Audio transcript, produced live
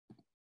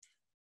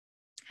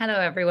Hello,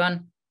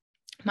 everyone.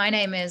 My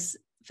name is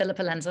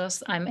Filippa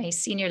Lentzos. I'm a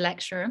senior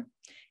lecturer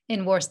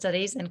in War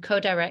Studies and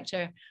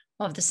co-director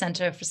of the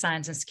Center for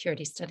Science and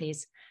Security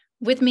Studies.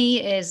 With me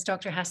is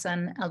Dr.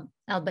 Hassan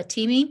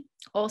Elbahtimy,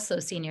 also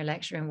senior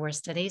lecturer in War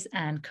Studies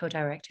and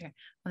co-director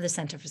of the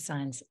Center for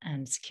Science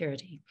and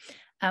Security.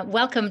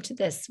 Welcome to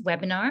this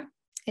webinar.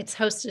 It's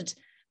hosted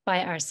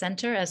by our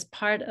center as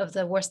part of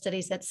the War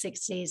Studies at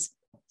 60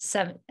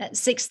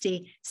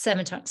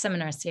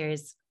 seminar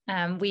series.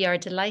 We are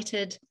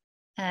delighted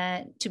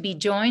to be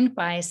joined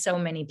by so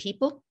many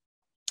people,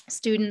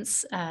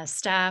 students,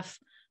 staff,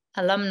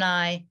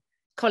 alumni,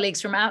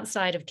 colleagues from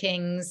outside of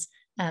King's,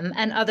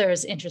 and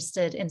others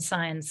interested in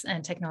science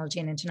and technology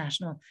and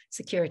international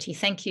security.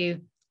 Thank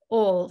you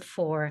all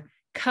for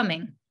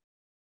coming.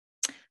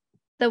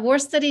 The War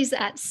Studies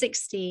at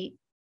 60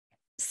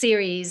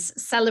 series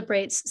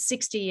celebrates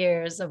 60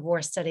 years of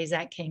war studies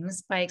at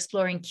King's by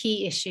exploring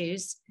key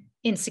issues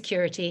in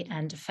security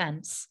and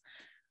defense.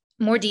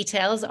 More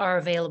details are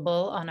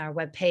available on our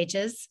web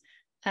pages,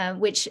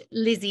 which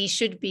Lizzie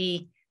should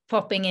be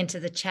popping into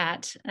the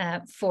chat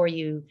for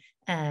you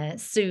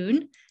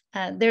soon.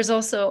 There's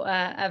also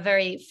a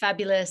very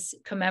fabulous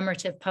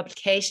commemorative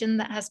publication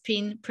that has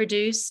been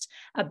produced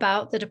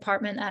about the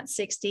department at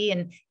 60.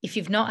 And if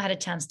you've not had a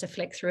chance to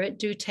flick through it,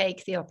 do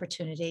take the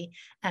opportunity.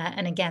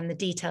 And again, the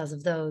details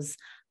of those,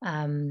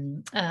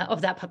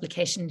 of that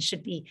publication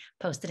should be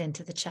posted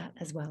into the chat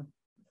as well.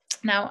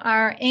 Now,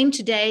 our aim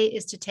today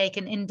is to take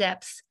an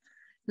in-depth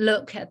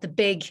look at the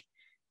big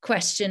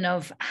question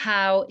of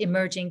how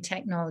emerging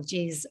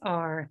technologies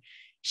are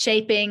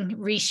shaping,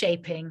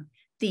 reshaping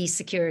the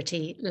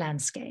security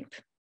landscape.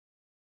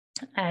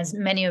 As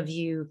many of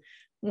you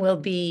will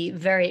be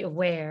very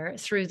aware,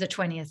 through the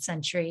 20th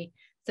century,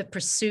 the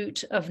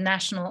pursuit of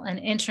national and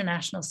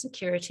international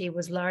security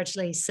was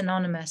largely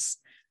synonymous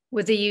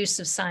with the use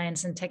of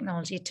science and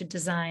technology to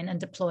design and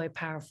deploy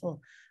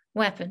powerful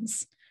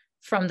weapons.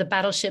 From the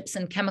battleships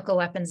and chemical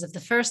weapons of the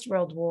First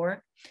World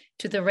War,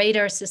 to the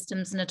radar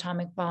systems and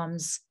atomic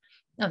bombs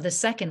of the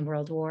Second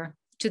World War,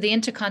 to the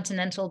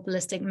intercontinental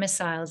ballistic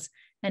missiles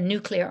and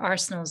nuclear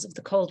arsenals of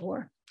the Cold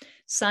War,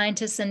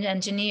 scientists and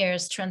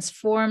engineers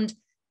transformed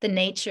the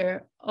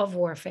nature of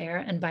warfare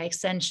and, by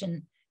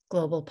extension,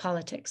 global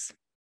politics.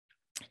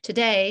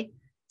 Today,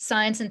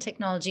 science and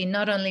technology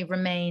not only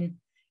remain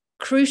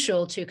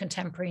crucial to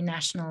contemporary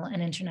national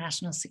and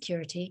international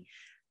security,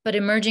 but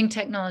emerging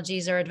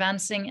technologies are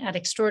advancing at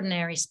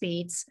extraordinary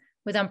speeds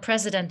with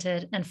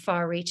unprecedented and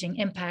far-reaching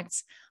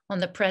impacts on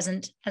the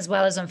present as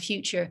well as on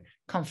future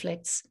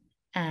conflicts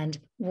and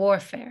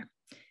warfare.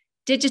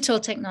 Digital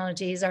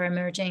technologies are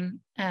emerging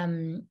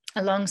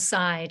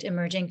alongside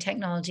emerging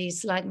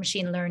technologies like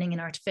machine learning and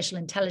artificial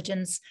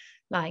intelligence,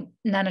 like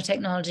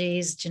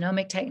nanotechnologies,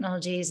 genomic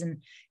technologies,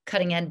 and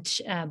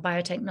cutting-edge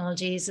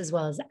biotechnologies, as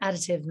well as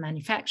additive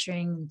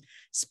manufacturing,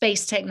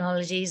 space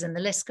technologies, and the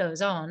list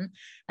goes on.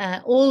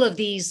 All of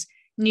these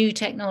new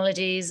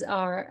technologies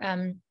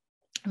are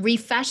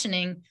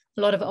refashioning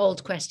a lot of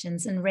old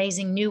questions and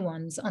raising new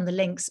ones on the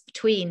links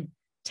between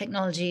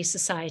technology,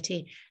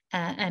 society,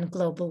 and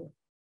global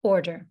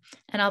order.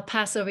 And I'll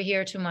pass over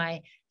here to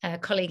my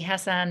colleague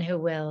Hassan, who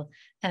will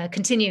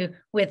continue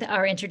with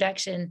our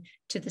introduction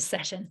to the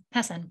session.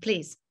 Hassan,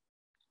 please.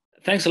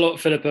 Thanks a lot,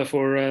 Filippa,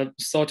 for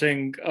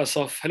starting us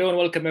off. Hello and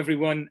welcome,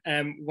 everyone.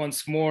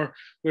 Once more,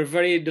 we're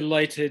very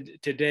delighted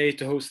today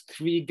to host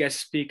 3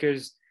 guest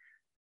speakers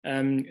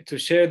to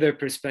share their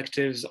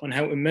perspectives on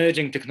how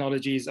emerging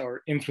technologies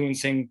are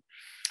influencing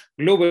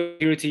global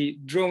security,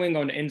 drawing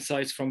on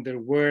insights from their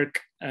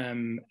work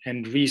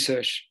and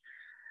research.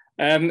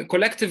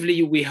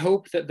 Collectively, we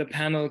hope that the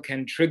panel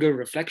can trigger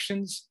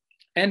reflections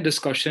and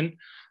discussion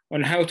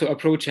on how to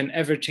approach an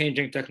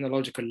ever-changing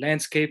technological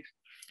landscape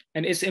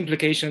and its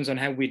implications on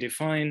how we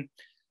define,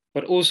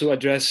 but also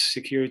address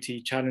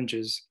security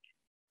challenges.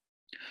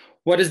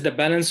 What is the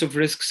balance of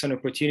risks and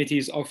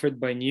opportunities offered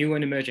by new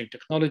and emerging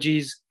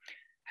technologies?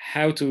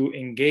 How to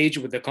engage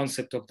with the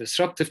concept of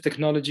disruptive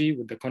technology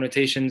with the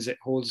connotations it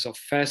holds of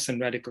fast and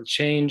radical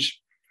change,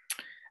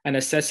 and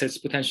assess its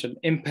potential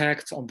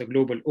impact on the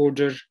global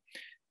order.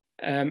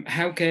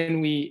 How can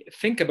we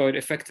think about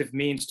effective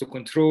means to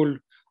control,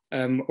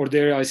 or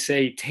dare I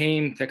say,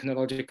 tame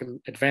technological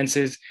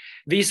advances?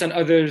 These and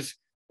others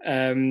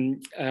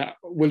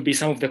will be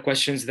some of the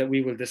questions that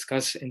we will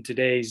discuss in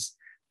today's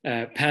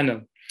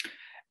panel.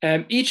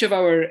 Each of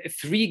our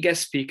 3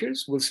 guest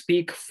speakers will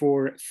speak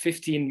for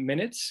 15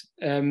 minutes.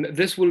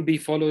 This will be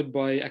followed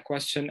by a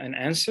question and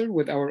answer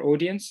with our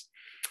audience.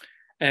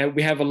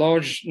 We have a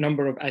large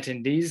number of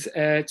attendees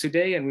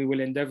today, and we will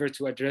endeavor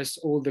to address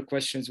all the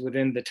questions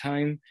within the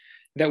time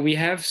that we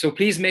have. So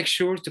please make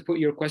sure to put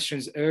your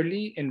questions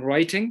early in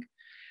writing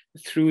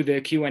through the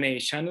Q&A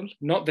channel,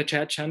 not the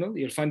chat channel.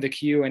 You'll find the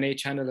Q&A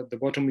channel at the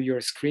bottom of your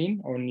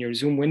screen on your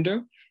Zoom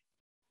window.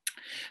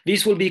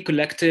 These will be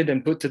collected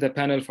and put to the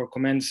panel for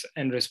comments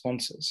and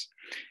responses.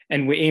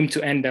 And we aim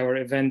to end our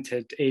event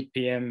at 8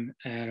 p.m.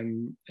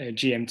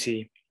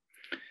 GMT.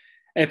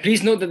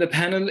 Please note that the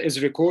panel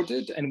is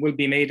recorded and will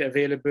be made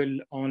available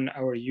on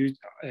our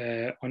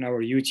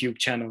YouTube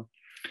channel.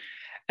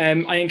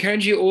 I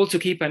encourage you all to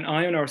keep an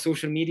eye on our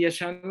social media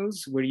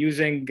channels. We're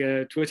using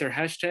Twitter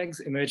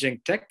hashtags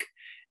Emerging Tech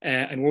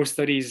and War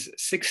Studies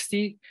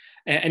 60.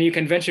 And you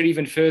can venture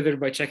even further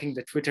by checking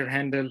the Twitter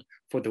handle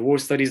for the War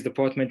Studies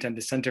Department and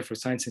the Center for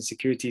Science and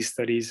Security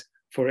Studies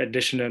for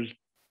additional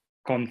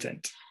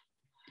content.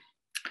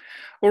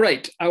 All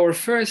right, our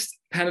first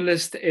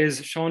panelist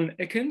is Sean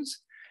Ekins.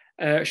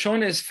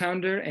 Sean is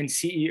founder and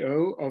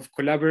CEO of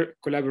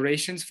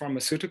Collaborations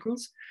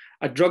Pharmaceuticals,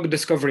 a drug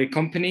discovery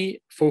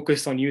company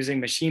focused on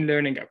using machine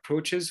learning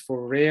approaches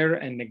for rare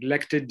and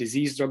neglected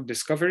disease drug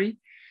discovery.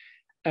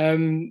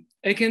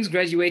 Ekins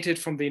graduated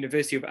from the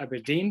University of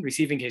Aberdeen,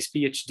 receiving his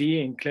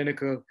PhD in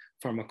clinical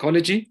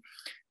pharmacology.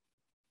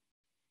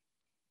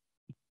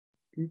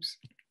 Oops.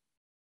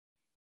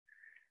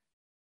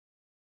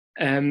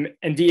 And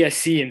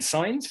DSc in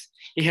science.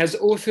 He has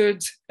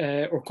authored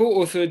or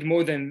co-authored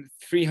more than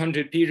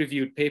 300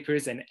 peer-reviewed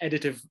papers and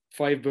edited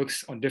 5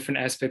 books on different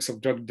aspects of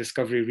drug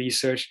discovery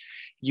research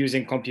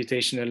using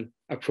computational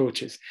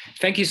approaches.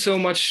 Thank you so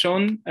much,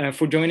 Sean,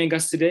 for joining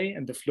us today,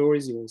 and the floor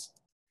is yours.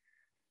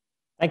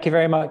 Thank you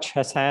very much,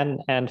 Hassan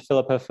and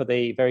Filippa, for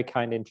the very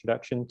kind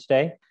introduction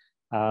today.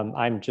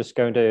 I'm just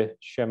going to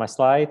share my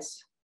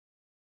slides.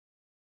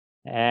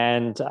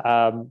 And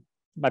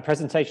my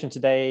presentation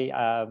today,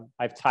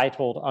 I've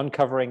titled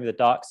Uncovering the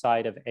Dark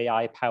Side of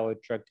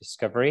AI-Powered Drug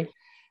Discovery.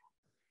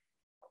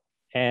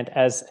 And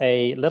as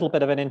a little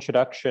bit of an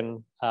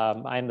introduction,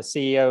 I'm the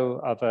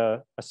CEO of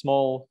a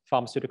small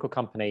pharmaceutical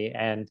company,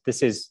 and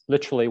this is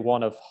literally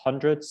one of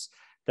hundreds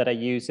that are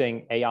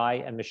using AI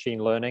and machine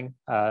learning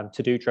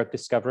to do drug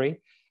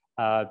discovery.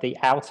 The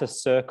outer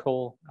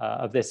circle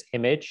of this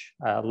image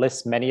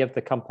lists many of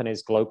the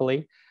companies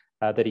globally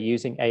that are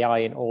using AI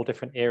in all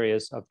different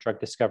areas of drug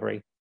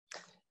discovery.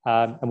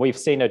 And we've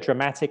seen a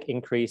dramatic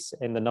increase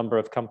in the number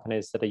of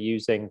companies that are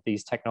using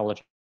these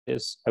technologies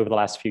over the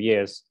last few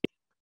years.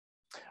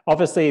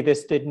 Obviously,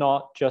 this did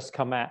not just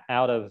come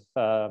out of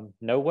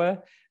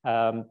nowhere.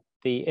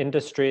 The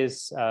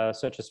industries,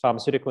 such as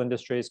pharmaceutical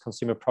industries,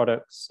 consumer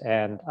products,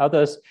 and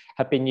others,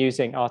 have been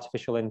using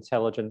artificial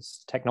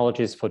intelligence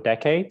technologies for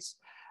decades.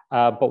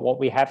 But what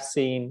we have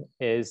seen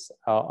is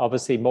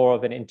obviously more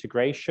of an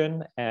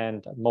integration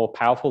and more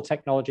powerful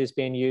technologies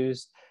being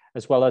used,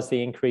 as well as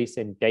the increase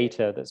in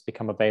data that's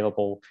become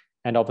available,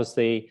 and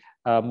obviously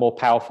more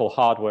powerful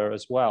hardware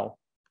as well.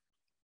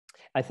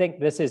 I think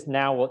this is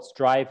now what's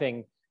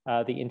driving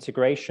the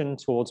integration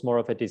towards more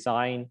of a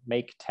design,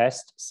 make,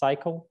 test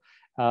cycle.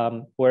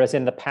 Whereas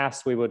in the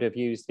past, we would have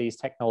used these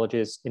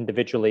technologies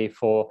individually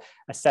for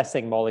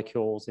assessing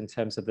molecules in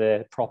terms of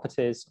their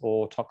properties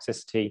or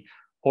toxicity,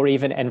 or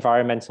even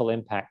environmental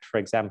impact, for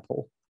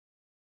example.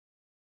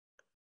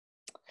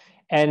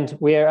 And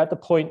we're at the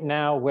point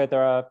now where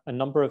there are a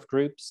number of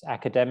groups,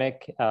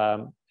 academic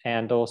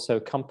and also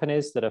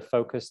companies, that are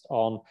focused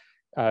on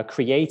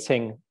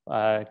creating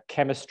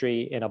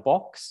chemistry in a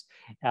box.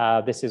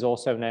 This is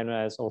also known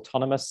as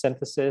autonomous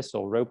synthesis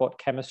or robot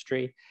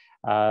chemistry.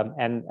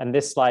 And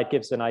this slide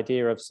gives an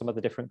idea of some of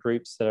the different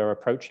groups that are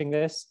approaching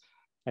this.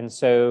 And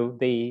so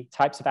the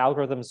types of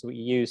algorithms we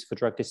use for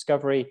drug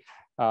discovery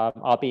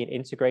are being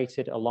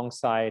integrated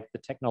alongside the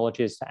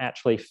technologies to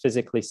actually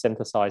physically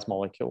synthesize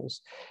molecules.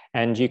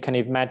 And you can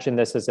imagine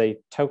this as a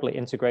totally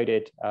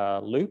integrated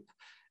loop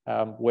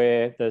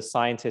where the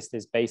scientist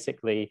is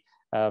basically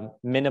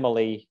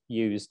minimally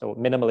used, or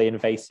minimally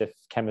invasive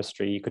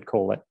chemistry, you could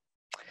call it.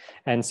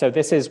 And so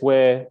this is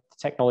where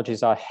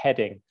technologies are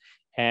heading.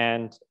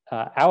 And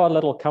our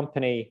little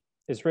company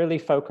is really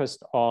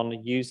focused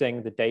on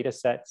using the data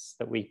sets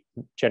that we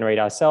generate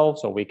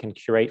ourselves, or we can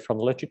curate from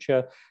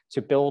literature,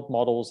 to build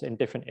models in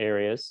different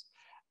areas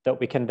that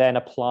we can then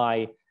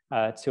apply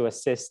to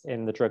assist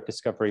in the drug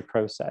discovery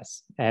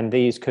process. And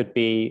these could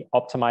be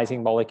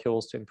optimizing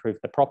molecules to improve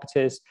the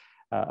properties,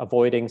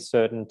 avoiding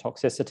certain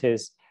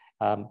toxicities,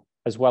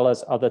 as well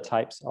as other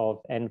types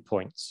of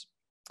endpoints.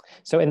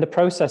 So in the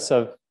process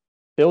of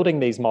building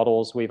these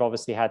models, we've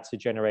obviously had to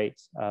generate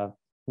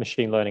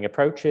machine learning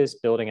approaches,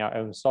 building our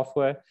own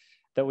software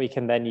that we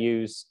can then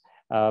use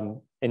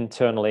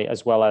internally,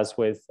 as well as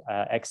with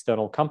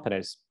external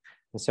companies.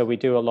 And so we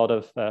do a lot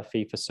of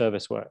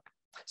fee-for-service work.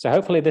 So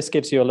hopefully this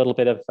gives you a little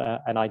bit of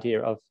an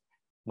idea of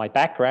my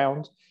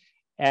background.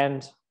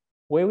 And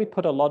where we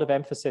put a lot of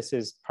emphasis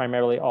is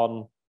primarily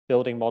on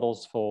building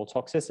models for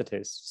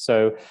toxicities.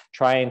 So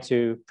trying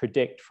to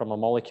predict from a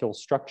molecule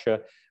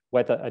structure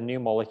whether a new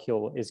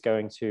molecule is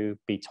going to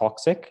be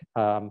toxic,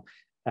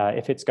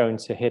 if it's going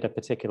to hit a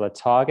particular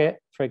target,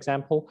 for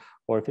example,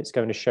 or if it's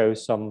going to show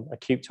some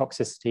acute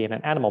toxicity in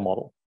an animal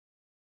model.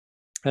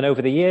 And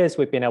over the years,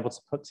 we've been able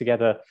to put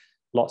together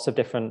lots of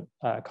different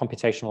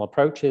computational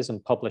approaches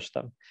and publish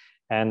them.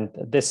 And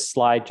this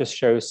slide just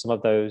shows some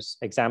of those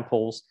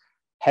examples,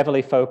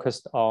 heavily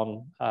focused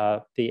on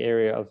the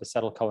area of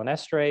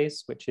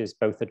acetylcholinesterase, which is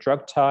both a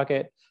drug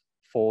target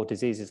for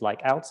diseases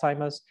like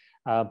Alzheimer's,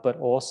 but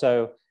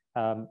also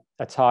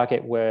a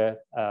target where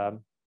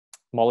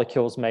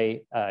molecules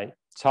may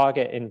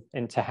target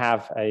in to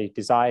have a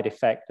desired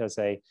effect as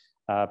a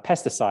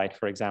pesticide,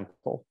 for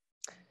example.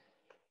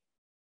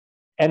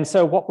 And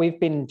so what we've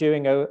been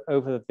doing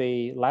over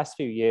the last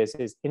few years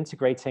is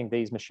integrating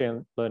these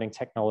machine learning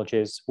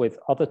technologies with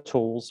other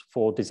tools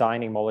for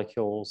designing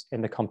molecules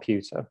in the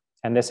computer.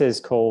 And this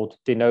is called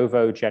de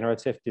novo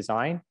generative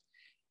design.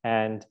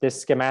 And this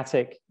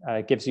schematic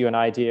gives you an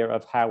idea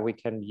of how we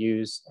can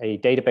use a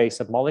database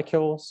of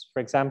molecules, for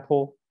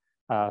example,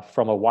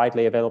 from a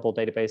widely available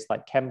database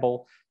like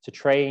Chembl to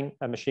train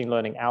a machine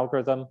learning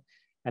algorithm,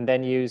 and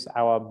then use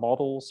our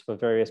models for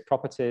various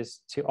properties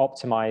to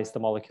optimize the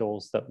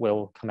molecules that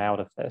will come out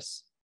of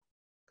this.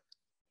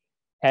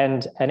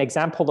 And an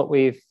example that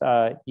we've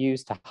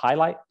used to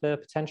highlight the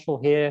potential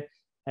here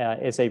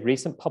is a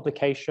recent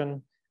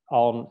publication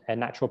on a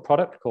natural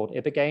product called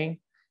ibogaine,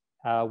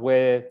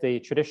 where the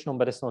traditional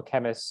medicinal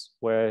chemists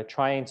were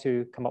trying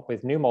to come up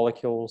with new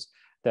molecules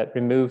that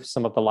remove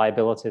some of the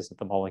liabilities of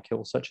the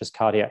molecule, such as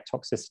cardiac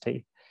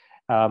toxicity,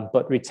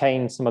 but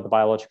retain some of the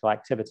biological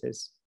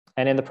activities.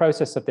 And in the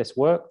process of this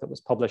work that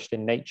was published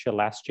in Nature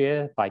last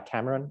year by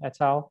Cameron et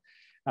al.,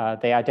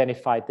 they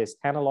identified this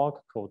analog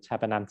called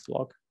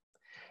tabananthalog.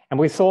 And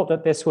we thought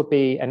that this would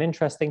be an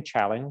interesting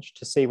challenge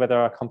to see whether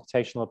our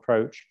computational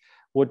approach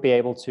would be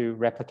able to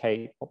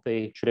replicate what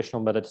the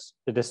traditional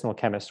medicinal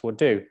chemists would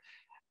do.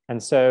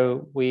 And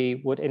so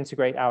we would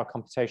integrate our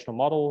computational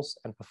models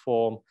and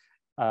perform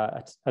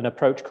an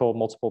approach called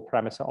multiple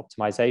parameter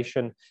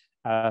optimization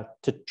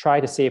to try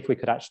to see if we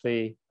could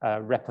actually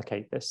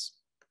replicate this.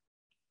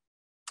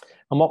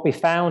 And what we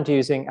found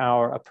using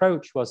our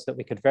approach was that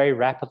we could very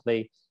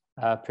rapidly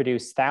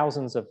produce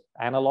thousands of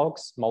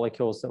analogs,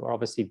 molecules that were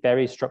obviously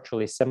very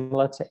structurally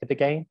similar to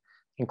ibogaine,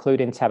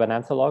 including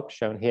tabananthalog,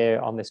 shown here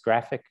on this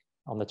graphic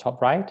on the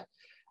top right,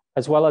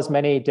 as well as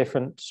many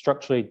different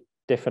structurally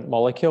different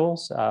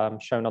molecules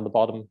shown on the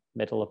bottom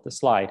middle of the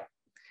slide.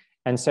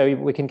 And so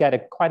we can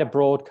get quite a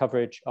broad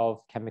coverage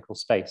of chemical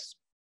space.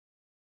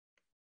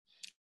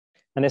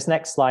 And this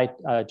next slide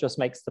just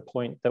makes the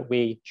point that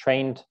we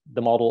trained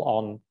the model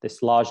on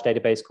this large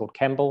database called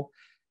Chembl,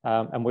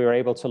 and we were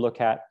able to look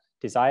at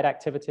desired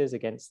activities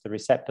against the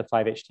receptor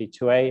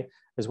 5-HT2A,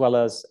 as well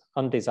as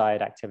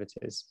undesired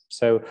activities.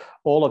 So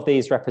all of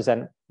these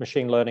represent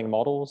machine learning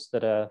models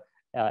that are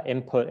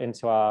input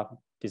into our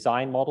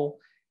design model,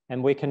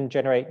 and we can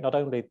generate not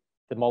only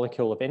the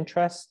molecule of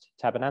interest,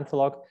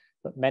 tabananthalog,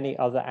 but many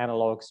other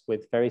analogs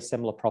with very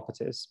similar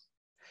properties.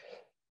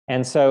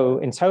 And so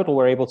in total,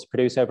 we're able to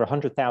produce over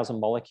 100,000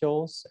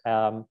 molecules,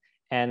 and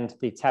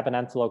the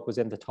tabananthalog was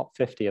in the top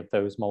 50 of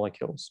those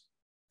molecules.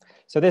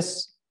 So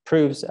this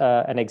proves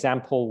an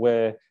example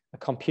where a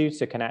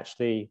computer can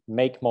actually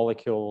make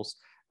molecules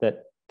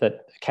that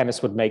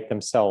chemists would make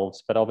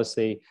themselves, but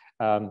obviously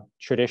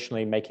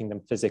traditionally making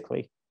them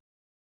physically.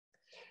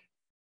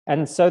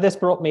 And so this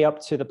brought me up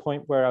to the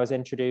point where I was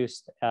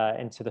introduced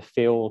into the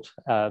field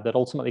that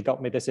ultimately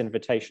got me this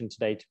invitation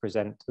today to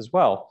present as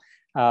well.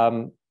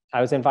 I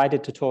was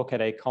invited to talk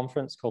at a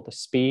conference called the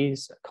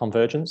SPIES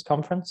Convergence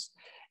Conference,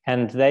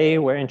 and they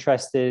were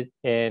interested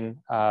in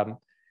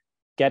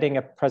getting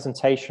a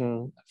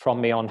presentation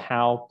from me on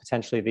how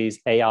potentially these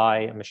AI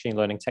and machine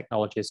learning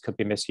technologies could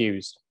be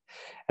misused.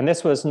 And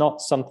this was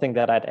not something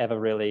that I'd ever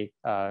really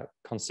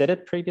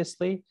considered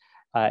previously,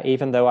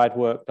 even though I'd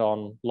worked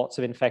on lots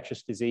of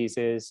infectious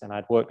diseases and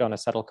I'd worked on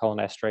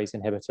acetylcholinesterase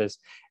inhibitors.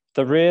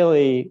 The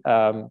really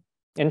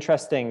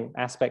interesting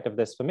aspect of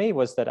this for me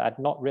was that I'd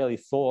not really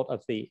thought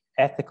of the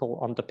ethical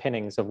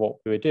underpinnings of what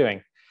we were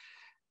doing.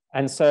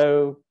 And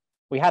so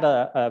we had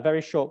a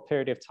very short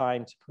period of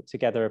time to put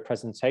together a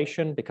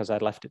presentation because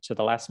I'd left it to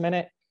the last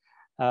minute.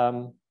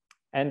 And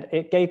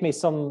it gave me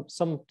some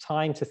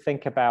time to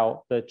think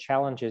about the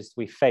challenges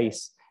we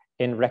face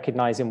in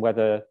recognizing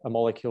whether a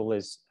molecule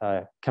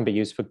can be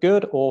used for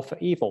good or for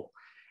evil.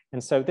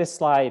 And so this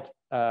slide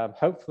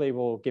hopefully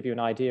will give you an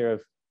idea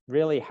of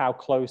really how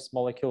close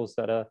molecules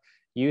that are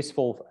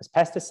useful as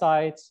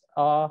pesticides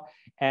are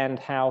and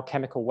how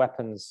chemical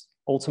weapons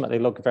ultimately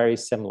look very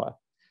similar.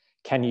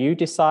 Can you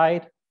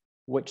decide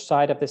which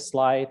side of this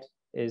slide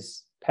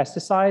is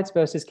pesticides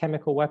versus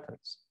chemical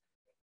weapons?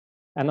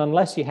 And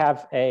unless you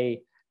have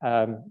a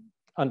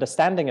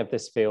understanding of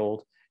this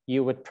field,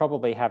 you would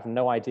probably have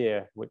no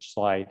idea which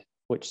side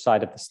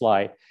of the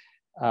slide.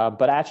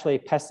 But actually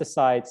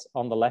pesticides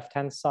on the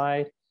left-hand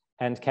side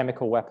and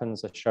chemical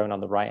weapons are shown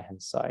on the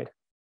right-hand side.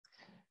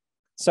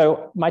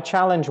 So my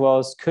challenge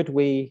was, could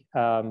we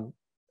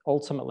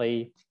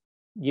ultimately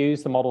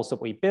use the models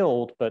that we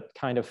build, but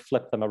kind of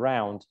flip them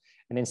around?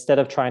 And instead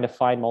of trying to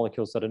find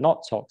molecules that are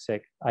not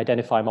toxic,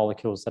 identify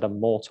molecules that are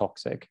more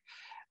toxic.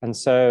 And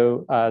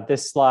so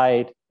this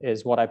slide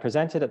is what I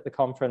presented at the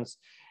conference.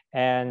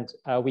 And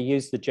we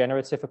used the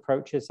generative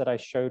approaches that I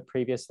showed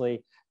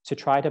previously to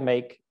try to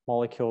make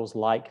molecules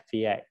like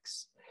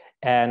VX.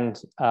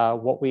 And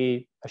what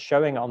we are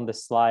showing on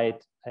this slide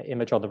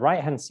image on the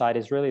right-hand side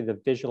is really the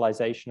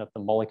visualization of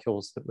the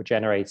molecules that were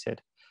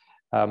generated.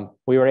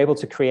 We were able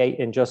to create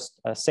in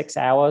just 6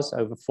 hours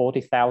over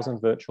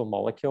 40,000 virtual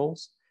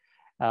molecules.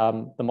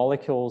 The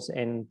molecules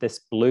in this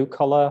blue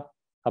color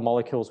are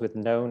molecules with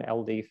known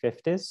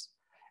LD50s.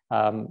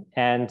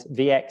 And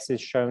VX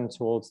is shown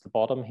towards the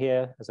bottom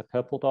here as a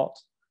purple dot.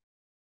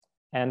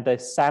 And the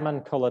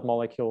salmon colored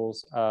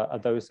molecules are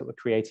those that were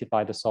created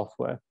by the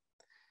software.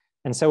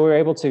 And so we were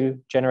able to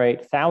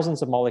generate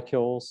thousands of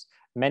molecules,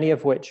 many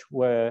of which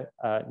were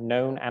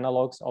known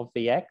analogs of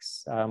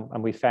VX.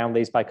 And we found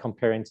these by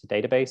comparing to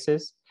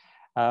databases.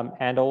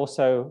 And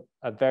also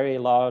a very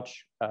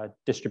large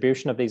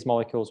distribution of these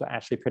molecules were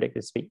actually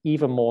predicted to be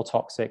even more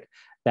toxic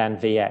than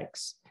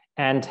VX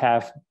and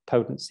have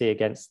potency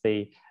against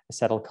the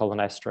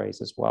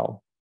acetylcholinesterase as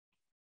well.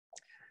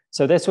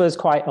 So this was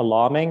quite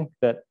alarming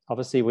that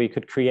obviously we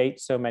could create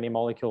so many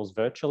molecules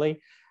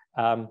virtually.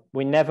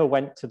 We never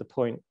went to the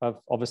point of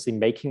obviously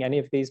making any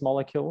of these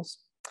molecules.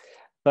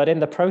 But in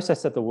the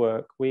process of the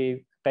work,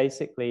 we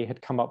basically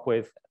had come up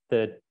with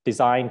the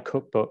design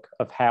cookbook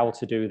of how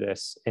to do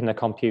this in the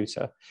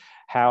computer,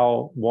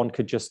 how one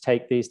could just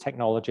take these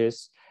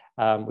technologies.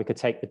 We could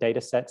take the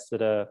data sets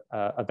that are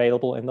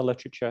available in the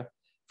literature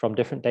from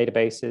different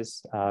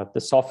databases. The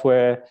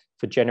software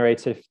for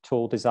generative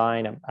tool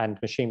design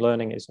and machine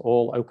learning is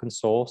all open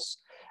source.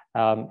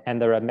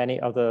 And there are many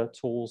other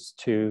tools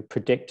to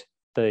predict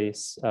the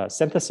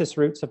synthesis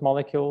routes of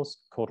molecules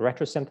called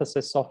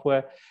retrosynthesis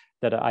software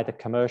that are either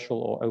commercial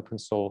or open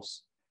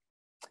source.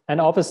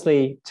 And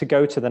obviously, to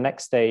go to the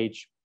next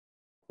stage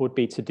would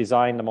be to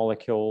design the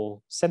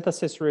molecule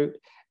synthesis route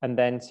and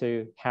then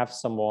to have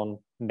someone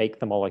make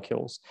the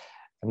molecules.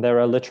 And there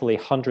are literally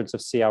hundreds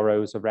of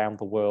CROs around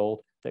the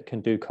world that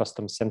can do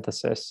custom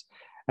synthesis.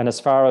 And as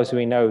far as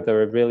we know,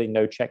 there are really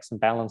no checks and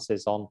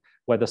balances on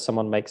whether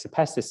someone makes a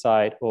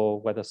pesticide or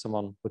whether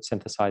someone would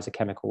synthesize a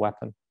chemical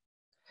weapon.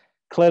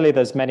 Clearly,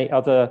 there's many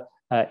other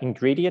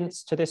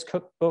ingredients to this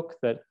cookbook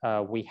that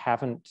we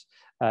haven't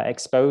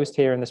exposed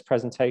here in this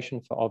presentation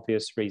for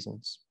obvious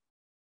reasons.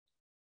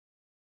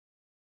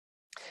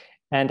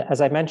 And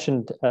as I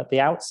mentioned at the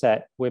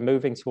outset, we're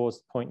moving towards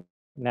the point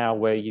now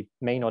where you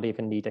may not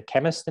even need a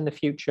chemist in the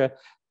future,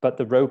 but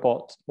the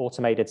robot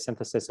automated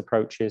synthesis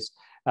approaches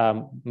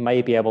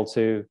may be able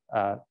to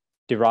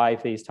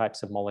derive these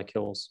types of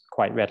molecules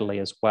quite readily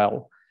as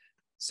well.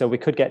 So we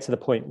could get to the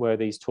point where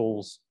these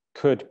tools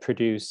could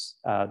produce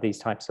these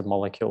types of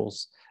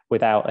molecules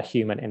without a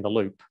human in the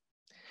loop.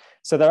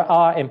 So there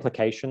are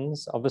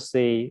implications.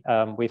 Obviously,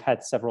 we've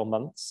had several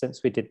months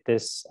since we did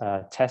this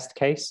test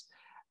case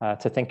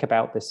to think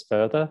about this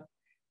further.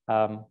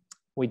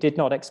 We did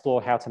not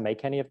explore how to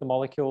make any of the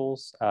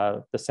molecules,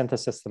 the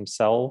synthesis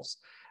themselves,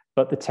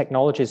 but the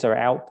technologies are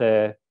out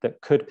there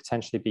that could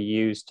potentially be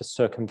used to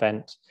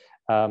circumvent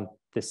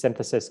the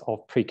synthesis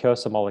of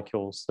precursor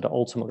molecules that are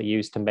ultimately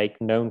used to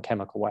make known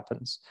chemical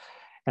weapons.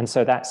 And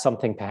so that's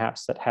something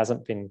perhaps that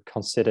hasn't been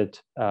considered.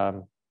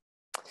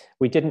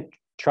 We didn't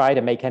try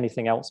to make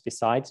anything else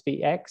besides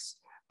VX,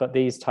 but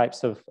these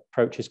types of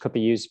approaches could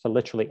be used for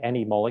literally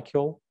any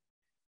molecule.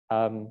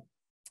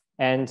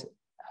 And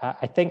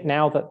I think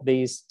now that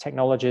these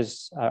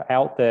technologies are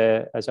out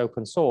there as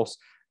open source,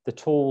 the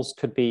tools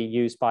could be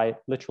used by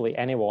literally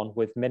anyone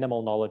with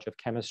minimal knowledge of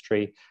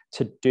chemistry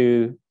to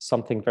do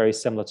something very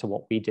similar to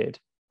what we did.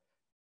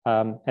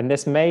 And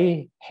this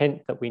may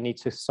hint that we need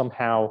to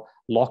somehow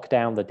lock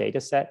down the data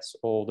sets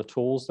or the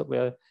tools that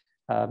we're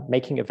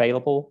making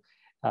available.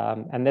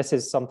 And this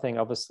is something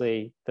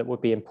obviously that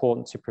would be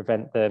important to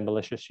prevent the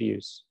malicious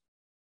use.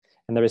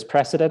 And there is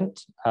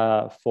precedent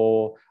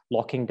for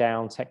locking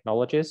down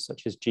technologies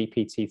such as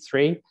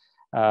GPT-3.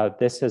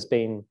 This has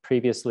been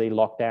previously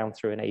locked down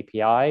through an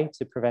API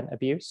to prevent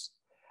abuse.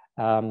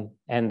 And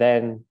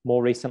then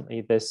more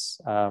recently, this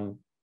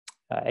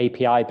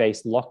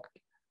API-based lock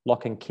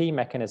and key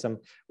mechanism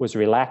was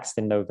relaxed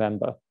in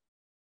November.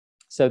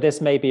 So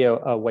this may be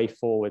a way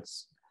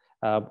forwards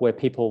where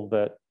people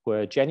that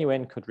were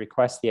genuine could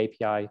request the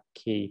API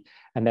key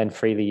and then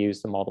freely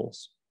use the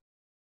models.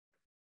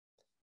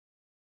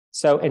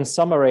 So in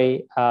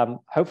summary,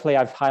 hopefully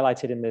I've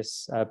highlighted in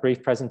this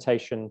brief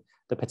presentation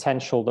the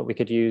potential that we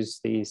could use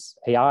these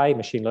AI,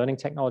 machine learning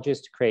technologies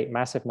to create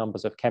massive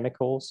numbers of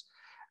chemicals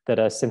that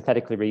are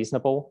synthetically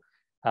reasonable.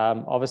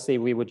 Obviously,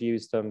 we would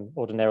use them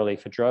ordinarily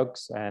for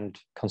drugs and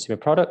consumer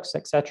products,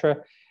 etc.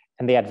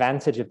 And the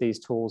advantage of these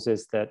tools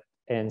is that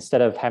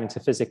instead of having to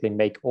physically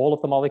make all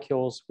of the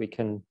molecules, we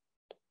can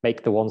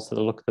make the ones that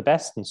look the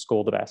best and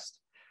score the best.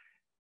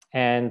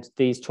 And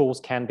these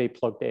tools can be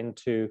plugged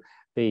into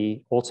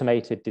the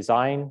automated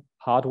design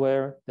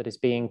hardware that is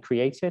being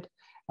created.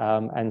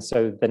 And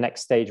so the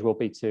next stage will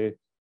be to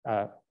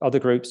other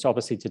groups,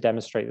 obviously, to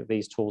demonstrate that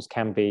these tools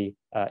can be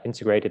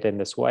integrated in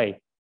this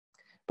way.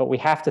 But we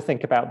have to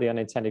think about the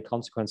unintended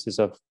consequences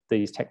of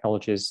these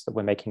technologies that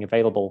we're making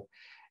available,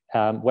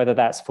 whether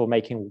that's for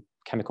making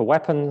chemical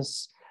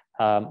weapons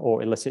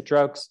or illicit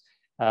drugs.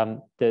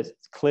 There's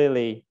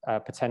clearly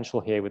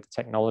potential here with the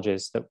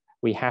technologies that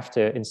we have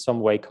to in some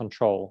way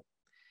control.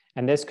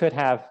 And this could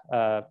have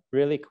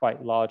really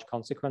quite large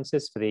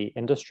consequences for the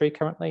industry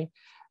currently.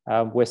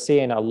 We're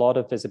seeing a lot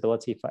of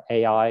visibility for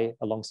AI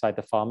alongside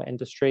the pharma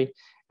industry.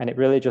 And it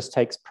really just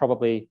takes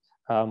probably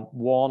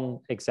one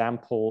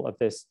example of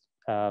this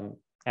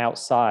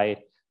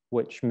outside,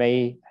 which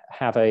may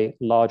have a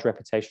large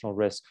reputational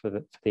risk for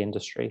the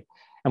industry.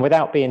 And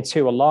without being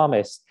too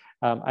alarmist,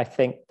 I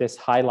think this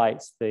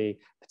highlights the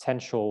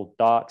potential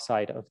dark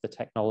side of the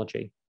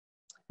technology.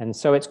 And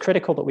so it's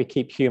critical that we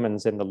keep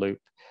humans in the loop.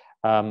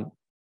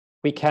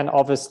 We can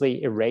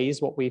obviously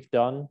erase what we've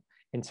done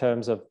in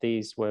terms of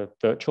these were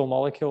virtual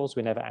molecules.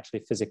 We never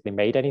actually physically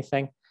made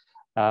anything.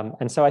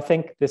 And so I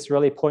think this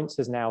really points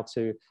us now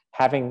to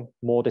having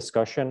more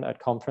discussion at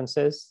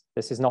conferences.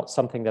 This is not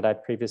something that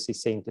I've previously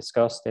seen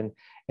discussed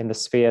in the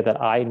sphere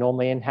that I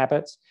normally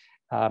inhabit.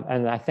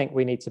 And I think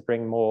we need to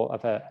bring more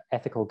of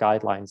ethical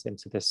guidelines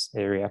into this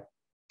area.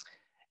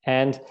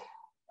 And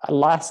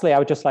lastly, I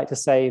would just like to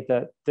say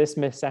that this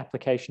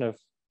misapplication of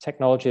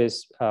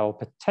technologies or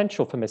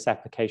potential for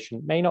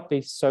misapplication may not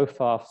be so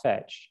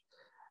far-fetched.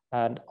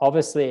 And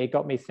obviously, it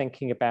got me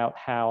thinking about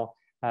how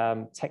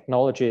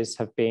technologies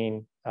have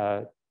been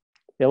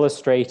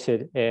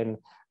illustrated in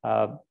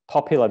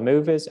popular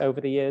movies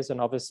over the years.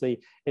 And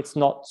obviously, it's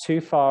not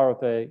too far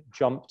of a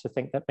jump to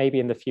think that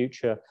maybe in the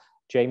future,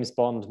 James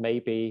Bond may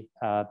be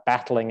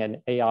battling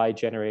an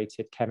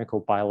AI-generated chemical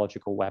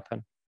biological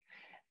weapon.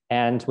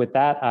 And with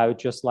that, I would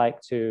just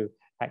like to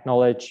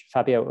acknowledge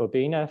Fabio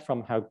Urbina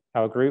from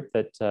our group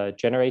that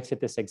generated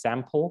this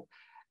example,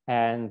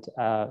 and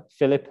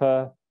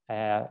Filippa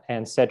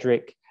and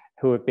Cedric,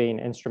 who have been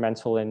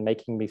instrumental in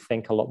making me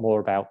think a lot more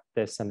about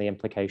this and the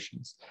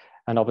implications.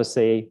 And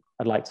obviously,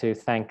 I'd like to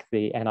thank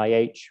the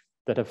NIH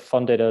that have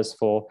funded us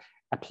for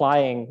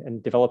applying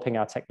and developing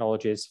our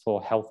technologies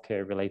for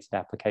healthcare-related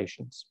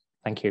applications.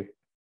 Thank you.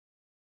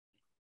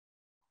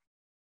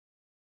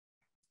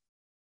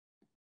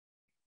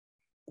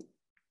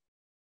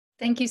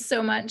 Thank you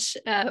so much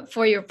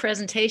for your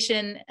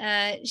presentation,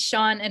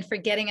 Sean, and for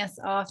getting us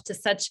off to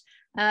such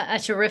a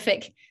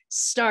terrific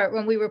start.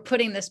 When we were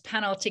putting this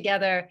panel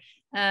together,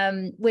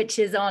 which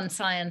is on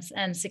science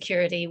and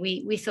security,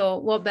 we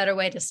thought, what better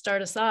way to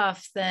start us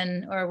off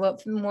than, or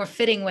what more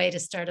fitting way to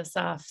start us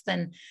off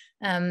than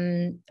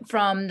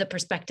from the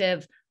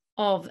perspective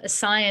of a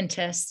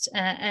scientist.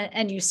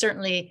 And you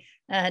certainly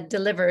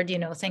delivered,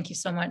 thank you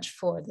so much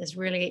for this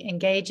really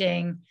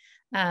engaging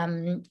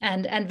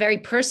and very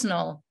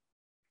personal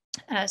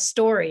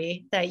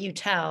story that you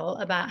tell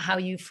about how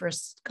you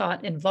first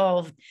got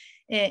involved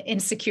in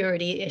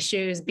security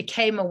issues,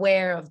 became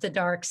aware of the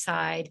dark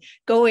side,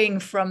 going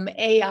from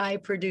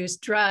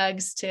AI-produced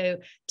drugs to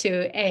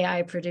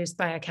AI-produced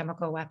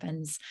biochemical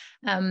weapons.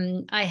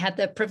 I had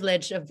the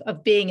privilege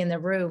of being in the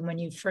room when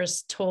you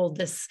first told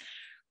this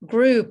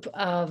group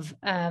of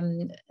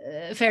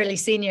fairly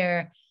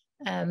senior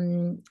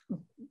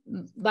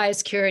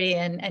biosecurity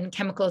and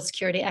chemical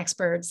security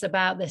experts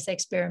about this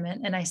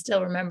experiment. And I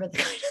still remember the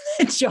kind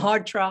of jaw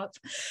drop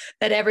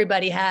that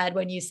everybody had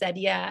when you said,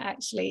 yeah,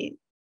 actually,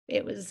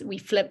 we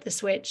flipped the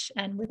switch,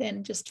 and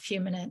within just a few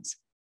minutes,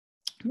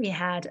 we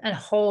had a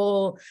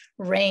whole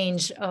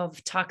range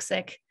of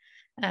toxic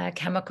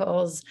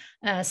chemicals,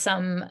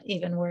 some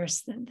even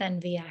worse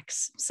than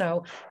VX.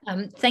 So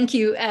thank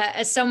you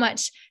so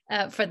much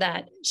for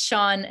that,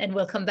 Sean, and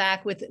we'll come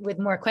back with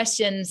more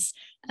questions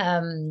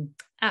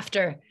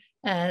after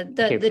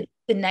the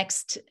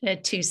next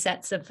two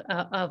sets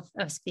of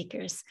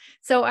speakers.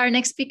 So our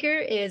next speaker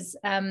is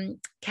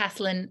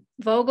Kathleen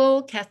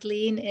Vogel.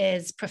 Kathleen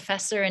is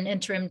professor and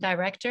interim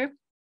director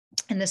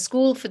in the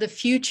School for the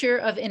Future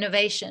of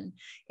Innovation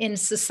in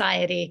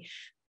Society,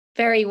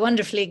 very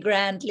wonderfully,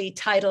 grandly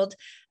titled,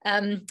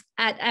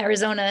 at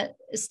Arizona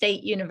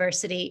State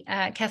University.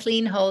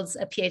 Kathleen holds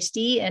a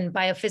PhD in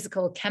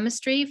biophysical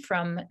chemistry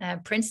from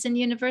Princeton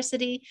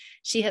University.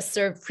 She has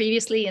served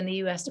previously in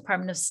the US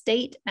Department of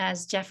State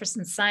as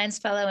Jefferson Science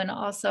Fellow and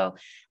also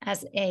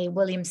as a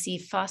William C.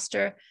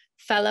 Foster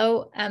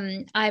Fellow.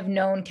 I've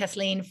known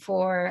Kathleen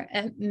for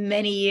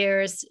many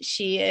years.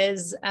 She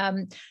is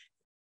a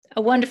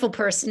wonderful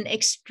person,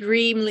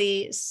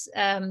 extremely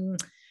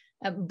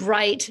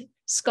bright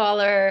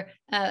scholar,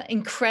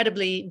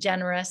 incredibly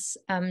generous.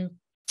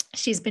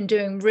 She's been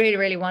doing really,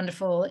 really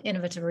wonderful,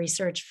 innovative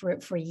research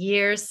for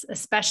years,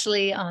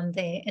 especially on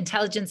the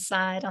intelligence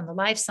side, on the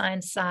life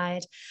science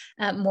side,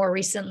 more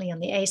recently on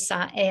the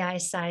AI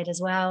side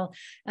as well.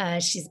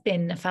 She's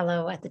been a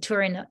fellow at the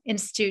Turing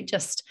Institute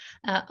just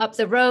up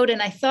the road.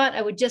 And I thought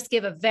I would just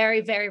give a very,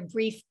 very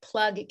brief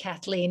plug,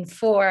 Kathleen,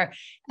 for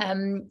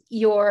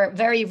your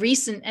very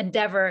recent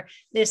endeavor,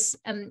 this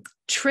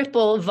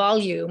triple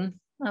volume.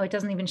 Oh, it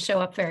doesn't even show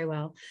up very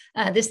well.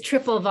 This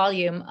triple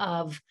volume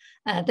of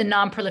the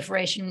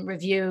Non-Proliferation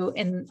Review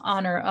in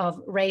honor of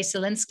Ray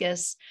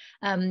Salinskis,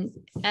 an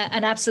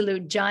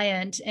absolute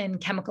giant in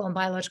chemical and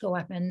biological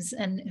weapons,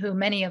 and who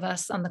many of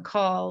us on the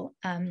call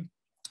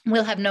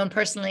will have known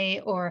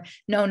personally or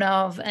known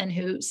of, and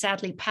who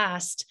sadly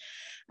passed.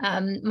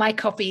 My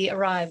copy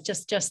arrived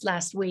just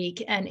last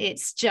week, and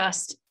it's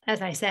just, as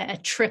I said, a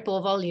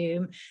triple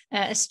volume,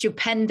 a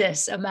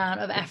stupendous amount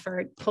of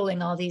effort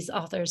pulling all these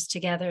authors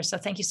together. So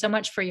thank you so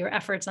much for your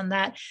efforts on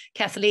that,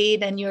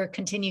 Kathleen, and your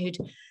continued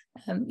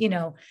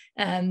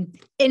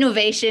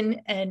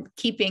innovation and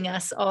keeping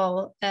us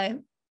all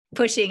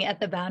pushing at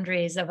the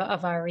boundaries of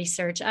our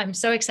research. I'm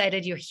so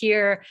excited you're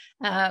here.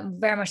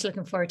 Very much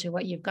looking forward to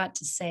what you've got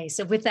to say.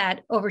 So with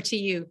that, over to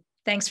you.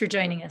 Thanks for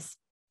joining us.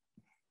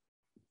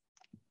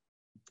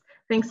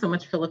 Thanks so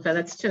much, Filippa.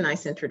 That's such a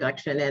nice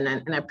introduction.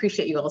 And I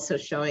appreciate you also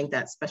showing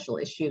that special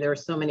issue. There were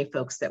so many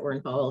folks that were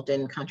involved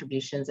in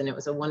contributions, and it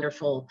was a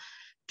wonderful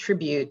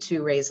tribute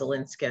to Ray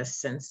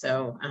Zelinskis. And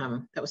so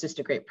that was just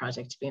a great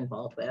project to be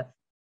involved with.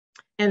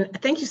 And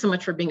thank you so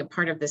much for being a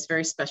part of this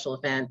very special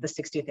event, the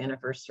 60th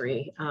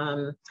anniversary.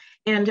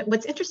 And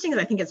what's interesting is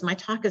I think my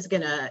talk is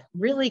going to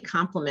really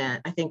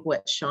complement, I think,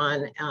 what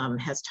Sean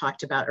has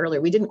talked about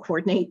earlier. We didn't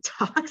coordinate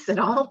talks at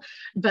all,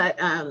 but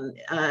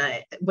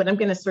what I'm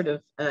going to sort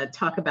of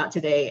talk about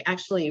today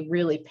actually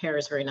really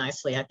pairs very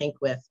nicely, I think,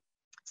 with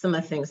some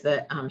of the things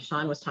that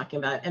Sean was talking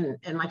about. And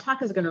my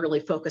talk is going to really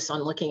focus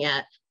on looking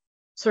at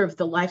sort of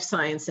the life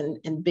science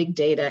and big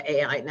data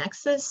AI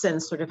nexus,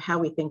 and sort of how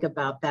we think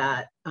about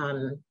that,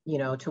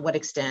 to what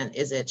extent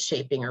is it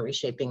shaping or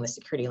reshaping the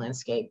security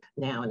landscape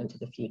now and into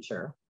the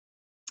future.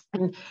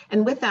 And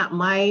with that,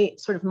 my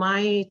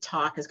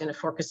talk is going to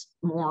focus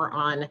more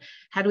on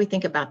how do we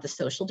think about the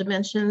social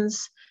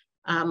dimensions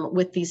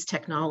with these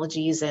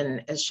technologies,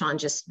 and as Sean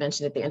just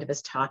mentioned at the end of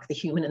his talk, the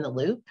human in the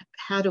loop.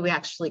 How do we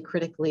actually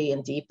critically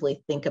and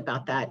deeply think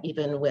about that,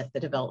 even with the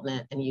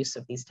development and use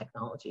of these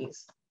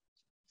technologies?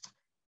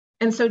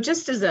 And so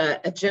just as a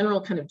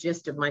general kind of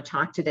gist of my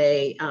talk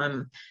today,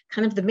 kind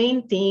of the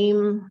main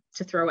theme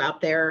to throw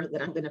out there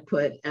that I'm going to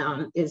put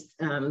is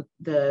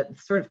the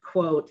sort of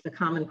quote, the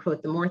common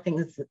quote, the more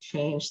things that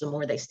change, the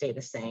more they stay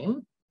the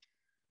same.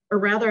 Or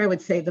rather, I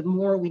would say the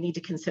more we need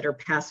to consider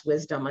past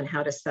wisdom on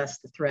how to assess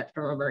the threat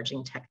from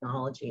emerging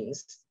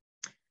technologies.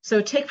 So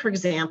take, for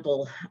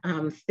example,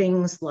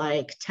 things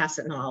like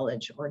tacit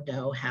knowledge or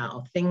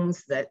know-how,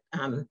 things that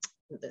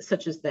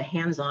such as the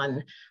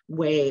hands-on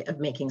way of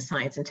making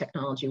science and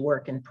technology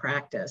work in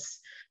practice.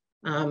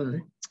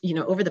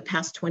 Over the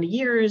past 20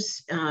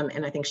 years,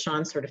 and I think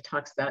Sean sort of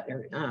talks about,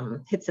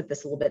 hits at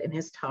this a little bit in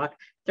his talk,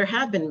 there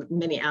have been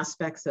many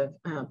aspects of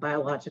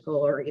biological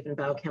or even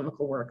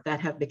biochemical work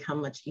that have become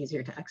much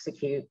easier to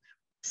execute.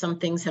 Some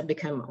things have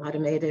become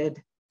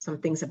automated, some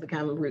things have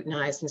become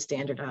routinized and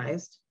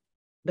standardized,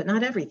 but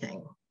not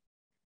everything.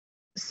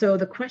 So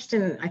the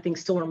question, I think,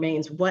 still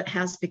remains, what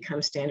has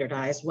become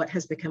standardized, what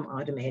has become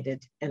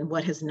automated, and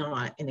what has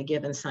not in a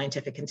given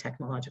scientific and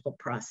technological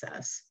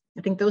process?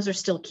 I think those are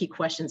still key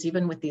questions,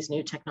 even with these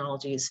new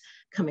technologies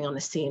coming on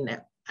the scene,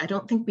 that I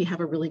don't think we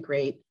have a really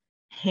great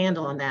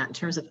handle on that in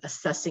terms of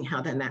assessing how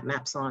then that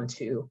maps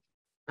onto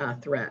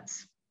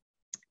threats.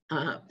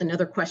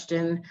 Another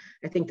question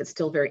I think that's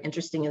still very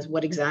interesting is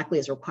what exactly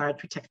is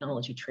required for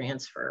technology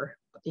transfer,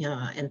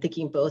 and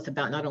thinking both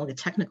about not only the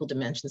technical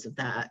dimensions of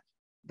that,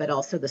 but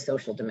also the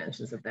social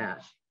dimensions of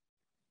that.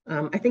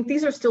 I think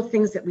these are still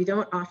things that we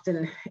don't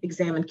often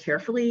examine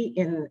carefully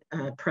in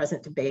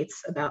present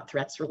debates about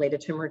threats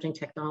related to emerging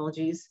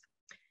technologies.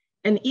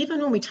 And even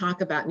when we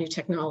talk about new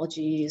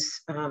technologies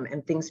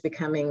and things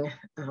becoming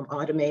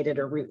automated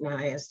or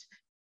routinized,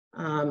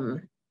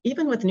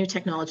 even with new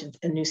technologies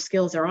and new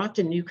skills, there are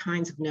often new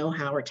kinds of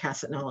know-how or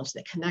tacit knowledge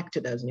that connect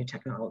to those new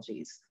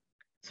technologies.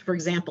 So for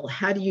example,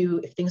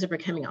 if things are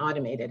becoming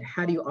automated,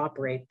 how do you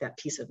operate that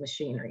piece of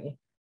machinery,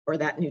 or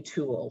that new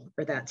tool,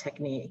 or that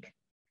technique?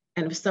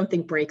 And if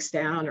something breaks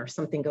down or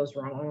something goes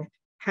wrong,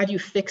 how do you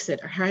fix it,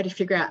 or how do you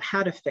figure out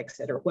how to fix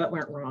it, or what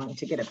went wrong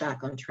to get it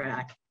back on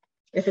track?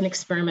 If an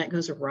experiment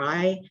goes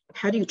awry,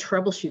 how do you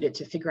troubleshoot it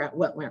to figure out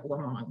what went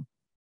wrong?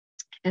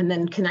 And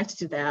then connected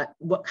to that,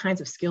 what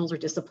kinds of skills or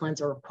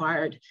disciplines are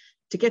required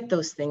to get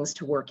those things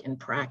to work in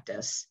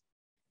practice?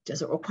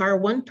 Does it require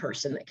one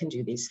person that can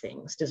do these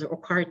things? Does it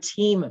require a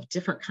team of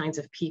different kinds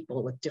of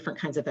people with different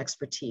kinds of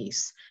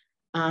expertise?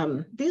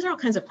 These are all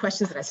kinds of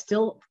questions that I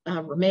still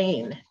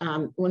remain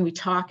when we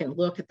talk and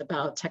look at the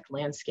biotech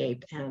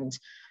landscape and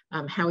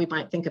how we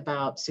might think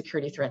about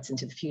security threats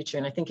into the future.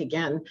 And I think,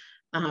 again,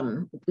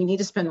 we need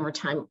to spend more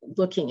time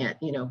looking at,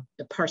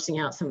 parsing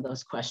out some of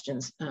those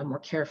questions more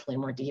carefully,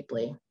 more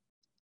deeply.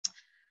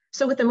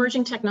 So with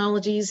emerging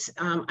technologies,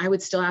 I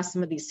would still ask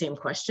some of these same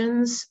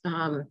questions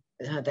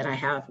that I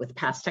have with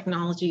past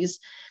technologies,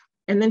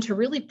 and then to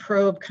really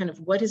probe kind of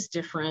what is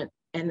different,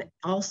 and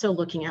also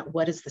looking at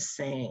what is the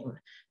same,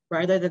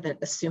 rather than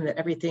assume that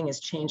everything is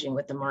changing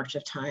with the march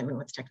of time and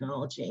with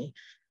technology.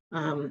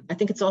 I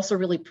think it's also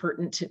really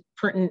pertinent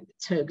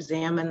to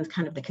examine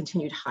kind of the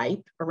continued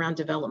hype around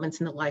developments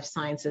in the life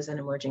sciences and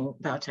emerging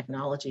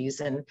biotechnologies,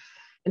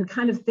 and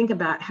kind of think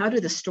about how do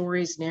the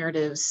stories,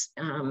 narratives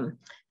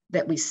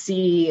that we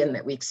see and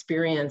that we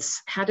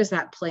experience, how does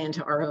that play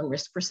into our own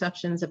risk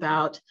perceptions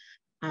about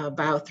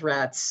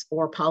biothreats,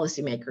 or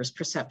policymakers'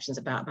 perceptions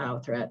about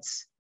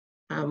biothreats?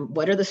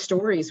 What are the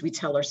stories we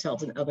tell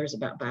ourselves and others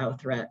about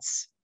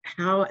biothreats?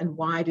 How and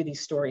why do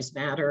these stories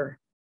matter?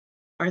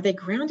 Are they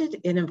grounded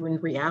in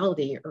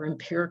reality or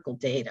empirical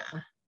data?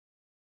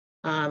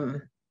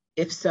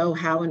 If so,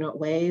 how and what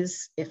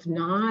ways? If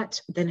not,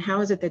 then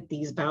how is it that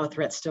these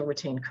biothreats still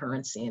retain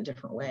currency in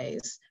different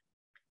ways?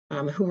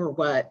 Who or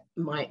what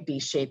might be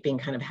shaping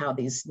kind of how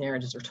these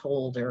narratives are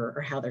told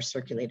or how they're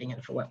circulating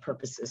and for what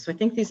purposes? So I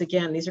think these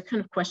are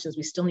kind of questions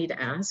we still need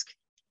to ask,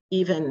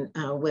 even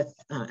with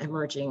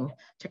emerging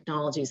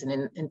technologies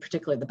and in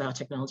particular the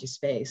biotechnology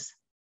space.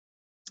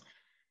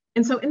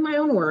 And so in my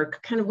own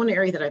work, kind of one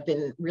area that I've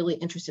been really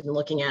interested in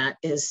looking at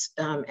is,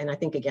 and I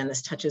think again,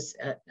 this touches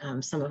at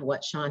some of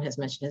what Sean has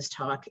mentioned in his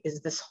talk,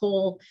 is this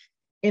whole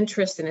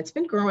interest, and it's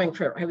been growing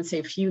for, I would say,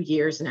 a few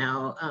years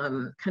now,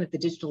 kind of the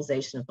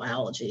digitalization of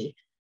biology,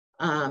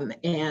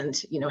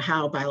 and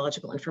how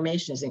biological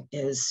information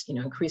is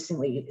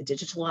increasingly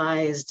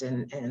digitalized,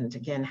 and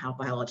again how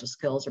biological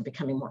skills are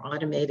becoming more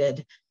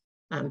automated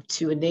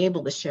to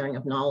enable the sharing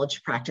of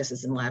knowledge,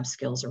 practices, and lab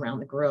skills around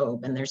the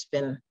globe. And there's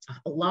been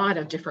a lot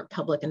of different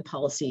public and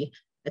policy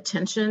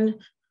attention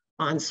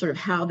on sort of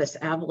how this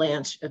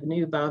avalanche of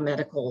new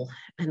biomedical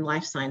and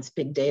life science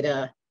big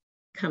data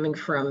coming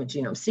from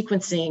genome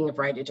sequencing, a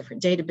variety of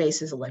different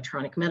databases,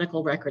 electronic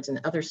medical records,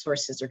 and other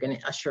sources are going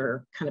to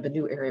usher kind of a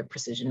new area of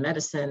precision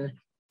medicine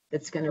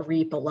that's going to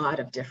reap a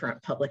lot of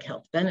different public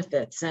health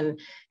benefits. And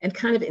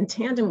kind of in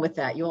tandem with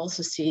that, you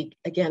also see,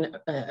 again,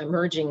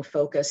 emerging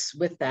focus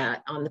with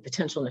that on the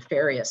potential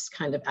nefarious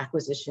kind of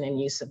acquisition and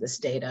use of this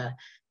data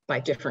by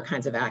different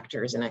kinds of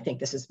actors. And I think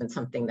this has been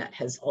something that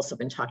has also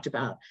been talked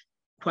about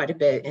quite a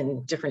bit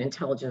in different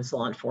intelligence,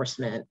 law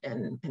enforcement,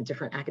 and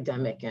different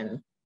academic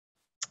and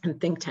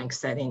think tank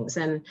settings.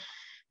 And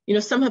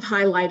some have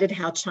highlighted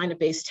how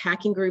China-based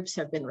hacking groups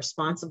have been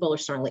responsible or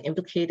strongly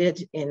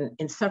implicated in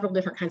several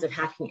different kinds of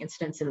hacking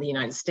incidents in the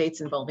United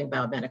States involving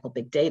biomedical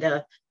big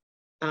data.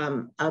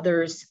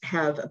 Others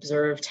have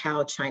observed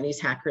how Chinese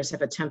hackers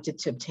have attempted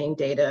to obtain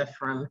data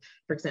from,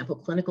 for example,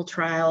 clinical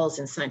trials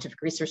and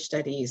scientific research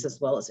studies, as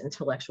well as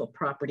intellectual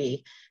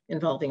property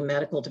involving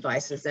medical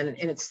devices. And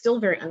it's still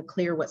very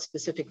unclear what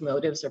specific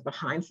motives are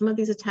behind some of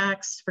these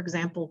attacks, for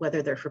example,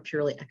 whether they're for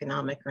purely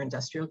economic or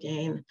industrial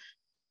gain.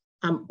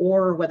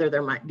 Or whether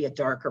there might be a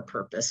darker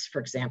purpose, for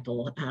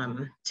example,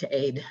 to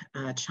aid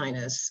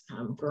China's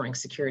growing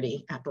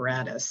security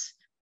apparatus.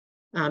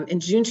 In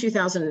June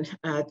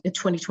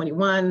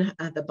 2021,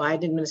 the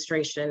Biden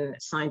administration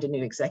signed a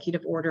new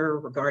executive order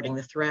regarding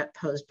the threat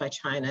posed by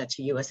China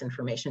to US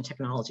information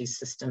technology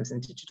systems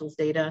and digital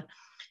data.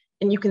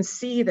 And you can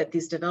see that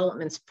these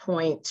developments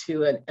point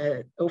to,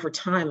 over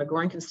time, a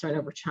growing concern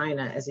over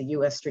China as a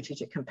US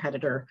strategic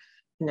competitor,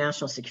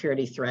 national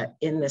security threat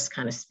in this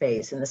kind of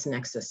space, in this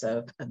nexus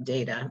of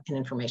data and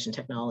information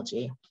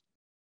technology.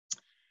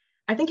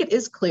 I think it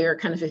is clear,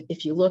 kind of,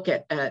 if you look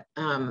at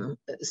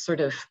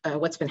sort of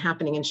what's been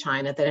happening in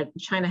China, that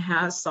China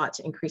has sought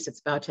to increase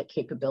its biotech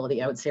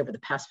capability. I would say over the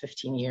past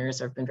 15 years,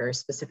 there have been very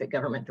specific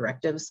government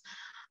directives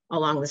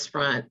along this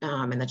front,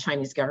 and the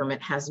Chinese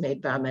government has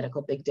made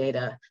biomedical big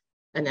data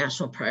a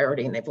national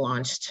priority, and they've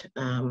launched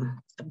a $1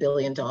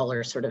 billion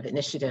sort of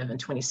initiative in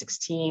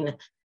 2016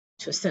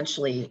 to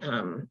essentially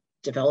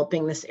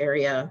developing this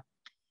area.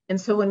 And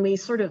so when we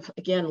sort of,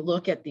 again,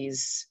 look at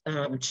these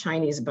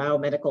Chinese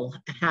biomedical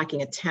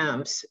hacking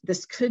attempts,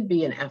 this could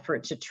be an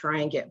effort to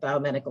try and get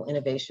biomedical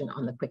innovation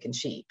on the quick and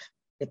cheap.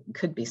 It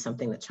could be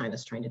something that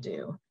China's trying to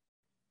do.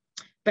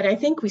 But I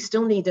think we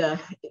still need to,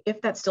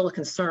 if that's still a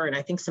concern,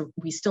 I think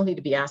we still need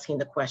to be asking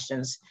the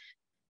questions,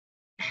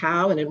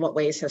 how and in what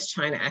ways has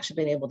China actually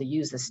been able to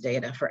use this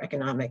data for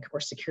economic or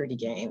security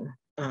gain?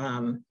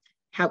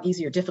 How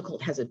easy or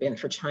difficult has it been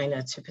for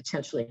China to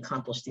potentially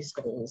accomplish these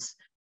goals?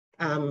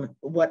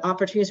 What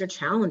opportunities or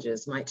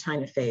challenges might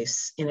China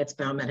face in its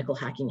biomedical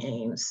hacking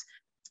aims?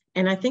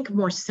 And I think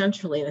more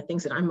centrally, the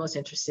things that I'm most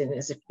interested in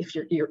is if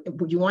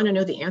you want to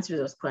know the answer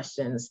to those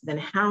questions, then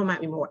how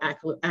might we more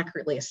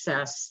accurately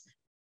assess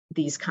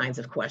these kinds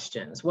of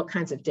questions? What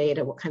kinds of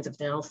data, what kinds of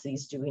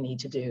analyses do we need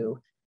to do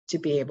to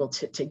be able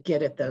to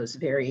get at those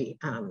very,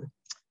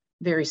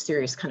 very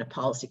serious kind of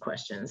policy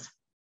questions?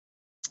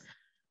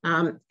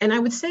 And I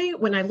would say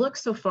when I look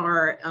so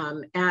far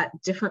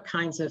at different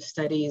kinds of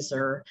studies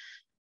or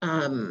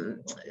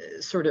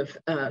sort of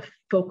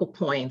focal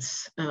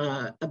points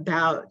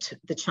about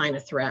the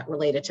China threat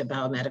related to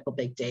biomedical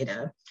big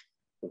data,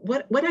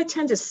 what I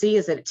tend to see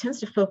is that it tends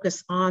to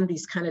focus on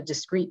these kind of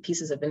discrete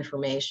pieces of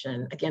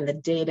information. Again, the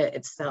data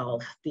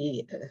itself,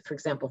 for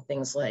example,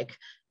 things like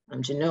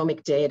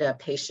genomic data,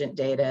 patient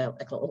data,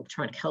 like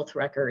electronic health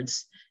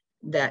records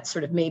that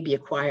sort of may be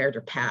acquired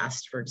or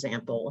passed, for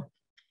example.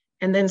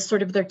 And then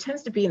sort of there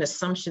tends to be an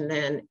assumption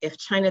then, if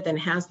China then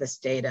has this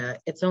data,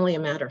 it's only a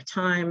matter of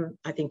time.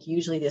 I think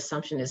usually the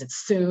assumption is it's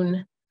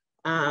soon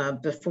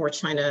before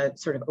China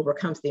sort of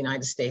overcomes the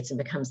United States and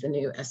becomes the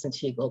new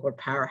S&T global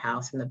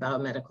powerhouse in the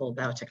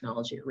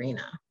biotechnology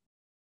arena.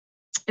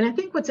 And I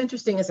think what's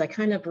interesting is I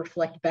kind of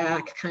reflect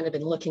back kind of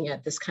in looking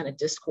at this kind of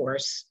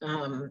discourse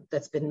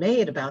that's been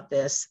made about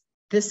this.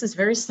 This is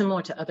very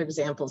similar to other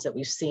examples that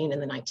we've seen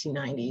in the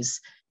 1990s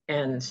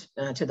and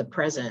to the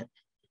present.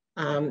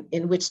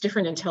 In which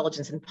different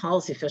intelligence and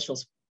policy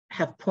officials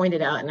have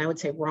pointed out, and I would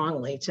say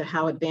wrongly, to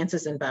how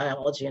advances in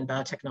biology and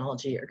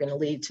biotechnology are going to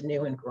lead to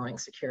new and growing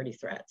security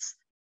threats.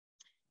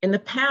 In the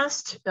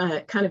past,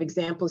 kind of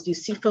examples you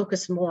see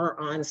focus more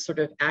on sort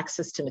of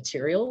access to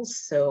materials,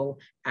 so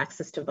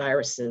access to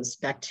viruses,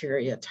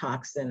 bacteria,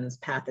 toxins,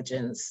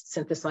 pathogens,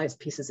 synthesized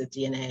pieces of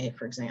DNA,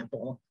 for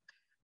example.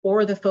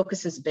 Or the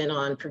focus has been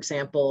on, for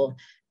example,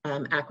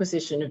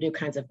 acquisition of new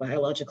kinds of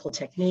biological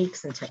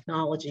techniques and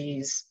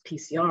technologies,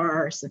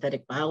 PCR,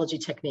 synthetic biology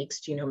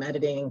techniques, genome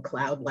editing,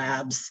 cloud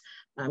labs.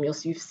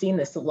 You've seen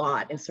this a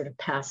lot in sort of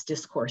past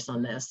discourse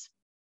on this.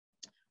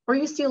 Or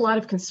you see a lot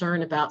of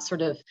concern about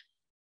sort of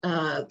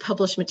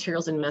published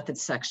materials and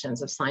methods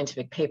sections of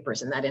scientific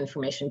papers and that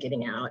information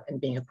getting out and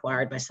being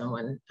acquired by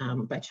someone,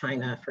 by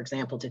China, for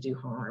example, to do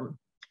harm.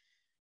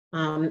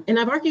 And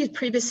I've argued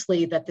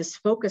previously that this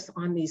focus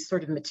on these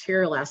sort of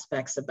material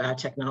aspects of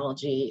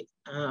biotechnology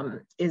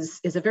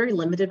is a very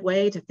limited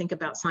way to think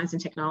about science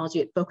and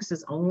technology. It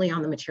focuses only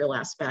on the material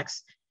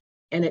aspects,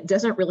 and it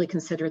doesn't really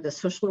consider the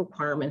social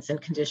requirements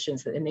and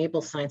conditions that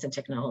enable science and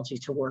technology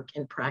to work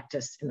in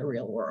practice in the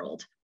real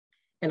world.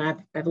 And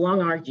I've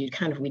long argued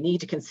kind of we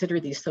need to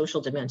consider these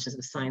social dimensions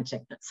of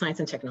science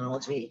and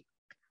technology.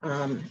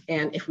 And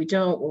if we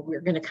don't, well, we're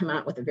going to come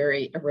out with a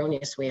very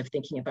erroneous way of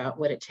thinking about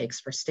what it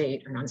takes for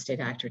state or non-state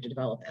actor to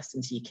develop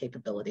S&T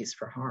capabilities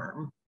for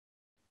harm.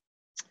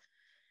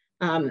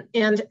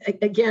 And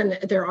again,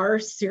 there are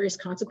serious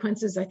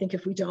consequences. I think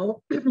if we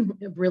don't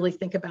really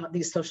think about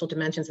these social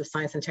dimensions of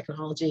science and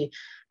technology,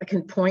 I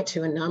can point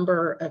to a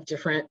number of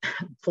different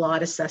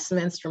flawed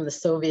assessments from the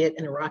Soviet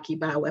and Iraqi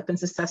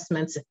bioweapons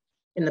assessments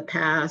in the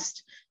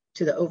past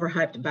to the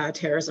overhyped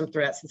bioterrorism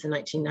threats since the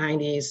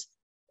 1990s.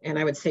 And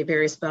I would say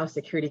various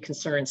biosecurity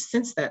concerns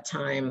since that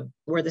time,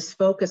 where this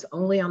focus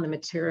only on the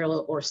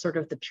material or sort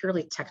of the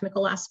purely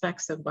technical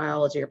aspects of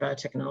biology or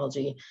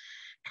biotechnology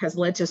has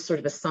led to sort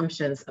of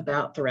assumptions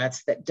about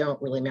threats that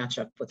don't really match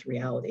up with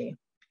reality.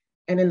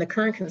 And in the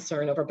current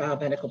concern over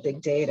biomedical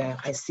big data,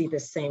 I see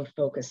this same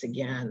focus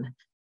again.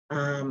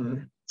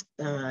 And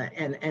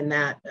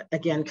that,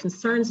 again,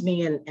 concerns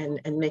me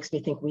and makes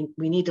me think we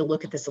need to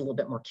look at this a little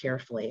bit more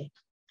carefully.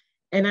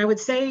 And I would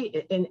say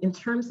in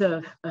terms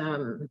of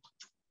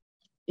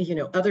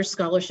other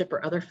scholarship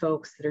or other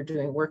folks that are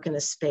doing work in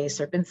this space,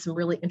 there have been some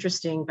really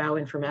interesting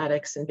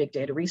bioinformatics and big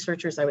data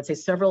researchers, I would say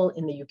several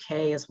in the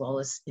UK as well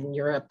as in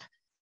Europe,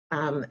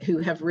 who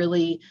have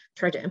really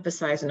tried to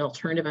emphasize an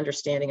alternative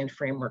understanding and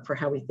framework for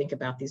how we think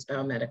about these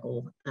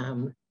biomedical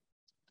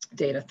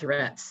data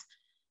threats.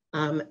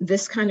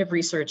 This kind of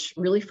research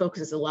really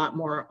focuses a lot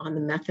more on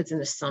the methods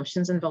and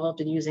assumptions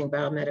involved in using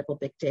biomedical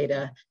big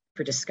data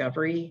for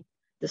discovery,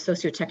 the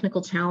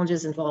socio-technical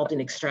challenges involved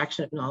in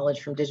extraction of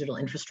knowledge from digital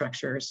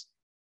infrastructures,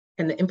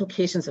 and the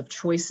implications of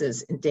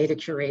choices in data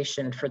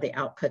curation for the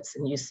outputs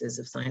and uses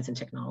of science and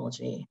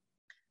technology.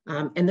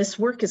 And this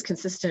work is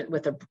consistent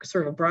with a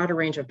sort of a broader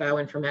range of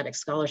bioinformatics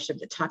scholarship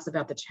that talks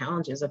about the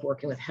challenges of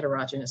working with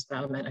heterogeneous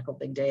biomedical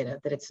big data,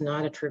 that it's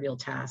not a trivial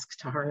task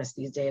to harness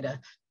these data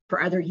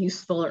for either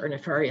useful or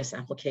nefarious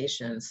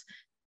applications.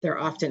 There are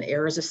often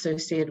errors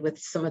associated with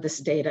some of this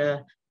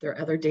data. There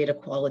are other data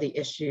quality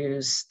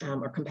issues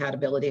or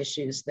compatibility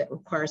issues that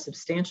require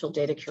substantial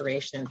data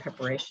curation and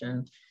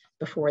preparation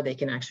before they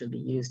can actually be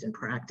used in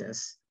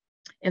practice.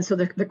 And so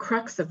the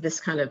crux of this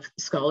kind of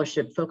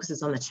scholarship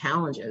focuses on the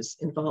challenges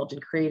involved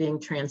in creating,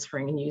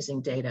 transferring, and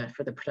using data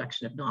for the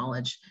production of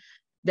knowledge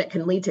that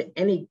can lead to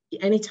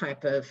any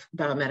type of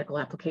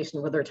biomedical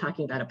application, whether we're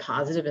talking about a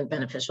positive and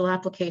beneficial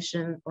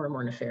application or a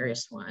more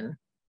nefarious one.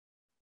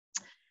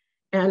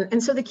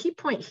 And so the key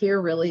point here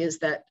really is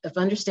that of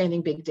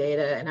understanding big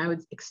data, and I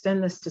would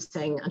extend this to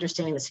saying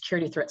understanding the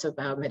security threats of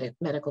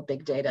biomedical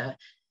big data,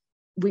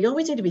 we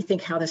always need to be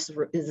thinking how this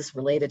is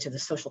related to the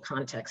social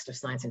context of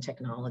science and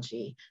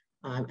technology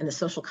and the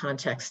social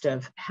context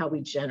of how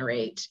we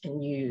generate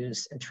and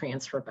use and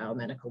transfer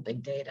biomedical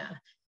big data.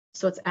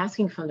 So it's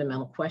asking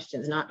fundamental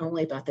questions, not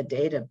only about the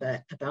data,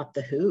 but about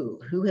the who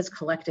has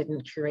collected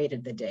and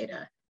curated the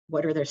data.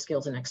 What are their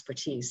skills and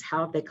expertise?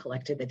 How have they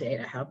collected the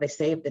data? How have they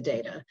saved the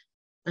data?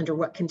 Under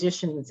what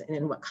conditions and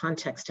in what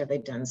context have they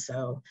done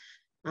so?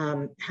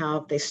 How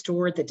have they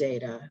stored the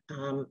data?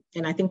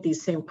 And I think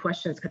these same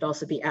questions could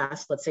also be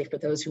asked, let's say, for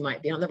those who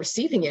might be on the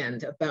receiving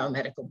end of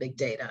biomedical big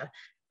data.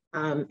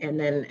 And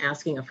then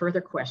asking a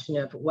further question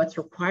of what's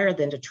required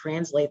then to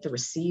translate the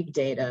received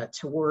data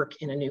to work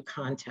in a new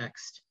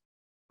context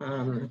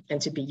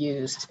and to be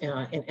used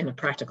in a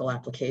practical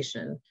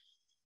application.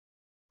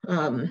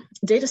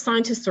 Data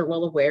scientists are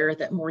well aware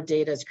that more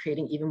data is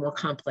creating even more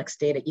complex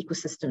data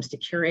ecosystems to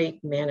curate,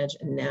 manage,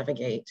 and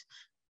navigate.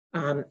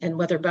 And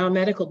whether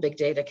biomedical big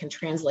data can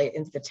translate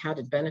into the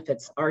touted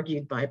benefits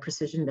argued by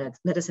precision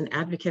medicine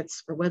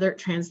advocates, or whether it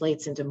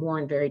translates into more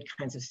and varied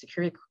kinds of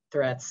security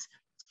threats,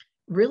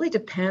 really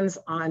depends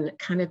on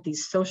kind of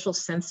these social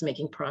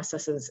sense-making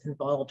processes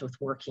involved with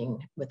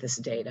working with this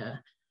data.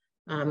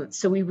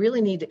 So we really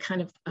need to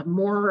kind of a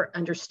more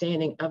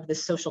understanding of the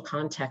social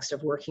context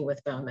of working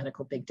with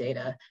biomedical big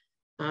data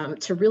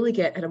to really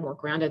get at a more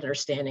grounded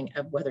understanding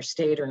of whether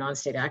state or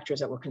non-state actors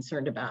that we're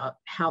concerned about,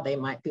 how they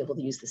might be able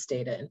to use this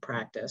data in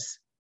practice.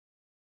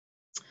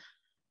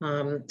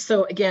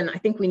 So again, I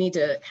think we need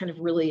to kind of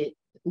really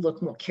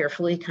look more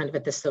carefully kind of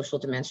at this social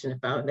dimension of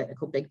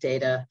biomedical big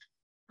data.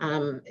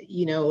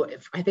 You know,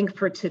 I think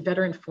to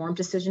better inform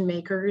decision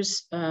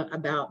makers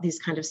about these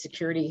kind of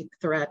security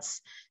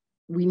threats,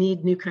 we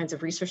need new kinds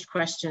of research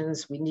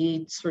questions. We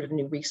need sort of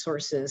new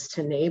resources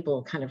to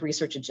enable kind of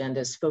research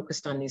agendas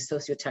focused on these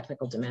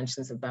socio-technical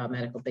dimensions of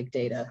biomedical big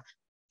data.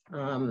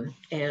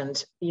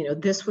 And, you know,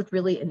 this would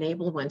really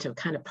enable one to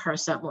kind of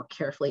parse out more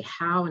carefully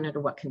how and under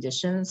what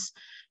conditions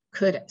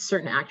could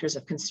certain actors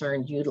of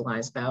concern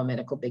utilize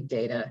biomedical big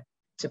data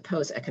to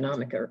pose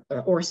economic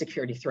or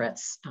security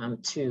threats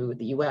to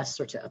the US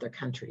or to other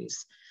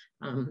countries.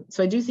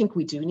 So I do think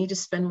we do need to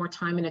spend more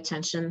time and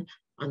attention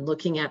on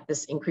looking at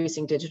this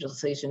increasing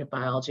digitalization of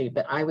biology,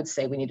 but I would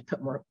say we need to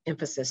put more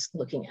emphasis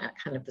looking at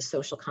kind of the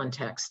social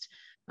context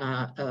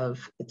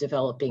of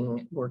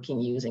developing, working,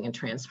 using, and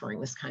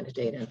transferring this kind of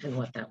data and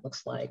what that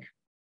looks like.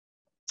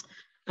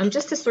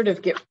 Just to sort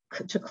of get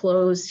to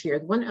close here,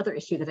 one other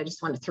issue that I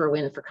just want to throw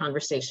in for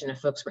conversation if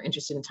folks were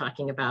interested in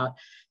talking about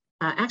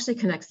actually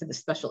connects to the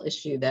special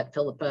issue that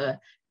Filippa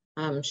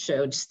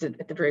showed just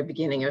at the very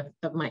beginning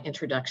of my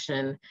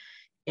introduction.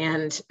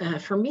 And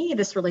for me,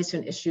 this relates to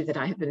an issue that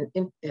I have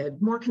been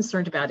more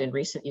concerned about in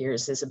recent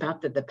years, is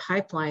about the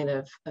pipeline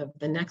of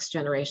the next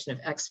generation of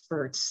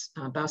experts,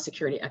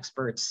 biosecurity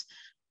experts,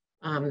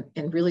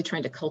 and really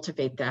trying to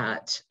cultivate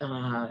that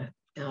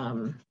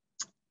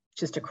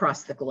just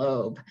across the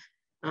globe.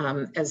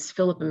 As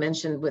Filippa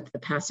mentioned, with the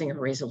passing of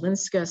Ray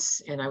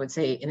Zelinskas, and I would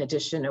say in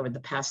addition, over the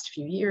past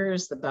few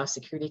years, the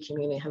biosecurity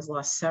community has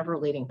lost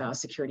several leading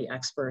biosecurity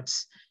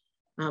experts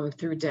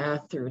through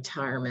death, through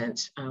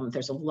retirement.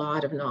 There's a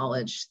lot of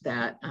knowledge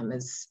that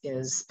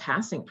is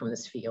passing from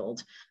this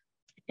field.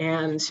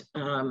 And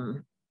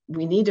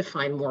we need to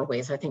find more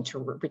ways, I think, to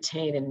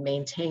retain and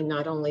maintain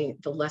not only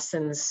the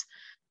lessons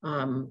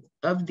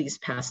of these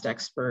past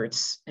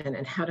experts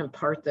and how to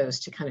impart those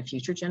to kind of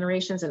future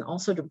generations, and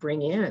also to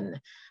bring in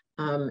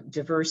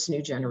diverse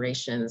new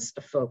generations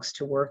of folks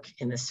to work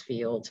in this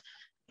field.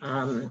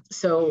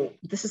 So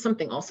this is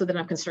something also that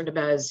I'm concerned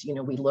about as, you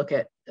know, we look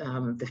at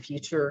the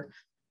future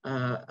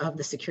of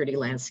the security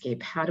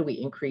landscape. How do we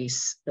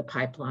increase the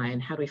pipeline?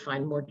 How do we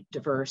find more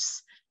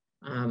diverse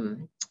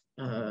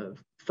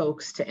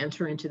folks to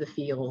enter into the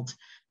field?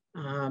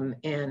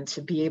 And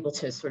to be able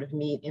to sort of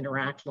meet,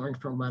 interact, learn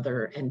from one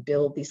another, and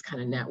build these kind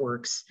of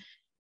networks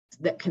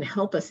that can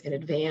help us in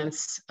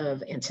advance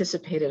of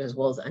anticipated as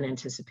well as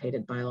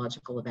unanticipated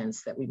biological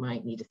events that we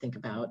might need to think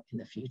about in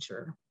the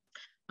future.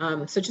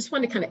 So just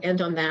want to kind of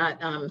end on that.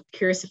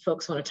 Curious if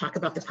folks want to talk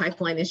about the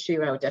pipeline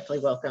issue. I would definitely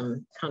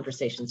welcome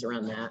conversations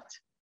around that.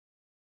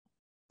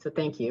 So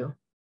thank you.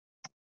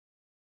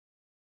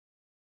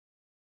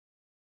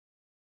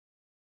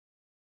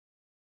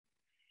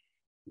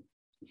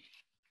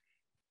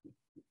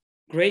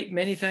 Great,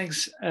 many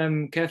thanks,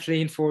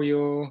 Kathleen, for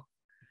your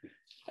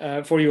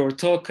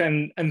talk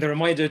and the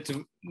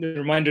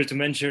reminder to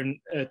mention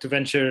to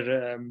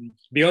venture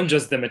beyond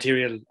just the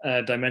material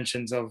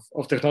dimensions of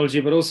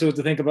technology, but also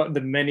to think about the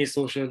many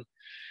social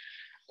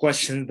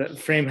questions that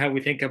frame how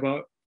we think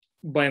about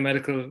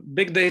biomedical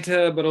big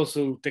data, but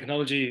also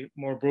technology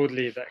more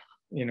broadly, that,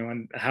 you know,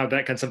 and how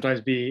that can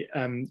sometimes be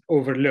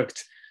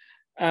overlooked.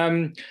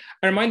 A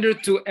reminder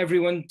to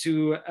everyone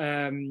to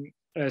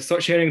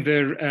start sharing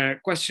their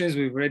questions.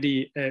 We've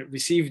already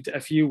received a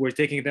few. We're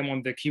taking them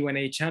on the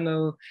Q&A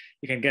channel.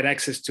 You can get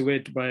access to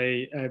it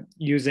by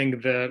using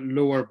the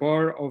lower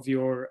bar of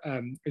your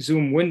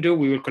Zoom window.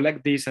 We will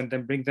collect these and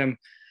then bring them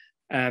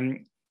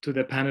to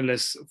the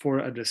panelists for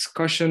a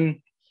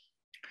discussion.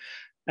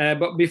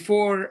 But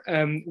before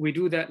we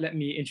do that, let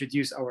me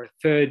introduce our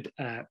third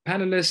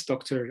panelist,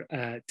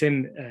 Dr.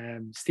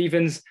 Tim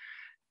Stevens.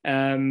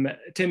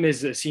 Tim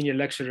is a senior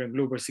lecturer in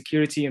global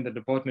security in the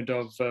Department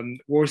of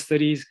War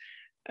Studies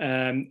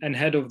and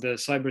head of the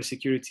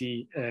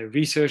cybersecurity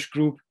research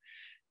group.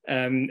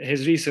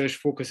 His research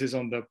focuses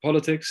on the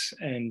politics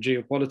and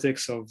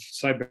geopolitics of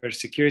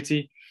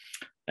cybersecurity.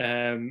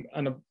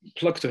 And a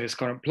plug to his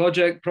current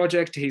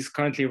project, he's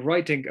currently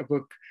writing a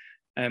book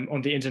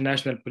on the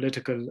international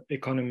political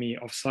economy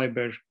of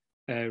cyber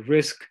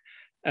risk.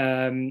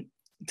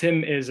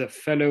 Tim is a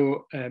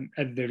fellow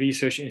at the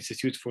Research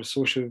Institute for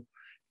Social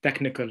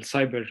Technical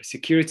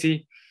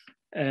Cybersecurity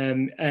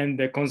and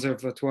the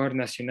Conservatoire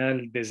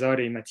National des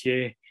Arts et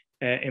Métiers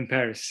in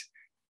Paris.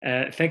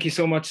 Thank you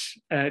so much,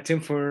 Tim,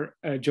 for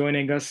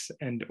joining us,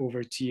 and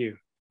over to you.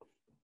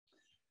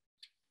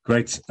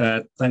 Great.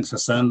 Thanks,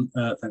 Hassan.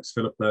 Thanks,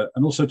 Filippa.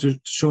 And also to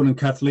Sean and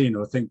Kathleen,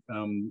 who I think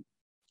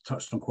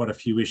touched on quite a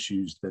few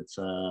issues that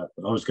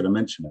I was going to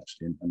mention,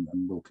 actually,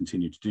 and will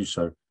continue to do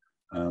so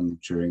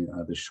during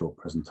this short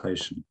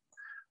presentation.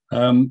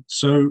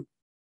 So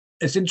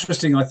it's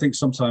interesting, I think,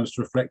 sometimes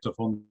to reflect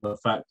upon the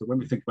fact that when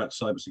we think about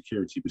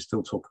cybersecurity, we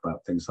still talk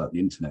about things like the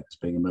internet as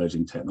being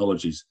emerging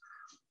technologies.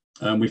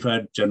 We've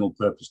had general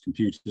purpose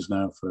computers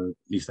now for at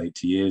least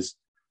 80 years.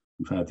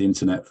 We've had the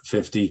internet for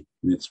 50,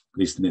 at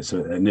least in its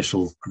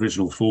initial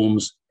provisional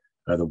forms.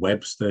 The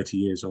web's 30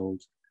 years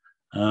old.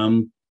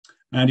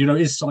 And, you know,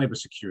 is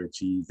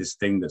cybersecurity this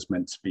thing that's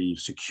meant to be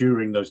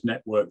securing those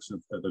networks,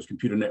 those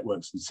computer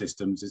networks and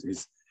systems?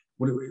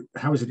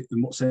 How is it,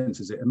 in what sense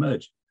is it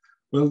emerging?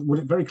 Well, what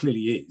it very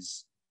clearly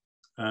is,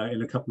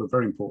 in a couple of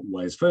very important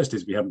ways. First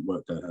is we haven't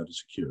worked out how to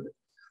secure it.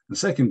 And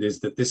second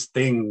is that this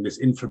thing, this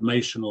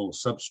informational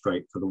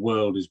substrate for the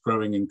world, is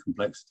growing in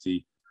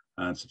complexity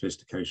and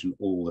sophistication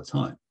all the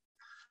time.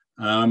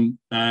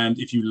 And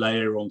if you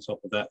layer on top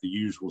of that the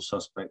usual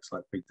suspects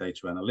like big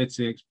data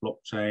analytics,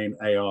 blockchain,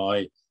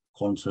 AI,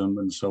 quantum,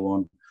 and so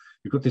on,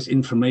 you've got this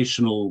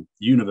informational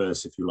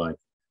universe, if you like,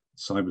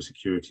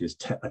 cybersecurity is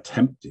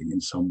attempting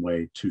in some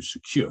way to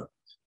secure,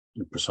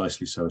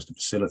 precisely so as to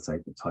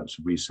facilitate the types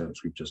of research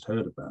we've just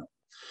heard about.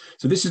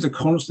 So this is a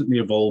constantly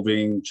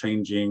evolving,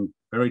 changing,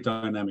 very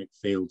dynamic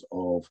field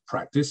of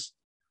practice,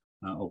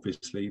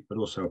 obviously, but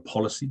also a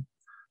policy,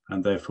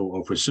 and therefore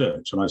of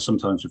research. And I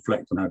sometimes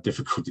reflect on how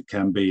difficult it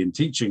can be in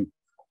teaching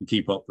to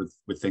keep up with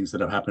things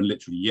that have happened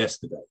literally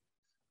yesterday.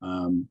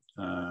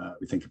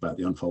 We think about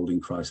the unfolding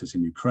crisis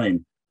in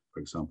Ukraine, for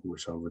example,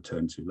 which I'll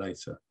return to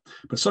later.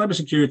 But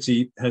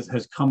cybersecurity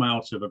has come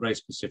out of a very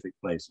specific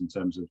place in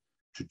terms of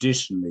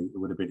traditionally it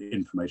would have been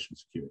information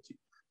security.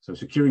 So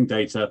securing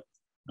data,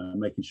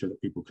 making sure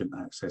that people can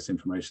access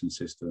information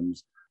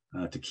systems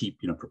to keep,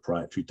 you know,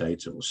 proprietary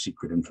data or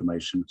secret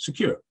information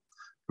secure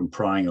from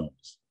prying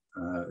eyes,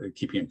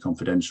 keeping it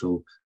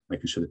confidential,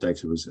 making sure the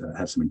data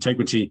had some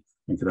integrity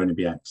and could only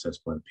be accessed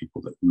by the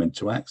people that were meant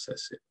to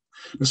access it.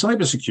 But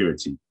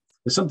cybersecurity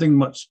is something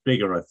much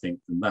bigger, I think,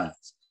 than that.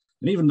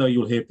 And even though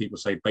you'll hear people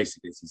say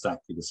basically it's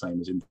exactly the same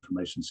as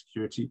information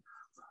security,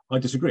 I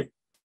disagree.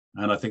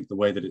 And I think the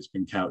way that it's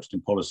been couched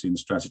in policy and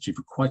strategy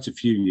for quite a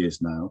few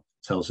years now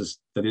tells us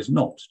that it's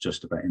not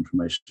just about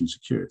information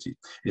security.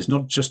 It's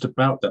not just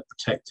about that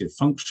protective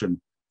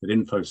function that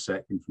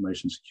InfoSec,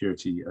 information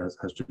security,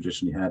 has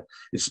traditionally had.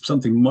 It's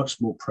something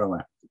much more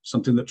proactive,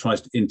 something that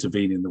tries to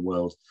intervene in the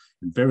world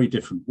in very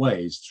different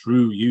ways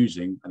through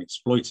using and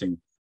exploiting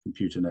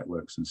computer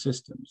networks and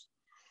systems.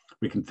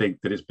 We can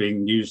think that it's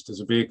being used as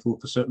a vehicle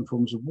for certain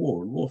forms of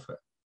war and warfare.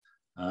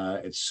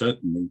 It's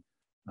certainly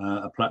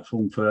a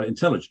platform for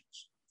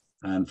intelligence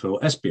and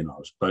for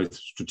espionage, both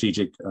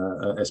strategic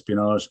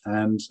espionage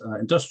and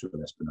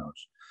industrial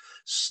espionage.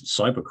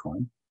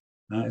 Cybercrime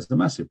is a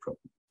massive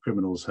problem.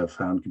 Criminals have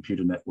found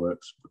computer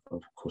networks.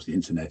 Of course, the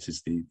internet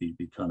is the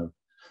kind of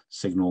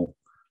signal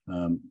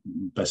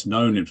best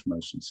known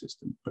information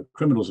system, but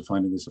criminals are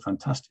finding this a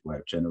fantastic way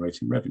of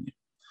generating revenue.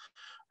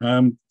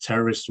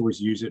 Terrorists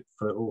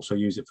also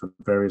use it for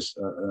various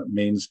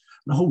means,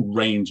 and a whole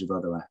range of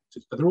other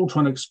actors. But they're all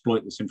trying to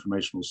exploit this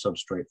informational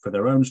substrate for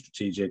their own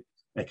strategic,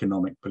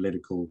 economic,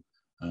 political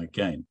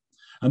gain.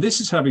 And this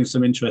is having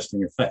some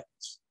interesting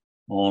effects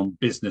on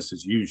business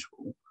as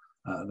usual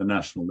at the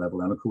national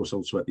level, and of course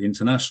also at the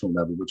international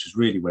level, which is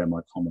really where my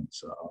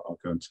comments are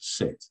going to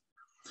sit.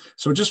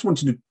 So I just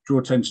wanted to draw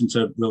attention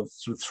to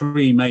sort of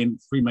three main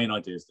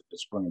ideas that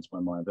sprung into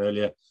my mind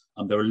earlier,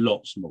 and there are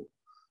lots more.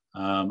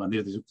 And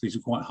these are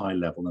quite high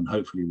level, and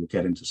hopefully we'll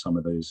get into some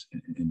of those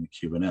in the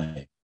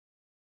Q&A.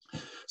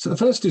 So the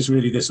first is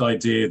really this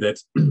idea that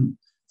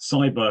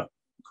cyber,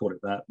 call it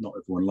that, not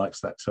everyone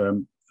likes that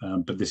term,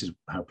 but this is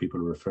how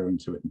people are referring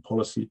to it in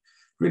policy,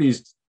 really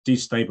is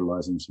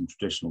destabilizing some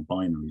traditional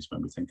binaries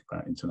when we think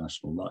about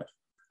international life,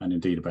 and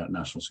indeed about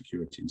national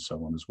security and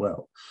so on as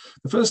well.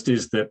 The first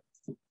is that,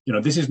 you know,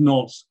 this is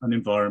not an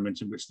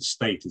environment in which the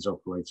state is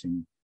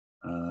operating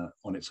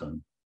on its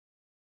own.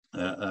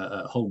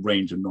 A whole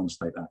range of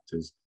non-state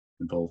actors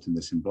involved in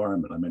this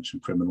environment. I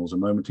mentioned criminals a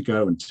moment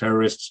ago and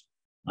terrorists,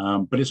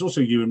 but it's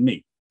also you and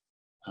me.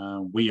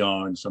 We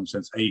are, in some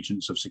sense,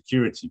 agents of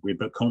security. We're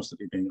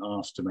constantly being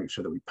asked to make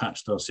sure that we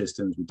patched our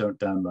systems, we don't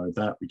download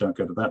that, we don't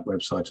go to that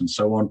website, and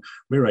so on.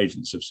 We're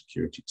agents of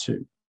security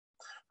too.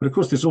 But of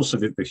course, there's also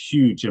the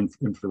huge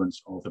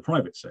influence of the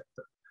private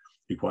sector.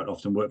 We quite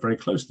often work very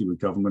closely with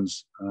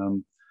governments.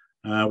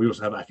 We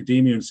also have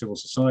academia and civil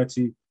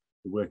society.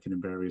 We're working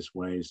in various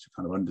ways to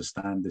kind of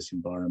understand this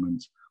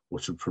environment or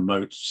to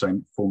promote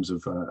same forms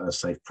of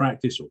safe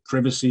practice or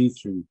privacy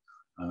through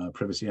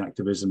privacy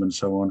activism and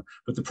so on.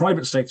 But the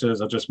private sector,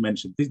 as I just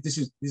mentioned, these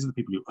are the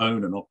people who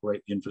own and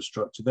operate the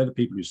infrastructure. They're the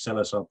people who sell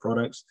us our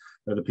products.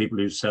 They're the people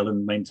who sell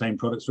and maintain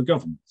products for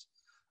governments.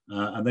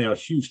 And they are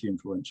hugely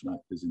influential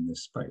actors in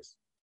this space.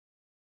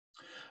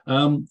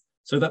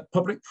 So that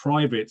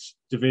public-private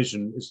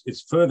division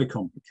is further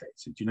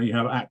complicated. You know, you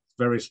have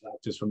various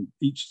actors from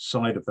each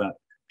side of that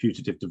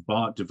putative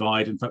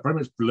divide, in fact, very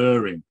much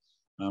blurring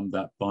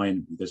that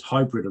binary. There's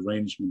hybrid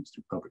arrangements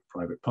through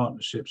public-private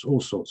partnerships,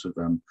 all sorts of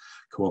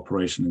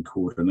cooperation and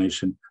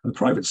coordination. And the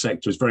private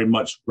sector is very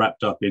much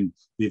wrapped up in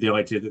the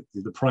idea that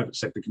the private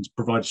sector can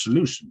provide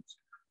solutions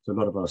to a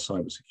lot of our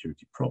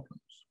cybersecurity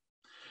problems.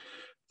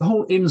 The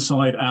whole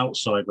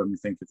inside-outside, when we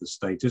think of the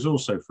state, is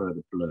also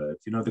further blurred.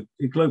 You know,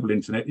 the global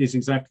internet is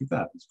exactly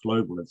that. It's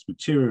global. Its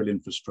material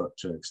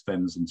infrastructure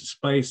extends into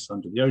space,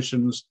 under the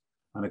oceans,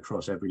 and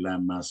across every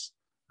landmass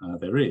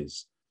there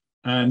is.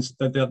 And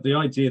the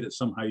idea that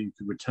somehow you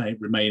could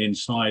remain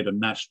inside a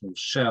national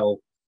shell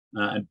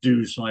and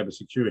do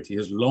cybersecurity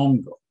has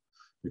long gone,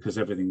 because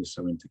everything is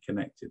so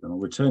interconnected. And I'll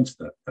return to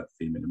that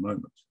theme in a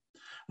moment.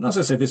 And as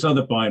I said, this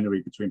other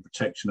binary between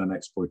protection and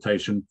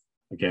exploitation,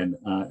 again,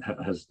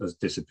 has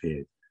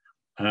disappeared.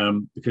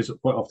 Because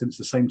quite often it's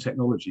the same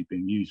technology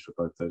being used for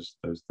both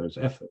those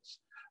efforts,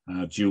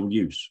 dual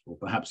use, or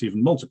perhaps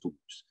even multiple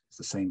use. It's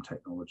the same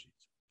technologies.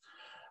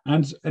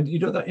 And you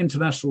know, that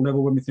international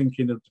level, when we think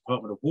in the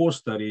Department of War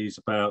studies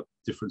about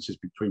differences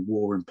between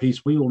war and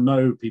peace, we all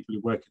know, people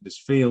who work in this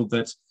field,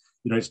 that,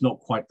 you know, it's not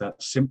quite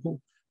that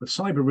simple. But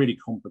cyber really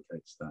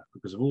complicates that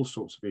because of all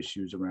sorts of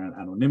issues around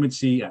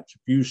anonymity,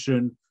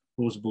 attribution,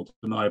 plausible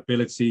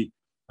deniability,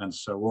 and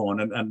so on.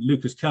 And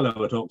Lucas Keller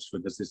at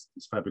Oxford has this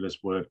fabulous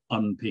word,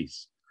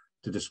 unpeace,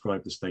 to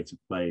describe the state of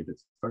play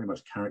that's very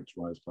much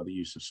characterized by the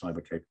use of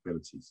cyber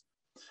capabilities.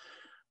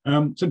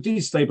 So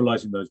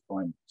destabilizing those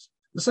binaries.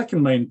 The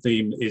second main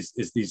theme is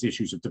these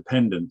issues of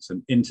dependence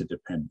and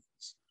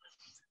interdependence.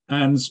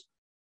 And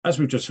as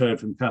we've just heard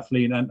from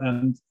Kathleen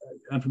and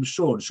from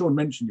Sean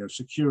mentioned, you know,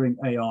 securing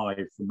AI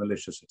from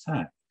malicious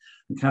attack.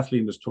 And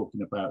Kathleen was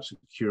talking about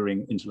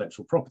securing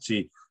intellectual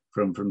property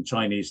from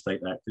Chinese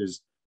state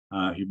actors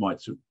who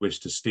might wish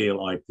to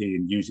steal IP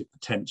and use it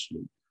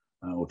potentially,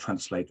 or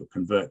translate or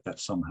convert that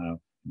somehow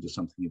into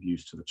something of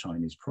use to the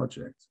Chinese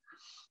project.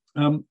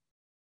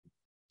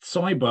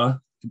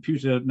 Cyber,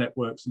 computer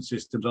networks and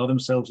systems are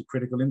themselves a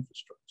critical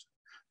infrastructure.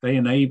 They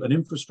enable an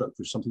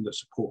infrastructure, something that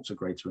supports a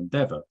greater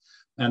endeavor.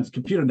 And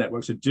computer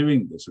networks are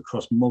doing this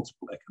across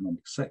multiple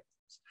economic sectors.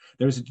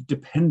 There is a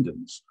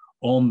dependence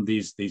on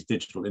these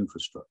digital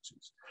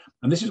infrastructures.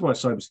 And this is why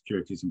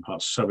cybersecurity is in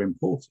part so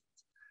important,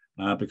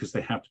 because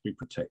they have to be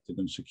protected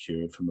and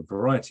secured from a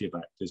variety of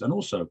actors, and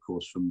also, of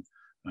course,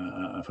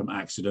 from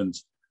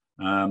accidents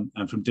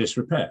and from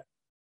disrepair.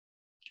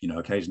 You know,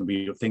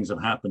 occasionally things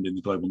have happened in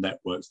the global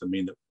networks that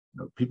mean that,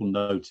 you know, people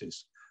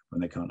notice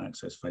when they can't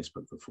access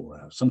Facebook for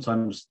 4 hours.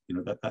 Sometimes, you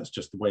know, that's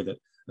just the way that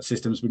a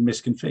system's been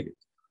misconfigured,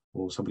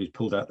 or somebody's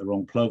pulled out the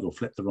wrong plug or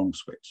flipped the wrong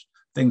switch.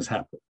 Things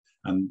happen,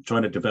 and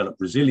trying to develop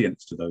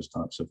resilience to those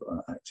types of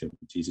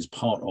activities is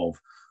part of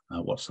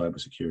what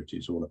cybersecurity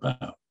is all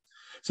about.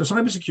 So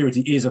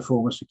cybersecurity is a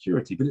form of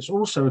security, but it's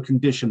also a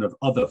condition of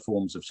other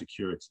forms of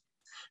security.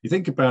 You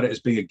think about it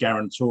as being a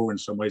guarantor in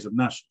some ways of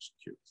national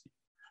security,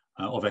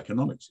 of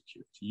economic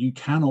security. You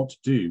cannot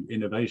do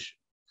innovation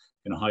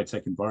in a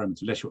high-tech environment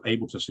unless you're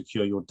able to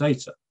secure your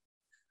data.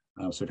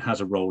 So it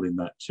has a role in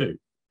that too.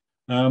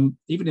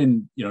 Even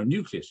in, you know,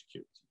 nuclear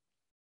security,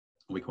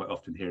 we quite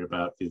often hear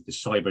about the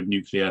cyber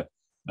nuclear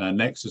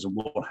nexus and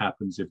what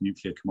happens if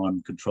nuclear command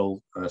and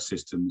control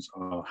systems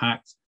are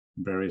hacked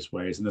in various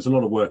ways. And there's a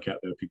lot of work out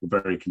there, people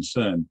very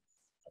concerned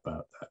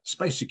about that.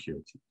 Space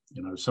security,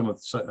 you know,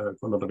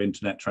 a lot of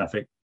internet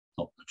traffic,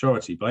 not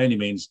majority by any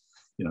means,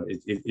 you know,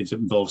 it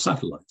involves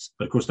satellites.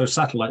 But of course, those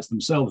satellites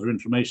themselves are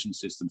information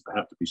systems that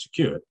have to be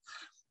secured,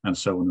 and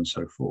so on and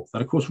so forth.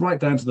 And of course, right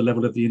down to the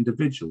level of the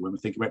individual when we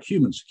think about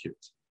human security.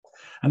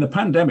 And the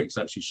pandemic's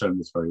actually shown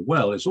this very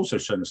well. It's also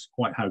shown us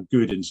quite how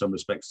good in some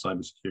respects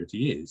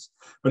cybersecurity is.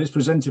 But it's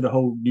presented a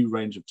whole new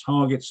range of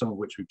targets, some of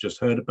which we've just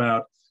heard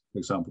about, for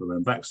example,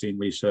 around vaccine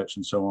research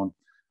and so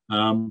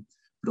on.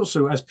 But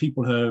also as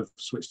people have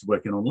switched to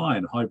working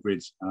online,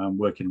 hybrid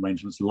working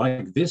arrangements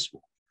like this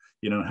one,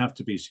 you know, have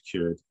to be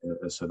secured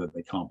so that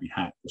they can't be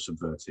hacked or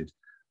subverted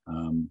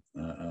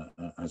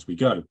as we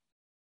go.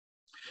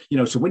 You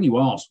know, so when you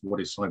ask what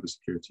is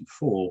cybersecurity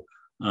for,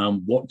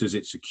 what does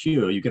it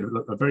secure, you get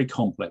a very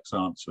complex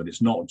answer, and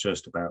it's not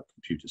just about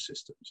computer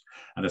systems.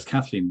 And as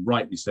Kathleen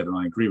rightly said, and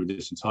I agree with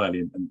this entirely,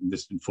 and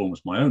this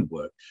informs my own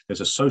work,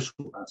 there's a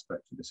social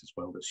aspect to this as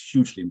well that's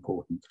hugely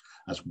important,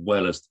 as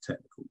well as the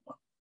technical one.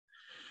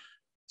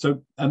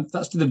 So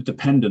that's the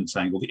dependence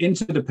angle. The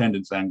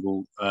interdependence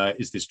angle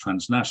is this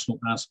transnational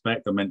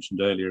aspect I mentioned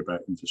earlier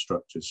about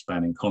infrastructure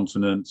spanning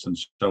continents and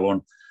so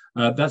on.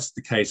 That's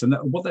the case. And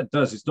what that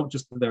does is not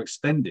just that they're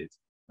extended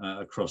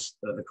across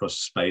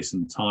space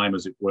and time,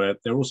 as it were,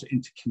 they're also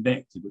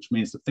interconnected, which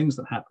means that things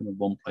that happen in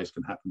one place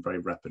can happen very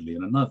rapidly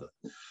in another.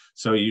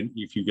 So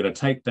if you're going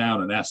to take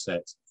down an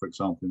asset, for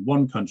example, in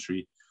one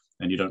country,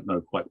 and you don't know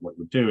quite what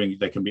you're doing,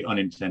 there can be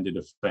unintended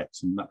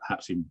effects and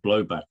perhaps even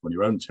blowback on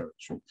your own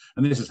territory.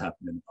 And this has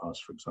happened in the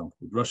past, for example,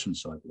 with Russian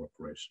cyber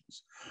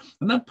operations.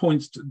 And that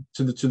points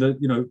to the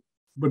you know,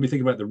 when we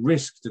think about the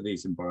risk to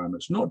these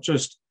environments, not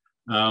just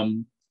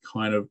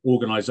kind of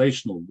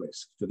organizational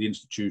risk to the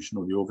institution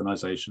or the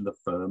organization, the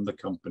firm, the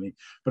company,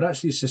 but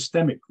actually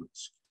systemic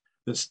risk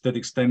that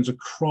extends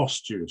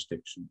across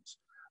jurisdictions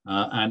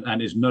and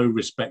is no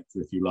respecter,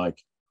 if you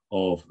like,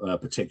 of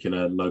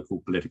particular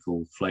local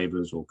political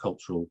flavors or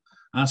cultural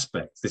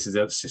aspects. This is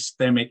a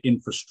systemic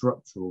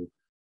infrastructural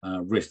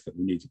risk that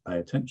we need to pay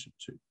attention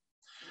to.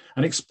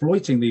 And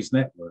exploiting these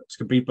networks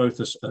can be both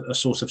a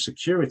source of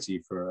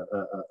security for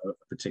a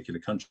particular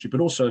country,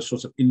 but also a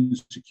source of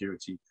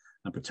insecurity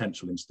and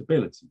potential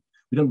instability.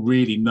 We don't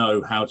really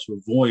know how to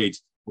avoid,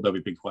 although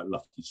we've been quite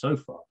lucky so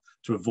far,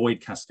 to avoid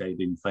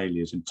cascading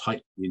failures in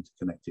tightly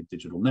interconnected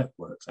digital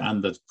networks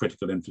and the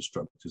critical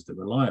infrastructures that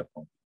rely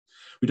upon.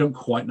 We don't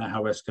quite know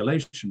how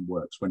escalation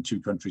works when two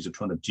countries are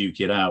trying to duke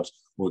it out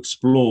or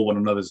explore one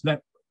another's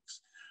networks.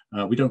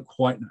 We don't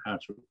quite know how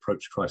to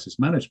approach crisis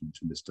management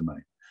in this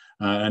domain.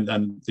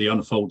 And the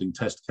unfolding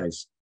test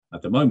case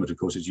at the moment, of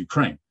course, is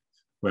Ukraine,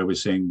 where we're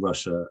seeing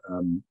Russia,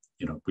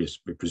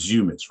 we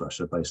presume it's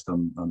Russia based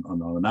on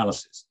our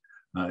analysis.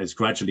 It's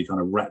gradually kind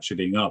of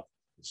ratcheting up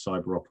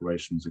cyber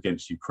operations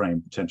against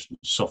Ukraine, potentially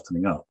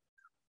softening up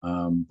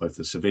both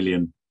the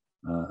civilian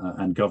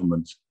and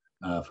government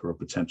for a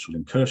potential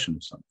incursion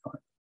of some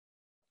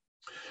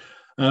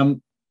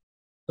kind.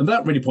 And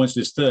that really points to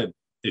this third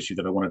issue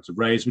that I wanted to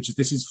raise, which is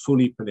this is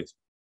fully political.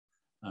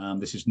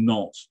 This is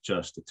not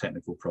just a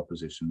technical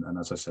proposition. And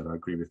as I said, I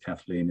agree with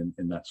Kathleen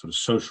in that sort of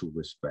social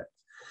respect.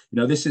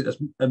 This is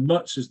as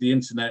much as the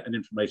internet and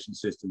information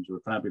systems are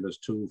a fabulous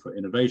tool for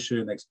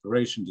innovation,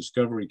 exploration,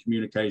 discovery,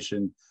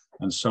 communication,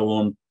 and so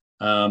on,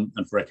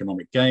 and for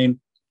economic gain,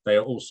 they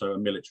are also a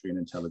military and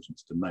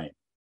intelligence domain.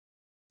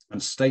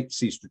 And states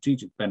see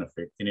strategic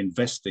benefit in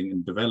investing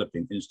in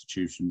developing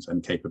institutions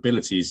and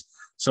capabilities.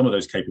 Some of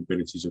those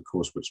capabilities, of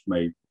course, which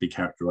may be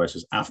characterized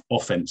as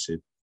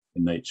offensive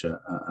in nature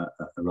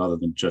rather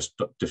than just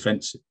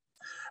defensive.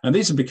 And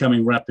these are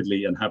becoming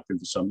rapidly, and have been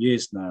for some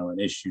years now, an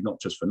issue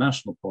not just for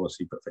national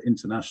policy, but for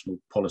international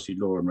policy,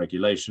 law and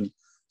regulation,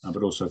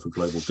 but also for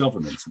global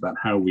governance, about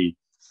how we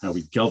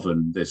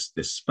govern this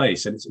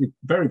space. And it's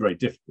very, very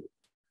difficult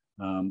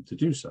to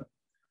do so.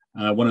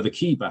 One of the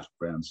key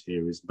battlegrounds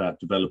here is about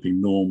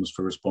developing norms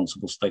for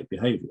responsible state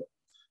behavior,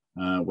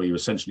 where you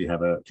essentially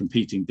have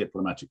competing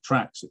diplomatic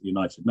tracks at the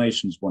United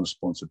Nations, one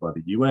sponsored by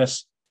the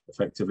US,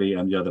 effectively,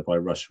 and the other by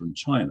Russia and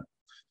China.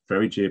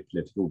 Very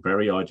geopolitical,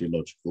 very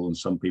ideological, and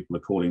some people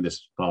are calling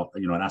this part,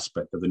 an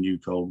aspect of the new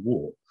Cold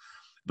War.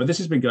 But this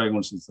has been going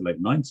on since the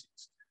late 90s.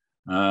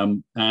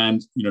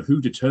 And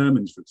who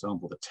determines, for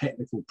example, the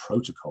technical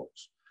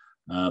protocols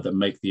that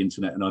make the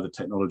internet and other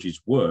technologies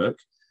work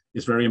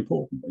is very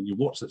important. And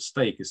what's at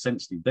stake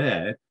essentially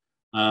there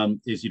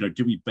is,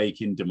 do we bake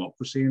in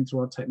democracy into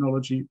our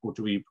technology, or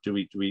do we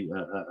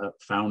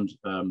found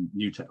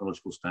new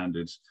technological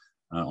standards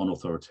on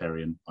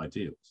authoritarian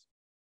ideals?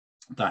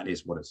 That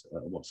is what's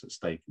at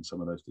stake in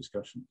some of those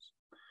discussions.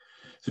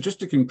 So just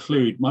to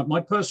conclude, my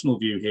personal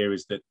view here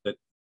is that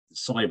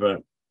cyber,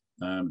 if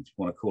you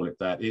want to call it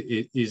that,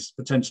 it is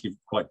potentially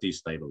quite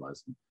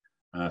destabilizing,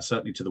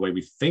 certainly to the way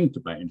we think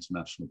about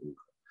international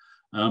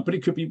order. But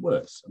it could be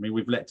worse. I mean,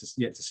 we've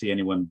yet to see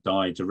anyone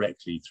die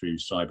directly through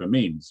cyber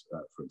means,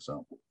 for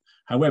example.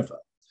 However,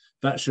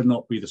 that should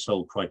not be the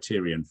sole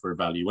criterion for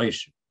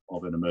evaluation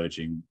of an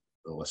emerging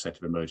or a set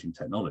of emerging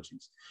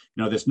technologies.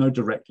 There's no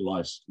direct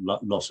loss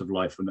of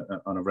life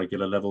on a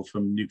regular level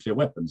from nuclear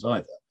weapons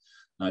either.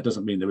 It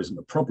doesn't mean there isn't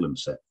a problem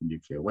set for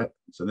nuclear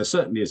weapons. And there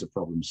certainly is a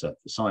problem set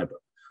for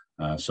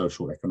cyber,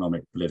 social,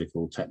 economic,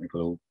 political,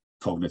 technical,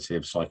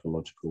 cognitive,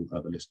 psychological,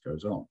 the list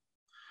goes on.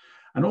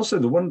 And also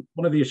one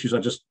of the issues I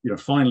just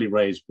finally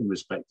raised in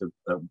respect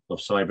of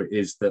cyber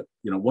is that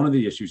one of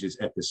the issues is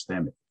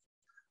epistemic.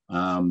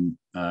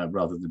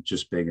 Rather than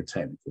just being a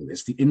technical.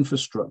 It's the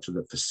infrastructure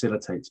that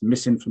facilitates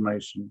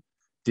misinformation,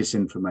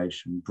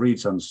 disinformation,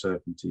 breeds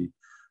uncertainty,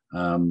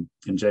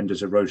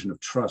 engenders erosion of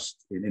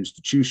trust in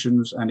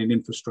institutions and in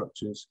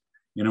infrastructures.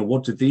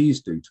 What do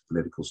these do to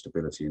political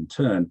stability in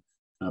turn,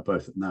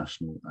 both at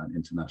national and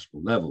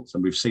international levels?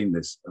 And we've seen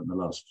this in the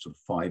last sort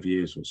of 5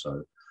 years or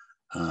so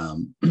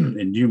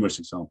in numerous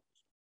examples.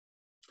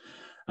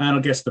 And I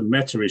guess the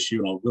meta issue,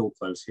 and I will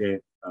close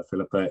here,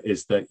 Filippa,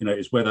 is that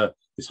is whether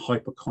this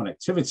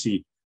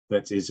hyperconnectivity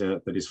that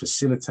is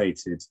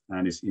facilitated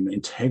and is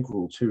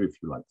integral to, if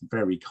you like, the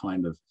very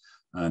kind of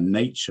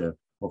nature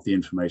of the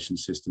information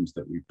systems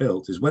that we've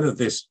built, is whether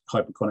this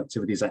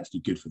hyperconnectivity is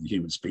actually good for the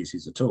human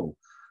species at all.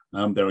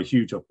 There are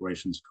huge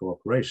operations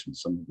cooperation,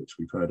 some of which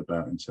we've heard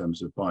about in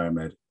terms of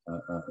biomed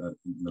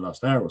in the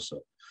last hour or so,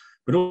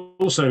 but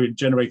also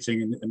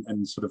generating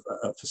and sort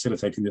of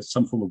facilitating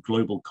some form of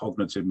global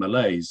cognitive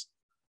malaise.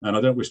 And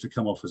I don't wish to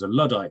come off as a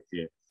Luddite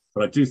here,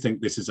 but I do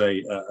think this is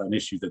an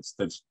issue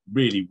that's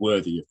really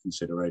worthy of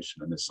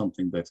consideration. And it's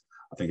something that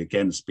I think,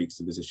 again, speaks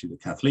to this issue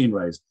that Kathleen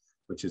raised,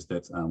 which is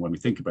that when we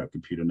think about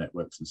computer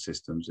networks and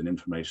systems and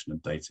information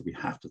and data, we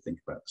have to think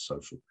about the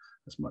social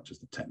as much as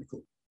the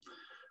technical.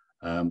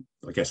 I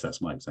guess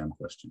that's my exam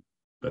question.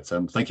 But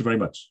thank you very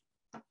much.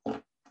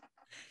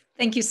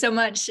 Thank you so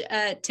much,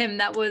 Tim.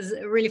 That was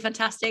really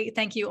fantastic.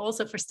 Thank you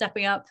also for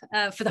stepping up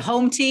for the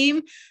home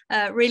team.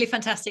 Really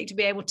fantastic to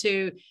be able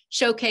to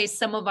showcase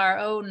some of our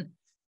own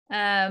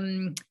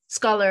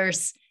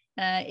scholars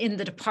in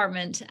the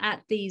department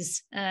at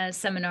these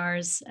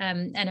seminars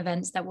and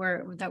events that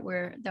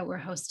we're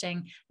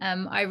hosting.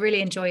 I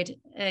really enjoyed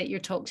your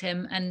talk,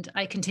 Tim, and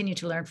I continue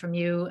to learn from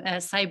you.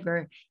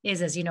 Cyber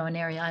is, as you know, an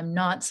area I'm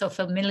not so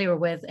familiar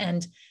with,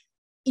 and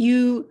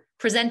you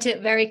present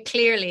it very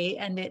clearly,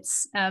 and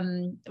it's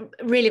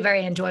really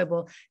very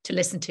enjoyable to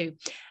listen to.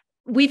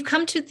 we've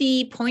come to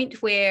the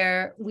point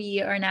where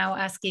we are now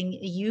asking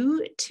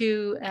you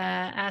to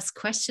ask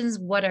questions.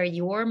 What are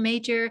your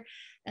major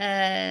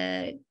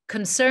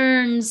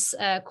concerns,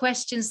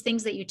 questions,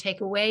 things that you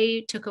took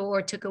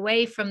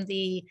away from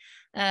the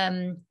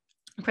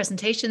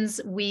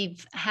presentations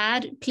we've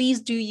had?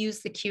 Please do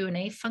use the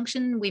Q&A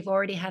function. We've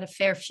already had a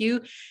fair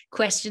few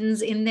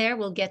questions in there.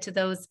 We'll get to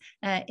those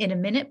in a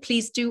minute.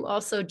 Please do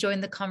also join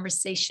the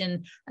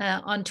conversation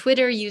on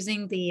Twitter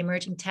using the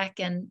emerging tech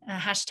and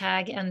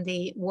hashtag and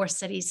the War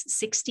Studies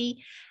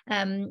 60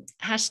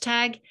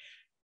 hashtag.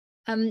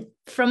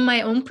 From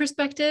my own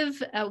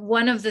perspective,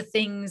 one of the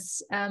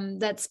things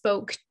that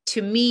spoke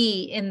to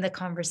me in the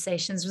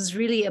conversations was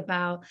really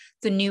about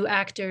the new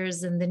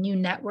actors and the new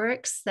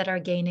networks that are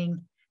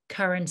gaining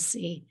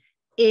currency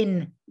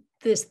in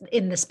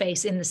the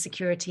space, in the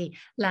security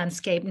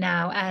landscape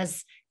now,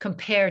 as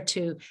compared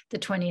to the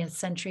 20th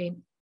century.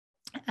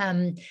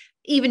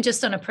 Even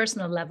just on a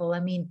personal level,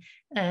 I mean,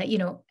 you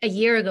know, a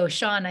year ago,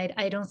 Sean,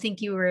 I don't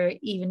think you were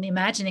even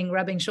imagining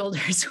rubbing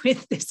shoulders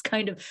with this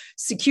kind of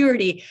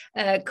security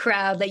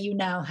crowd that you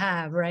now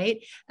have,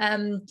 right?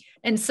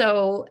 And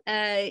so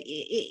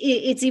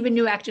it's even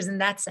new actors in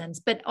that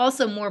sense, but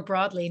also more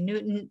broadly,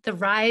 the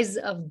rise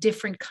of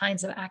different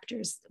kinds of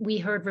actors. We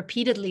heard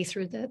repeatedly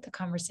through the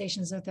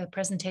conversations or the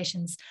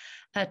presentations,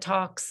 a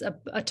talk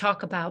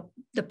about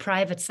the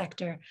private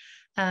sector.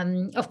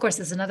 Of course,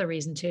 there's another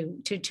reason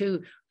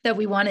to that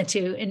we wanted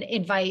to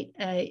invite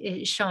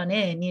Sean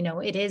in. You know,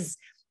 it is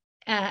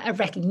a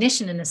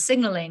recognition and a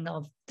signaling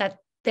of that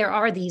there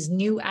are these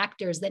new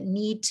actors that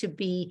need to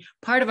be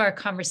part of our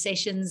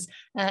conversations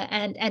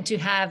and to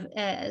have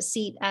a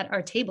seat at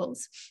our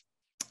tables.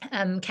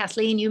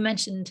 Kathleen, you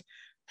mentioned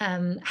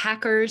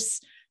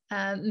hackers.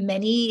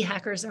 Many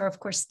hackers are, of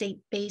course,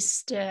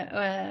 state-based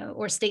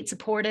or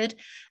state-supported,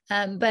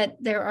 but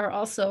there are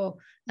also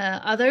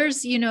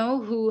others, you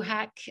know, who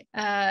hack,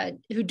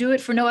 who do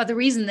it for no other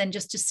reason than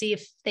just to see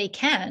if they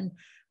can.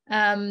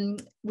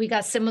 We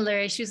got similar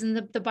issues in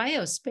the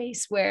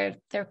biospace where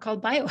they're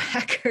called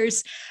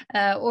biohackers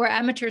or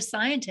amateur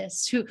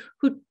scientists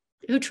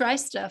who try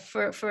stuff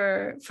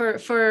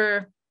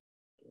for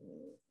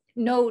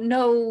not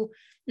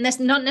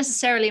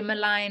necessarily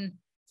malign.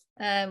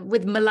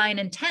 With malign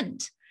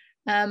intent,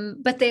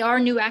 but they are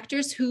new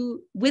actors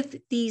who, with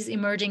these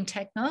emerging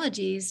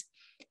technologies,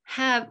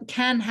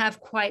 can have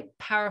quite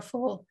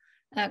powerful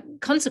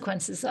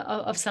consequences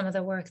of some of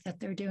the work that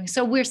they're doing.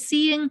 So we're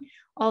seeing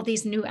all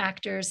these new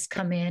actors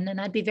come in,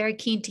 and I'd be very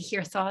keen to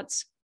hear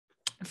thoughts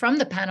from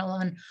the panel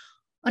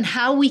on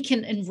how we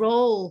can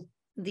enroll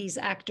these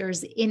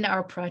actors in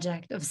our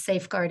project of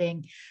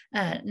safeguarding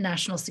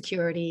national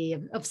security,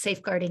 of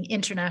safeguarding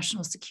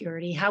international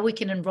security, how we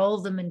can enroll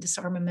them in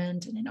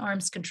disarmament and in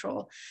arms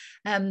control.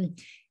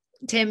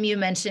 Tim, you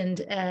mentioned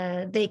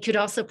they could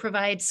also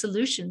provide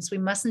solutions. We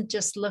mustn't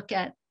just look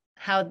at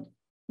how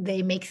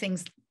they make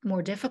things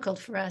more difficult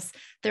for us.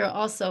 There are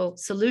also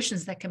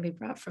solutions that can be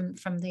brought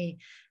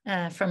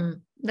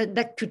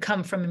that could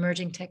come from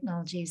emerging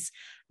technologies.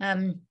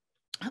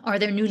 Are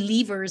there new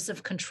levers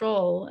of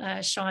control?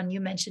 Sean, you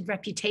mentioned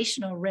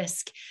reputational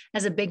risk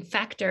as a big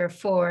factor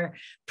for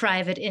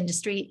private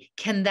industry.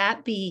 Can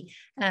that be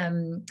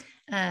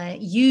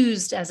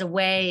used as a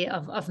way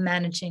of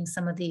managing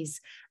some of these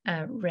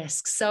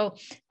risks? So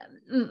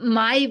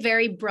my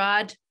very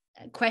broad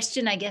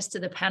question, I guess, to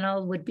the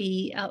panel would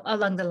be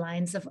along the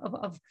lines of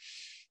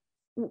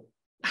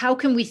how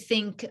can we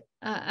think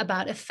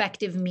about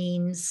effective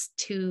means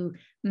to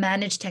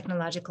manage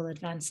technological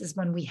advances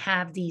when we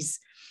have these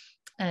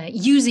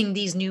using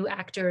these new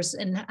actors,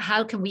 and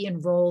how can we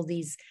enroll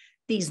these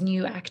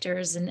new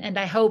actors? And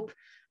I hope,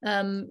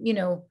 you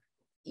know,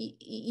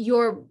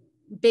 your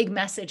big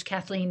message,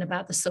 Kathleen,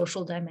 about the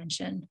social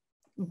dimension,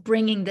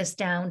 bringing this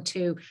down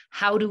to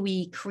how do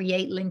we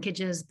create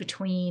linkages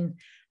between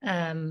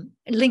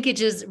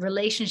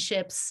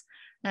relationships,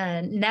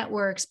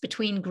 networks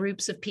between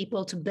groups of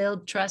people to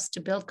build trust,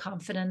 to build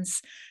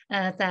confidence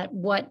that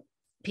what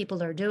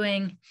people are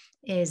doing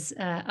is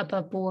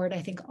above board.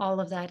 I think all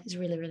of that is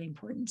really, really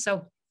important.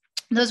 So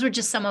those were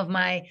just some of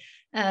my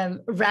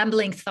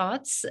rambling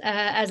thoughts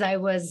as I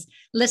was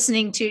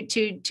listening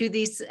to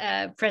these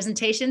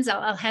presentations.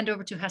 I'll hand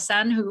over to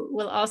Hassan, who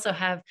will also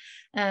have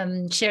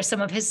share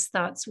some of his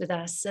thoughts with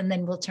us, and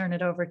then we'll turn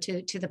it over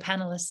to the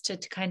panelists to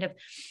kind of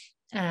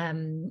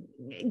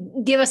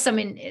give us some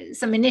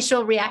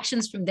initial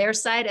reactions from their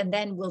side, and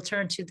then we'll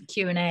turn to the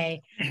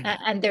Q&A,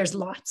 and there's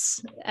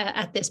lots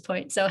at this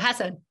point. So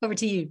Hassan, over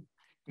to you.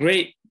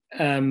 Great.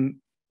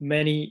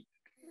 Many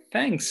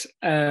thanks,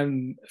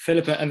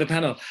 Filippa and the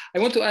panel. I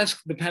want to ask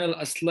the panel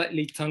a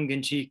slightly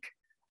tongue-in-cheek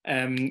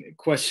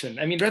question.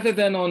 I mean, rather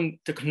than on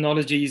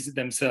technologies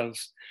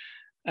themselves,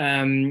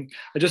 I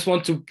just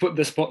want to put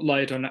the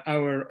spotlight on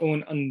our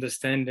own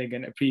understanding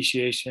and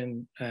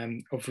appreciation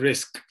of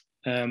risk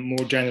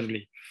more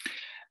generally.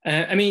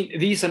 I mean,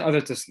 these and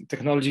other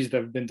technologies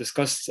that have been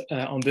discussed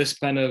on this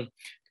panel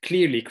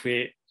clearly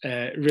create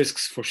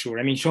risks for sure.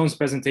 I mean, Sean's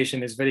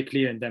presentation is very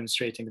clear in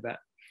demonstrating that.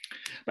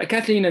 But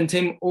Kathleen and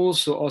Tim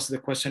also asked the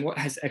question, what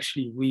has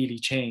actually really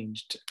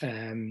changed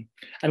and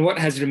what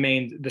has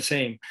remained the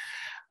same?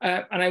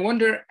 And I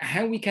wonder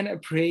how we can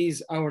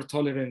appraise our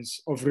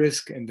tolerance of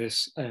risk in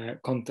this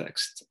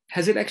context.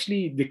 Has it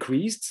actually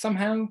decreased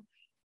somehow?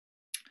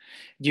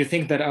 Do you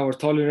think that our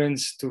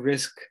tolerance to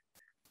risk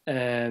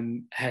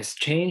has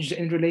changed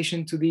in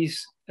relation to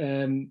these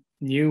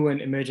new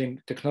and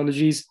emerging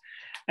technologies?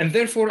 And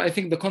therefore, I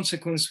think the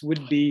consequence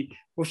would be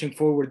pushing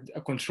forward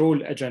a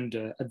control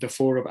agenda at the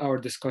fore of our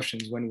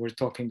discussions when we're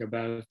talking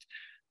about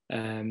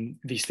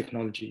these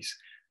technologies.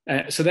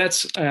 So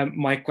that's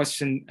my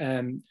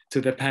question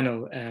to the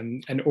panel,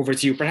 and over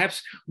to you.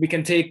 Perhaps we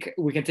can take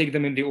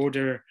them in the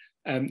order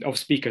of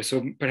speakers.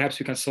 So perhaps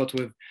we can start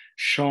with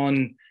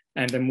Sean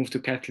and then move to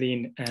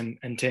Kathleen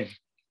and Tim.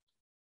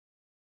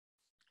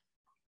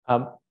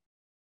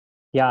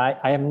 Yeah,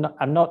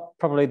 I'm not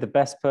probably the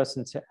best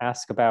person to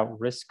ask about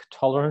risk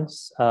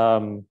tolerance.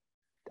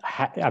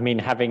 I mean,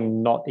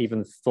 having not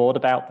even thought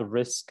about the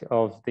risk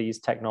of these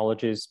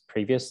technologies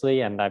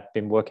previously, and I've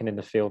been working in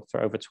the field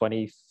for over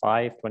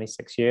 25,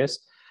 26 years.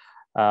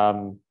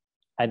 And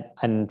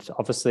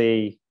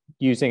obviously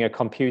using a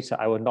computer,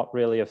 I would not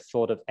really have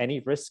thought of any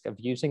risk of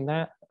using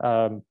that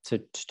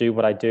to do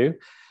what I do.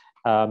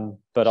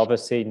 But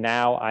obviously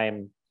now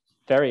I'm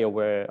very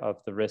aware of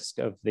the risk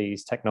of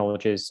these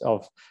technologies,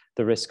 of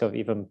the risk of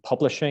even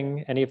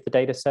publishing any of the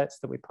data sets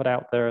that we put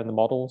out there in the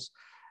models.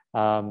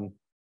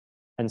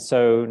 And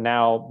so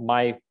now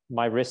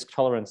my risk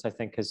tolerance, I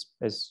think,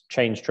 has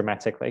changed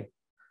dramatically.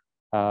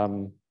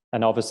 And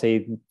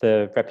obviously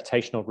the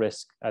reputational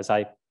risk, as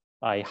I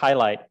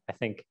highlight, I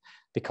think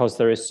because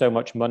there is so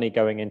much money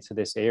going into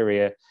this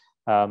area,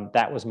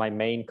 that was my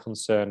main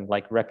concern,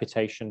 like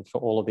reputation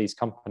for all of these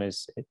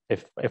companies,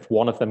 if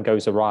one of them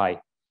goes awry.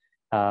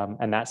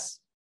 And that's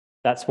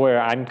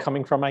where I'm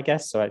coming from, I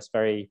guess. So it's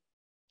very,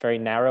 very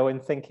narrow in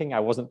thinking.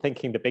 I wasn't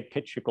thinking the big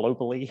picture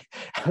globally.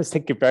 I was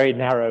thinking very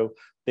narrow.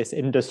 This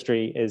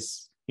industry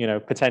is,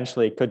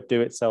 potentially could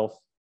do itself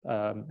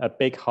a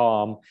big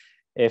harm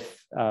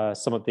if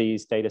some of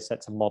these data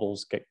sets and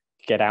models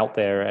get out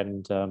there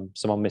and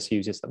someone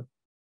misuses them.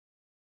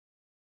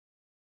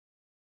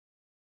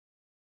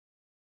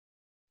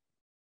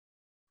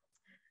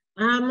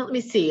 Let me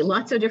see,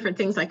 lots of different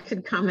things I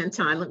could comment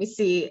on. Let me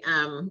see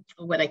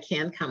what I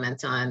can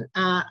comment on.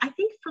 I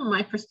think from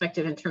my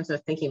perspective, in terms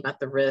of thinking about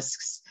the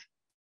risks,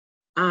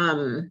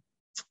 there's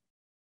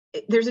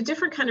a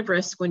different kind of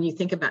risk when you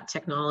think about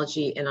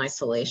technology in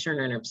isolation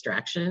or in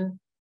abstraction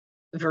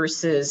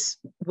versus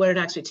what it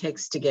actually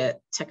takes to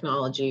get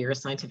technology or a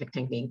scientific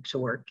technique to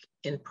work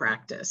in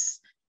practice.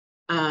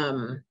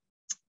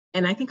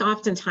 And I think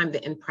oftentimes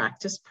the in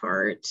practice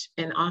part,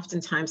 and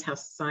oftentimes how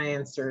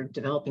science or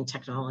developing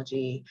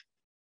technology,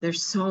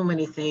 there's so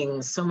many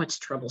things, so much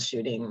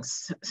troubleshooting,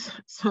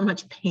 so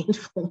much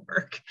painful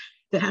work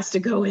that has to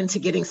go into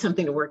getting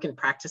something to work in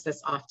practice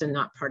that's often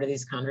not part of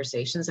these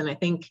conversations. And I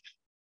think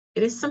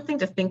it is something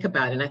to think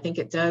about. And I think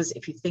it does,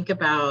 if you think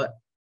about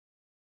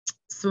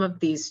some of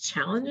these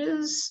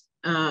challenges,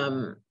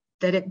 that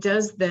it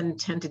does then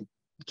tend to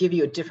give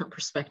you a different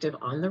perspective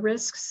on the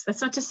risks.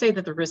 That's not to say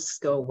that the risks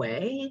go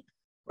away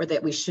or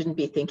that we shouldn't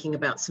be thinking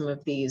about some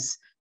of these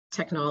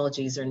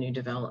technologies or new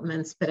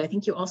developments, but I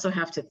think you also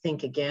have to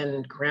think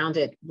again, ground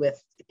it with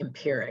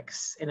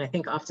empirics. And I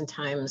think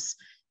oftentimes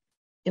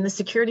in the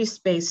security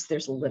space,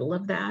 there's little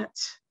of that.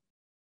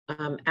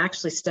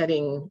 Actually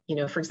studying,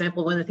 for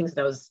example, one of the things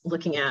that I was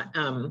looking at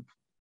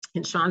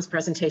in Sean's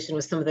presentation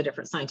was some of the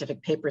different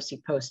scientific papers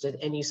he posted,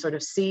 and you sort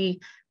of see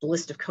the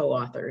list of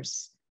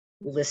co-authors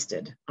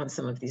listed on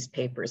some of these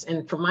papers.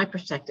 And from my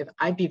perspective,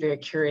 I'd be very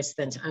curious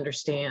then to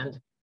understand,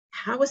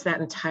 how is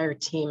that entire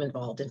team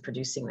involved in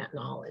producing that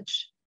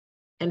knowledge?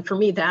 And for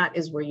me, that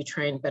is where you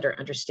try and better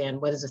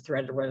understand what is a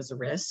threat or what is a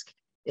risk,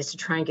 is to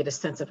try and get a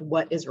sense of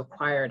what is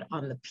required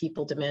on the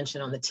people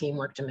dimension, on the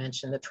teamwork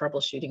dimension, the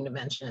troubleshooting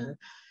dimension.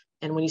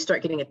 And when you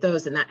start getting at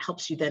those, and that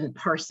helps you then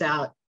parse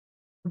out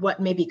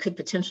what maybe could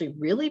potentially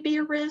really be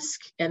a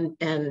risk and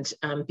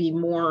be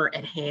more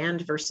at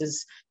hand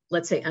versus,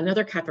 let's say,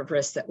 another type of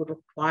risk that would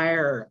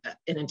require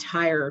an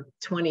entire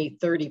 20,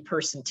 30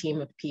 person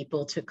team of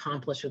people to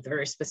accomplish with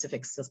very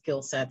specific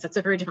skill sets. That's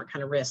a very different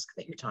kind of risk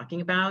that you're talking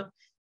about.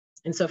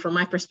 And so from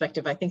my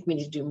perspective, I think we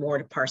need to do more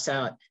to parse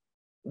out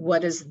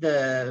what is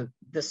the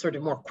sort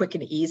of more quick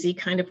and easy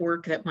kind of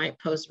work that might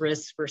pose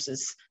risks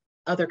versus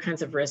other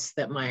kinds of risks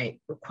that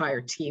might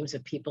require teams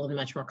of people in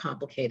much more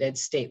complicated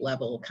state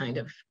level kind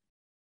of,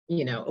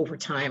 over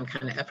time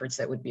kind of efforts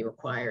that would be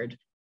required.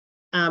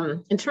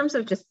 In terms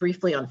of just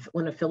briefly on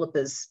one of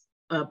Filippa's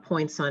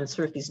points on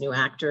sort of these new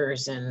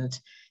actors and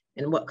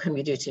what can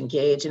we do to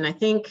engage. And I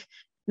think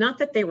not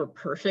that they were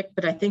perfect,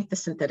 but I think the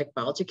synthetic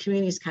biology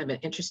community is kind of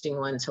an interesting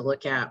one to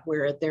look at,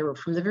 where there were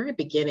from the very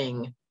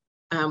beginning,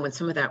 when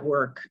some of that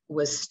work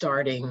was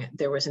starting,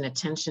 there was an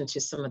attention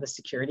to some of the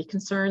security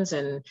concerns,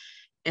 and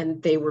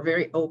they were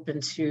very open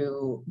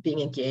to being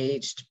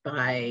engaged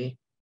by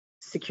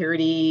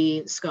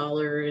security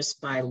scholars,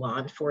 by law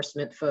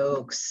enforcement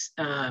folks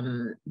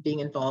being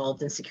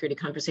involved in security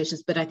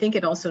conversations. But I think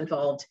it also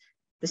involved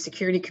the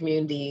security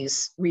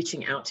communities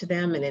reaching out to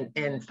them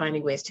and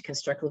finding ways to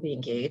constructively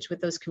engage with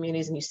those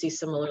communities. And you see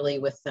similarly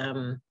with,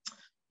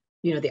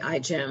 you know, the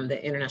IGEM,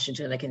 the International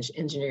Genetic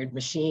Engineered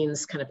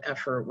Machines kind of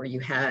effort, where you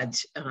had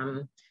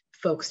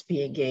folks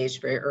be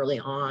engaged very early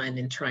on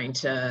in trying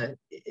to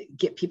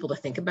get people to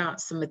think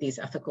about some of these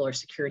ethical or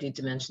security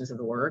dimensions of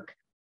the work.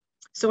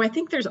 So I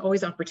think there's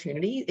always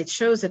opportunity. It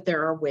shows that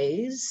there are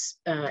ways,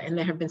 and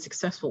there have been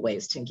successful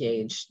ways to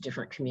engage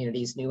different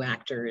communities, new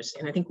actors.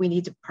 And I think we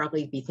need to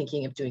probably be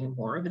thinking of doing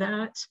more of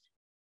that.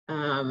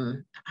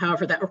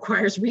 However, that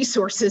requires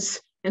resources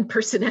and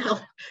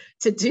personnel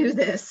to do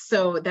this.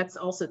 So that's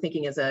also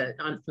thinking as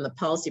from the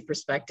policy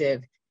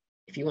perspective,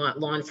 if you want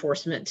law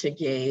enforcement to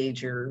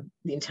engage or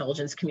the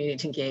intelligence community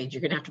to engage,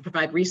 you're gonna have to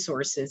provide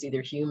resources,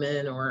 either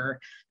human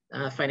or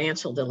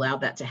financial, to allow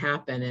that to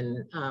happen,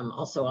 and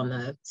also on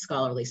the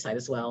scholarly side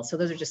as well. So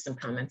those are just some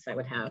comments I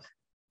would have.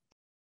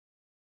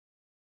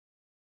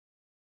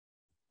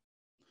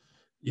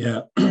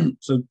 Yeah,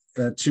 so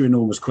two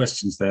enormous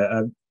questions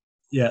there.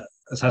 Yeah,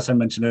 as Hassan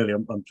mentioned earlier,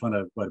 I'm trying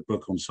to write a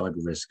book on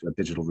cyber risk,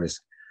 digital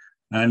risk,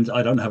 and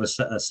I don't have a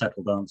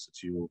settled answer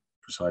to your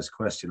precise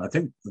question. I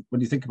think when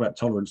you think about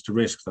tolerance to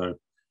risk, though,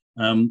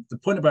 the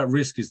point about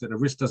risk is that a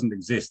risk doesn't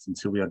exist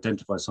until we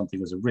identify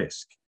something as a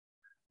risk.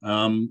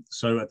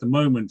 So at the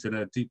moment, in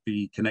a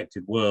deeply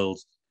connected world,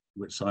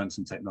 which science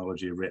and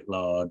technology are writ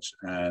large,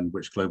 and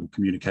which global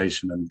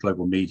communication and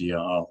global media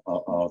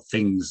are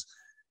things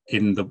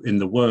in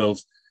the world,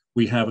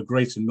 we have a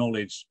greater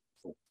knowledge,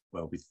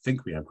 well, we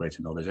think we have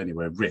greater knowledge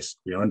anyway, of risk.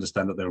 We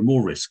understand that there are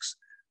more risks,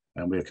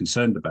 and we are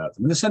concerned about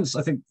them. In a sense,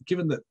 I think,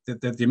 given that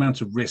the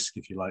amount of risk,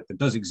 if you like, that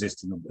does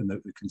exist in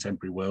the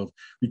contemporary world,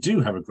 we do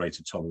have a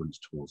greater tolerance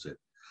towards it.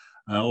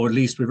 Or at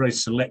least we're very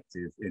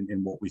selective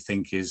in what we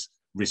think is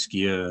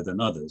riskier than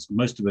others.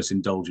 Most of us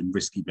indulge in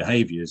risky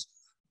behaviors,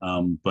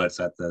 but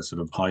at the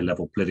sort of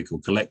high-level political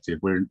collective,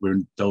 we're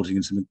indulging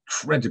in some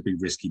incredibly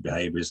risky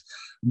behaviors,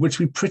 which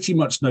we pretty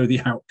much know the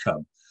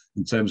outcome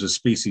in terms of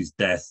species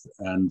death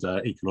and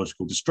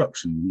ecological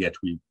destruction, yet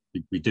we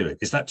do it.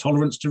 Is that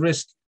tolerance to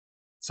risk?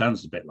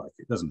 Sounds a bit like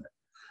it, doesn't it?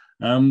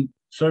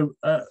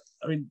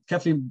 I mean,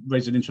 Kathleen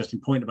raised an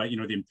interesting point about, you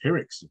know, the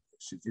empirics of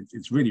this.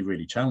 It's really,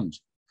 really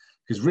challenging.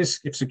 Because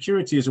risk, if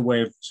security is a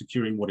way of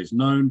securing what is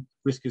known,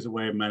 risk is a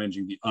way of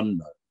managing the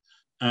unknown.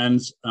 And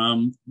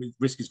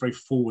risk is very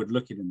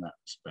forward-looking in that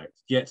respect.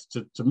 Yet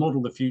to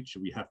model the future,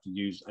 we have to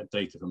use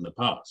data from the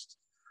past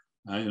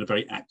in a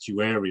very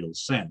actuarial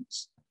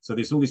sense. So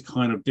there's all these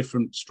kind of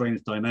different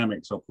strange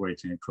dynamics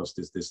operating across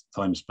this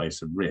time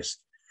space of risk.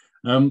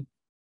 On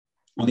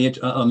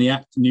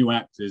the new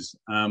actors,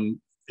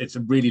 it's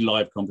a really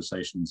live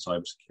conversation in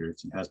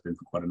cybersecurity, has been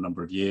for quite a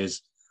number of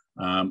years,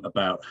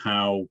 about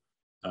how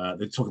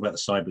they talk about the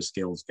cyber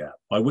skills gap,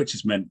 by which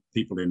is meant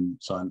people in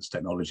science,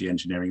 technology,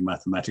 engineering,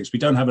 mathematics. We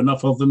don't have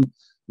enough of them.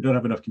 We don't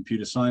have enough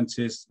computer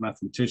scientists,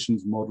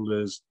 mathematicians,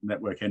 modelers,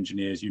 network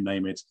engineers, you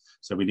name it.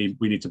 So we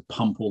need to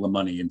pump all the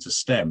money into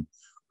STEM.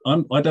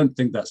 I don't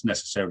think that's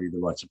necessarily the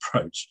right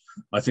approach.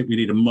 I think we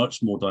need a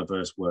much more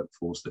diverse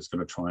workforce that's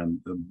going to try and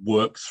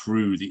work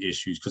through the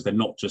issues, because they're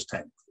not just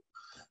technical.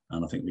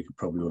 And I think we could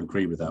probably all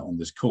agree with that on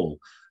this call.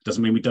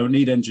 Doesn't mean we don't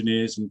need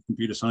engineers and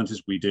computer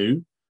scientists, we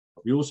do.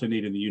 But we also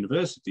need in the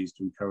universities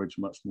to encourage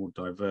much more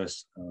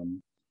diverse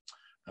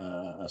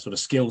sort of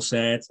skill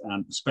sets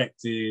and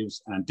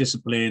perspectives and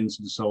disciplines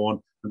and so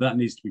on. And that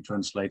needs to be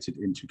translated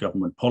into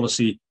government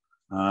policy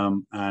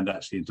and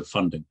actually into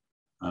funding.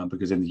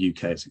 Because in the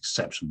UK, it's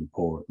exceptionally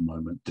poor at the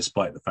moment,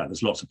 despite the fact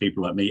there's lots of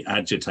people like me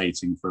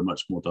agitating for a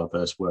much more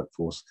diverse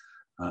workforce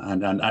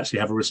and actually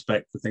have a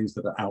respect for things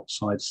that are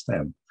outside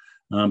STEM.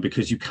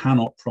 Because you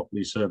cannot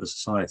properly serve a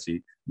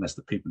society unless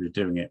the people who are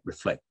doing it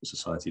reflect what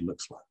society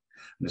looks like.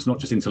 And it's not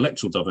just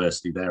intellectual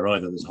diversity there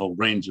either. There's a whole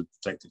range of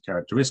protected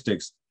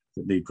characteristics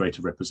that need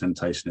greater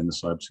representation in the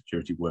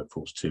cybersecurity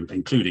workforce too,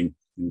 including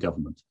in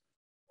government.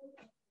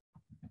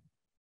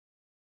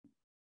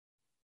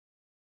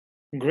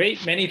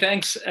 Great, many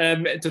thanks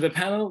to the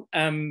panel.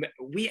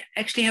 We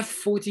actually have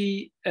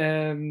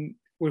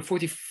we're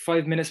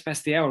 45 minutes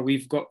past the hour.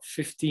 We've got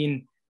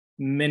 15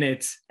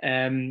 minutes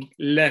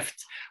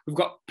left. We've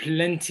got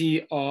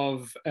plenty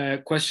of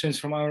questions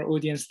from our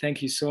audience.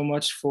 Thank you so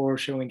much for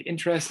showing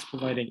interest,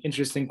 providing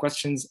interesting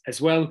questions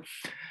as well.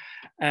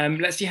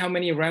 Let's see how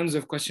many rounds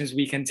of questions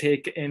we can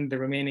take in the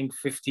remaining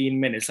 15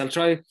 minutes. I'll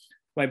try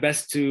my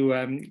best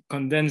to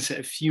condense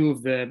a few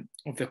of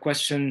the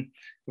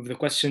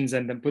questions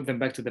and then put them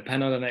back to the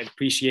panel, and I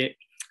appreciate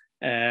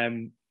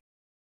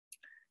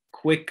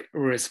quick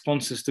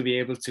responses to be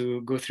able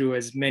to go through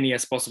as many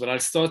as possible. I'll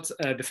start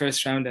the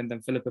first round, and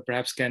then Filippa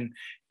perhaps can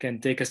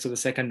take us to the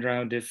second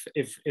round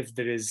if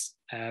there is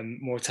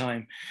more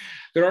time.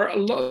 There are a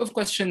lot of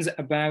questions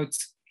about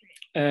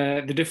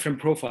the different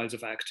profiles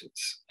of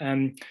actors.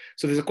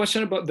 So there's a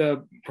question about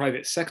the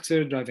private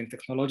sector driving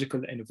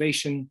technological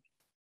innovation,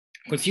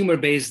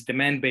 consumer-based,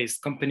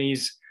 demand-based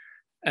companies,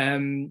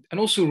 and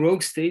also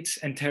rogue states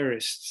and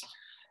terrorists.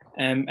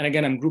 And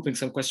again, I'm grouping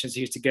some questions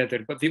here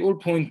together, but they all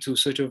point to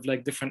sort of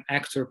like different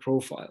actor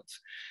profiles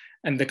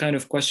and the kind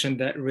of question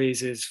that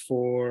raises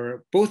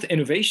for both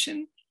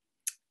innovation,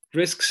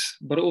 risks,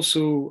 but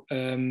also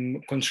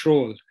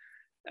control.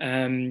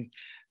 And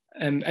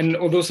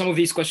although some of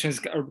these questions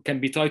can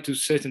be tied to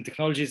certain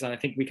technologies, and I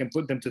think we can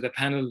put them to the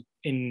panel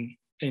in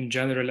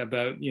general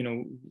about, you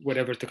know,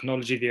 whatever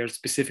technology they are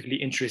specifically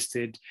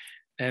interested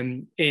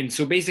in.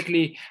 So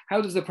basically, how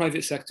does the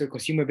private sector,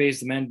 consumer-based,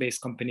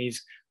 demand-based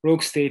companies,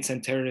 rogue states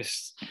and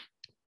terrorists,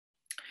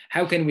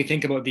 how can we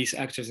think about these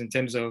actors in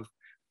terms of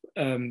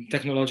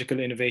technological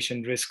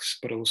innovation, risks,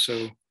 but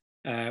also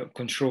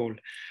control?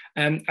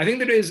 I think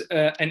there is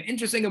an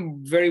interesting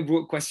and very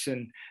broad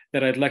question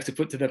that I'd like to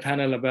put to the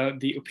panel about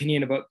the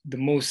opinion about the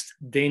most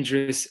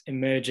dangerous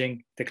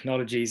emerging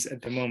technologies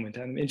at the moment.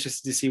 I'm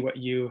interested to see what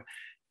you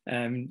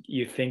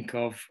think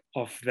of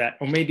that,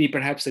 or maybe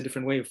perhaps a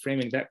different way of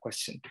framing that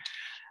question.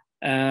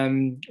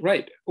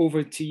 Right,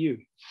 over to you.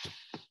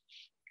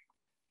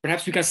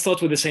 Perhaps we can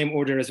start with the same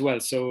order as well.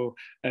 So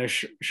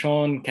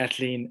Sean,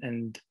 Kathleen,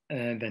 and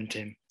then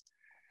Tim.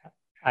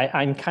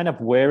 I'm kind of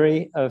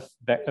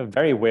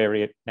very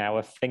wary now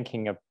of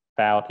thinking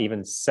about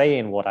even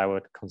saying what I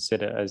would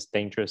consider as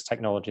dangerous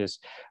technologies,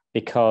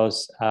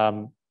 because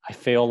I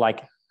feel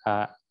like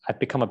I've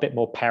become a bit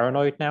more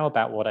paranoid now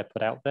about what I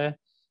put out there.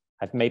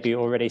 I've maybe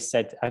already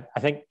said, I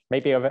think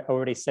maybe I've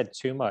already said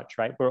too much,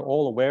 right? We're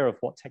all aware of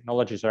what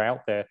technologies are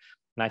out there,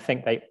 and I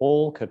think they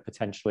all could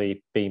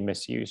potentially be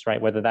misused, right?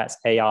 Whether that's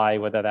AI,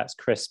 whether that's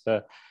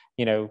CRISPR,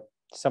 you know,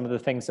 some of the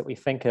things that we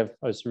think of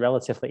as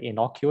relatively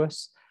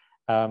innocuous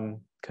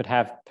could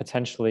have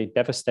potentially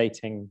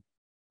devastating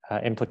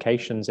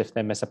implications if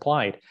they're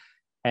misapplied.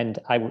 And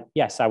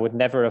yes, I would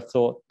never have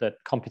thought that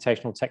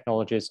computational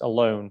technologies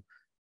alone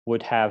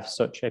would have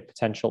such a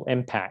potential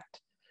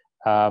impact.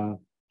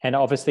 And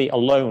obviously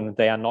alone,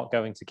 they are not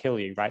going to kill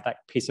you, right? That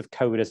piece of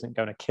code isn't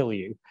going to kill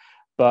you,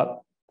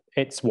 but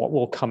it's what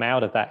will come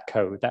out of that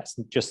code. That's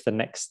just the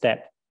next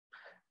step,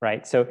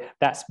 right? So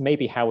that's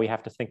maybe how we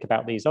have to think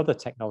about these other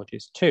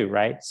technologies too,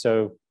 right?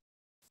 So,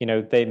 you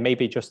know, they may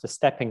be just a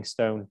stepping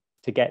stone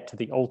to get to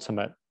the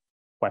ultimate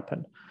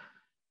weapon.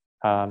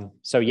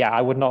 So yeah,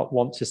 I would not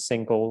want to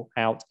single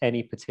out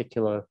any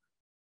particular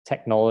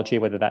technology,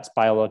 whether that's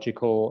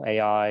biological,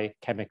 AI,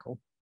 chemical.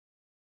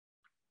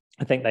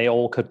 I think they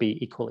all could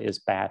be equally as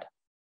bad.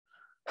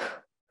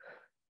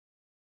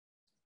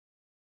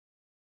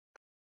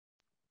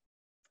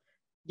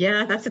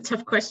 Yeah, that's a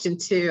tough question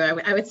too.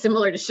 I would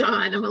similar to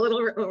Sean. I'm a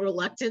little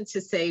reluctant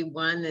to say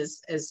one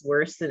is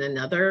worse than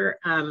another.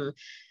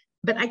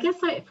 But I guess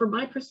from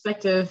my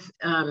perspective,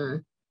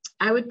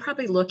 I would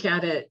probably look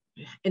at it.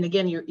 And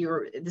again,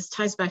 this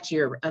ties back to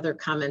your other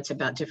comment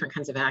about different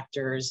kinds of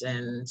actors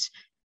and,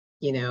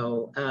 you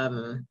know,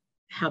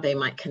 how they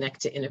might connect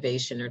to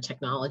innovation or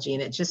technology.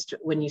 And it just,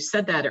 when you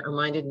said that, it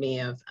reminded me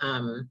of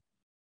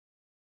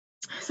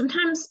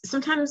sometimes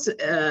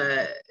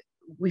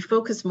we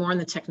focus more on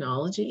the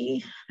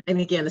technology. And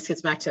again, this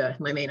gets back to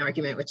my main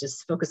argument, which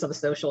is focus on the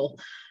social,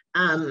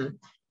 and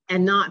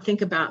not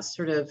think about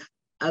sort of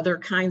other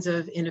kinds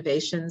of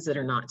innovations that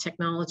are not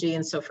technology.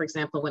 And so, for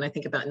example, when I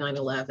think about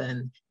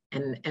 9/11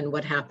 and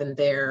what happened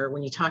there,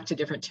 when you talk to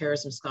different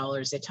terrorism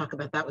scholars, they talk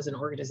about that was an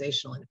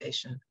organizational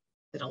innovation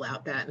that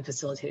allowed that and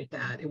facilitated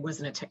that. It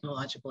wasn't a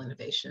technological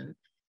innovation.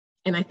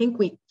 And I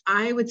think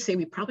I would say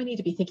we probably need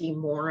to be thinking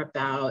more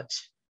about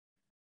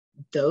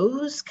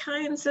those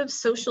kinds of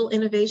social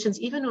innovations,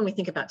 even when we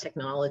think about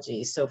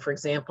technology. So for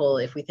example,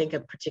 if we think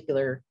a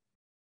particular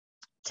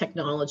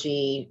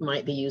technology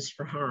might be used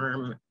for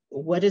harm,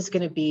 what is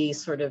going to be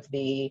sort of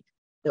maybe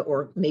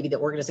the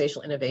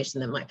organizational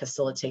innovation that might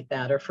facilitate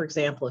that? Or for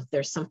example, if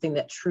there's something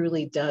that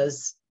truly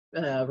does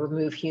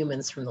remove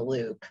humans from the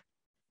loop,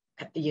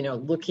 you know,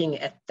 looking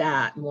at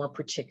that more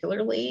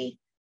particularly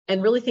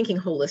and really thinking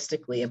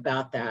holistically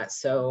about that.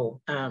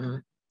 So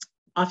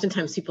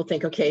oftentimes people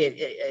think, okay,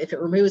 if it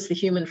removes the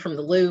human from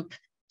the loop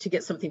to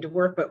get something to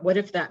work, but what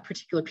if that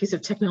particular piece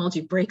of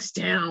technology breaks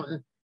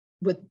down?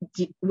 Would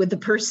the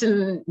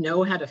person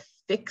know how to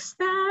fix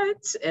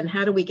that? And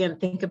how do we again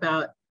think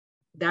about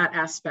that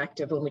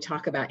aspect of when we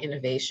talk about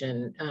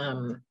innovation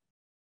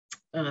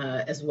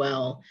as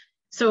well?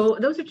 So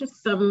those are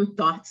just some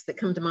thoughts that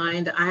come to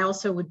mind. I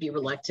also would be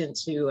reluctant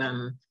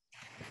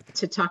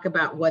to talk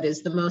about what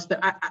is the most,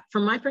 but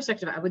from my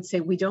perspective, I would say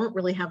we don't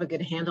really have a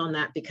good handle on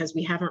that because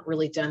we haven't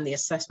really done the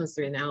assessments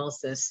or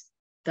analysis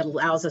that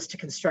allows us to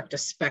construct a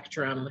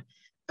spectrum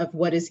of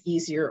what is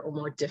easier or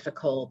more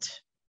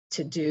difficult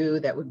to do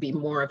that would be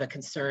more of a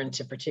concern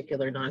to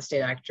particular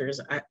non-state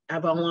actors.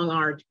 I've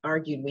long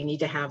argued we need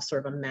to have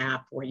sort of a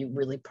map where you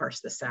really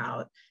parse this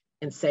out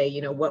and say,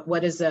 you know,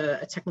 what is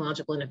a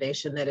technological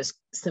innovation that is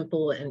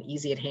simple and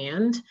easy at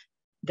hand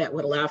that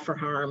would allow for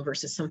harm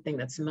versus something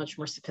that's much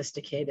more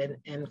sophisticated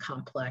and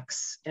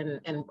complex. And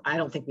I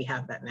don't think we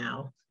have that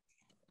now.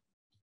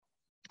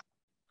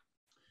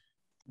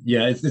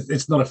 Yeah,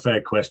 it's not a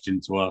fair question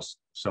to ask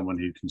someone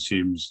who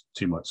consumes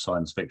too much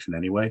science fiction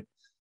anyway.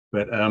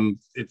 But I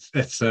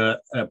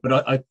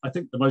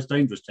think the most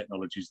dangerous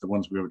technologies are the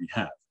ones we already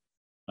have.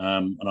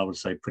 And I would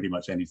say pretty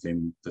much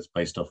anything that's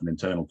based off an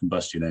internal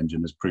combustion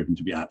engine has proven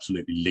to be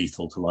absolutely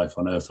lethal to life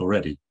on Earth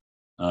already.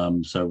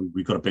 So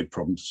we've got a big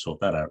problem to sort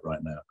that out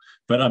right now.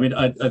 But I mean,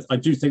 I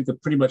do think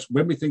that pretty much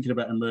when we're thinking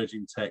about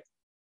emerging tech,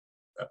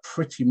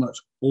 pretty much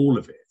all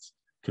of it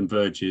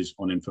converges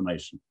on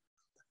information.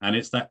 And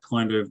it's that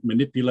kind of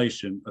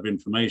manipulation of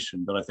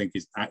information that I think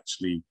is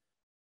actually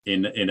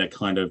in a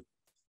kind of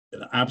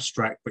an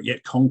abstract but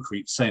yet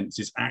concrete sense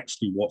is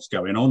actually what's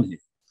going on here.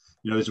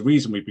 You know, there's a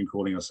reason we've been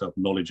calling ourselves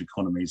knowledge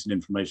economies and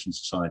information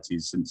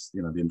societies since,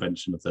 you know, the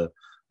invention of the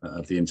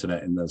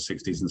internet in the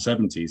 60s and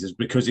 70s, is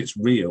because it's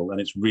real and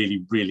it's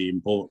really, really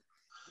important.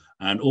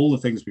 And all the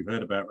things we've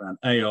heard about around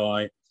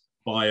AI,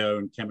 bio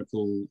and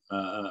chemical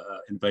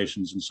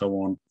innovations and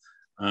so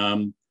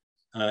on,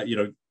 you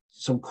know,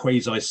 some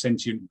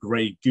quasi-sentient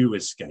grey goo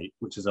escape,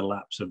 which is a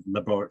lapse of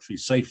laboratory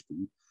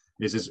safety,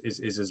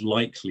 is as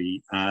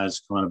likely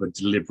as kind of a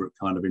deliberate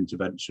kind of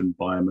intervention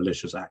by a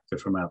malicious actor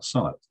from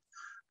outside.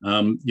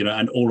 You know,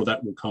 and all of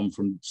that will come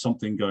from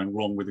something going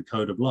wrong with the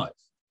code of life.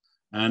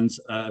 And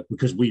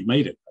because we've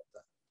made it like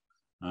that.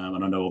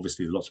 And I know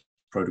obviously there's lots of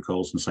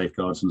protocols and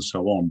safeguards and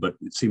so on, but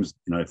it seems,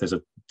 you know, if there's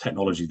a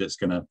technology that's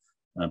going to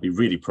be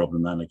really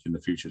problematic in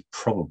the future, it's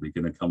probably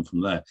going to come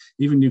from there.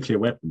 Even nuclear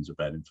weapons are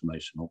bad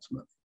information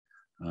ultimately.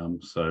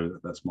 So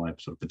that's my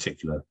sort of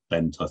particular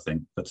bent, I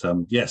think. But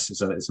yes,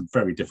 it's a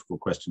very difficult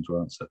question to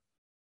answer.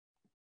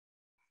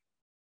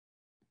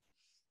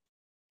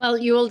 Well,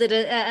 you all did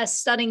a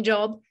stunning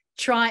job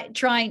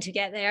trying to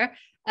get there.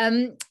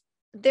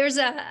 There's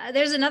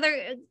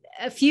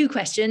a few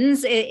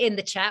questions in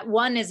the chat.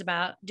 One is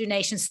about, do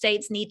nation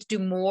states need to do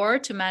more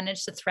to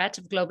manage the threat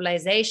of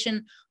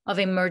globalization, of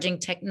emerging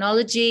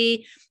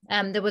technology?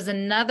 There was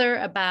another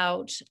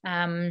about,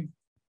 let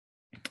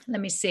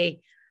me see,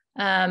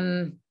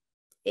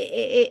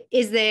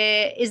 is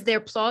there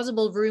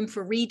plausible room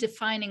for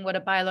redefining what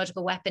a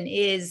biological weapon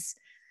is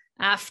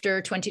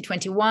after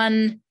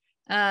 2021?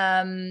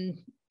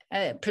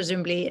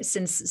 Presumably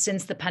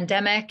since the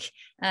pandemic.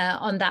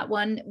 On that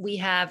one, we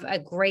have a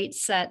great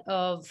set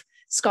of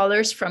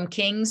scholars from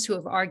King's who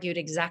have argued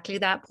exactly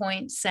that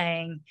point,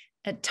 saying,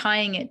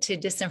 tying it to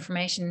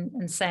disinformation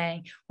and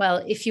saying,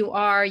 well, if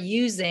you're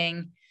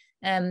using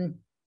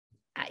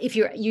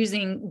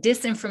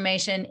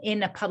disinformation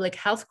in a public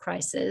health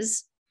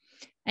crisis,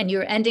 and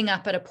you're ending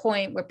up at a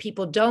point where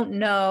people don't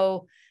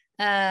know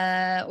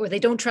or they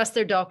don't trust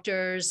their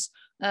doctors,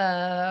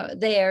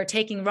 they're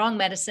taking wrong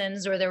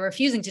medicines, or they're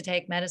refusing to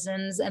take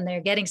medicines and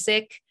they're getting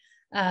sick,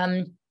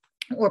 or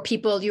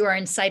you are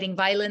inciting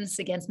violence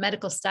against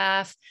medical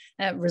staff,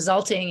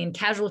 resulting in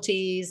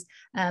casualties,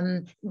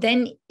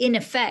 then in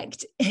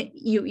effect,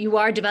 you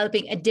are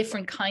developing a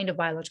different kind of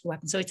biological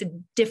weapon. So it's a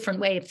different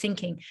way of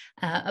thinking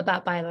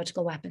about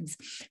biological weapons.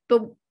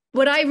 But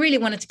what I really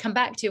wanted to come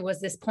back to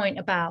was this point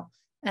about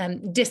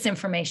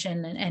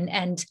disinformation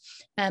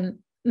and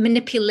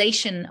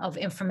manipulation of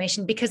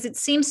information, because it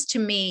seems to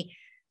me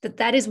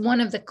that is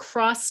one of the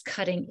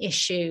cross-cutting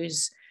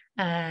issues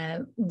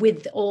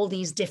with all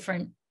these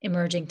different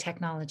emerging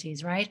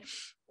technologies, right?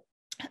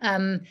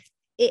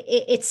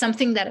 It's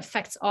something that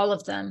affects all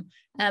of them.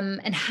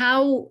 And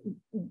how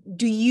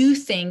do you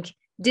think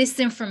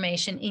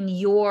disinformation in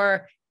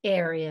your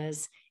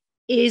areas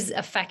is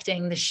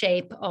affecting the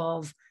shape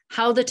of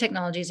how the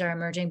technologies are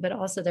emerging, but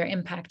also their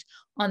impact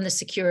on the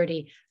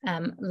security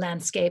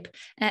landscape?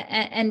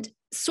 And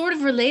sort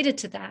of related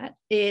to that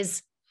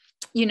is,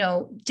 you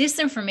know,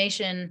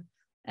 disinformation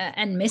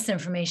and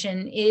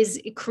misinformation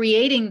is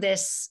creating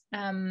this,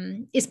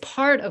 is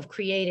part of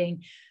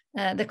creating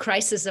the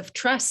crisis of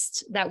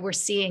trust that we're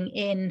seeing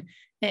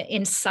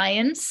in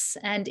science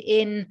and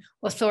in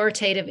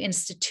authoritative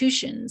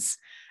institutions.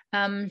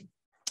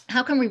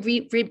 How can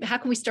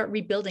we start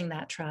rebuilding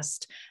that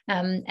trust?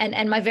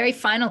 And my very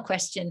final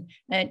question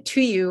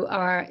to you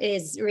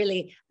is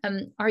really,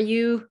 are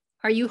you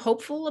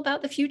hopeful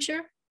about the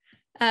future?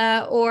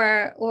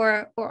 Or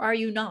are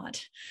you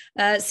not?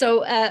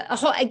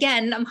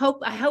 Again,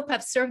 I hope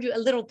I've served you a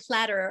little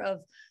platter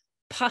of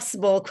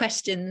possible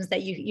questions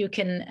that you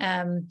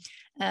can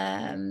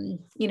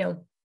you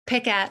know,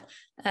 pick at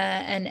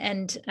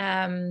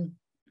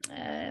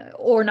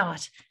or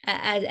not,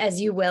 as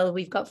you will.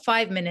 We've got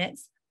 5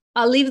 minutes.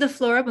 I'll leave the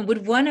floor open.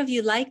 Would one of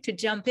you like to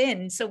jump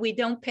in so we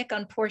don't pick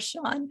on poor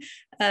Sean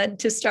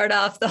to start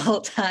off the whole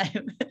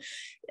time?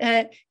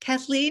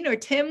 Kathleen or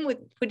Tim,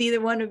 would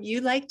either one of you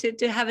like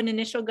to have an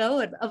initial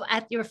go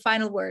at your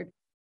final word?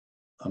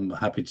 I'm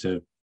happy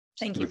to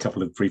Thank give you. a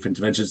couple of brief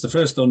interventions. The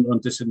first on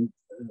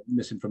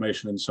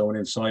misinformation and so on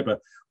in cyber.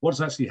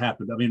 What's actually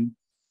happened? I mean,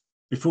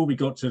 before we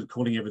got to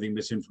calling everything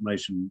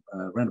misinformation,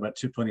 around about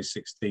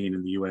 2016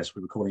 in the US,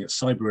 we were calling it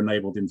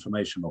cyber-enabled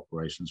information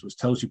operations, which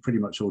tells you pretty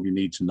much all you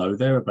need to know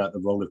there about the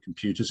role of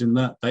computers in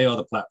that. They are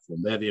the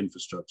platform, they're the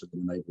infrastructure that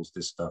enables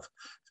this stuff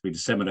to be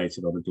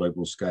disseminated on a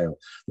global scale.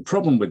 The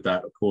problem with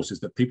that, of course, is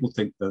that people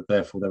think that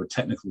therefore there are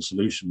technical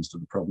solutions to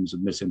the problems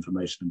of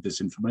misinformation and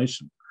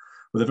disinformation.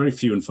 Well, they're very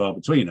few and far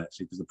between,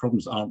 actually, because the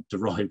problems aren't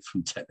derived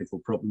from technical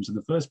problems in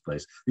the first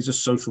place. These are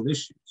social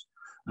issues.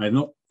 And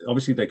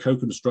obviously, they're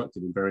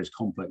co-constructed in various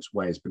complex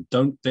ways, but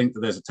don't think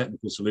that there's a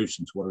technical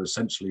solution to what are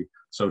essentially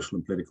social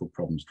and political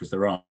problems, because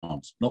there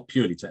aren't, not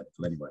purely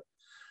technical anyway.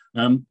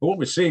 But what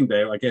we're seeing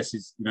there, I guess,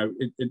 is,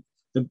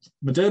 the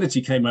modernity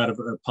came out of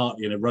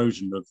partly an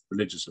erosion of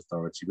religious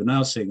authority. We're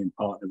now seeing in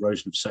part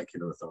erosion of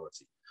secular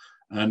authority.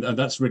 And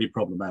that's really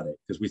problematic,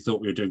 because we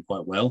thought we were doing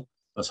quite well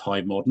as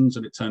high moderns,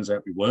 and it turns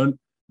out we weren't.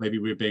 Maybe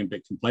we were being a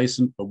bit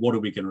complacent, but what are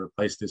we going to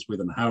replace this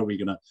with, and how are we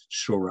going to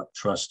shore up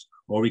trust?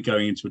 Or are we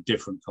going into a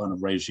different kind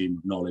of regime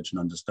of knowledge and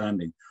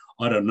understanding?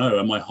 I don't know.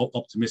 Am I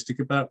optimistic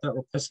about that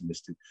or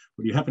pessimistic?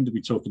 Well, you happen to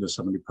be talking to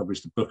someone who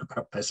published a book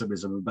about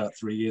pessimism about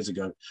 3 years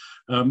ago.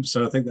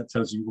 So I think that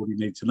tells you all you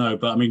need to know.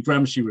 But I mean,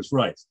 Gramsci was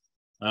right.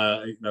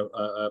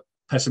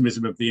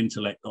 Pessimism of the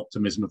intellect,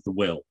 optimism of the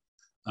will.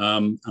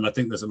 And I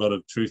think there's a lot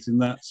of truth in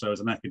that. So as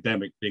an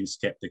academic, being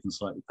skeptic and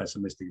slightly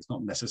pessimistic is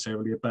not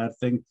necessarily a bad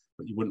thing,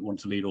 but you wouldn't want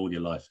to lead all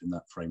your life in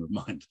that frame of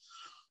mind.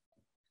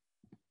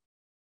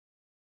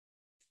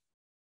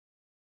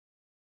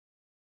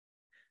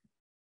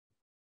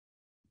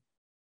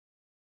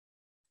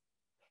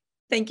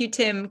 Thank you,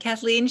 Tim.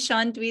 Kathleen,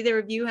 Sean, do either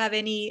of you have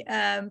any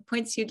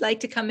points you'd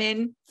like to come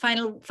in?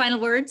 Final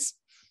words?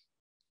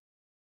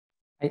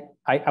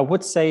 I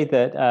would say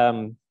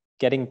that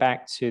getting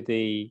back to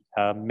the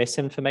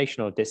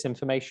misinformation or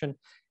disinformation,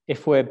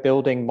 if we're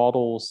building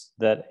models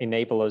that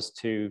enable us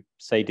to,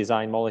 say,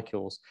 design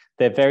molecules,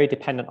 they're very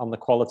dependent on the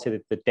quality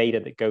of the data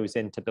that goes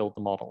in to build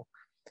the model.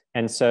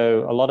 And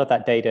so a lot of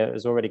that data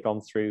has already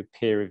gone through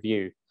peer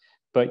review.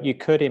 But you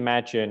could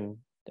imagine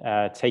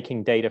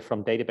taking data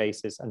from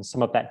databases, and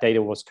some of that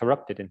data was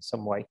corrupted in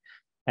some way.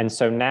 And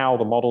so now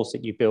the models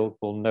that you build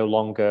will no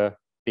longer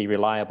be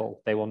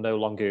reliable. They will no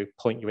longer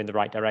point you in the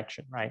right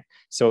direction, right?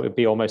 So it would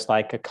be almost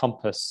like a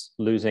compass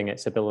losing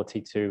its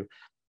ability to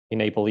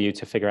enable you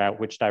to figure out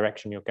which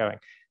direction you're going.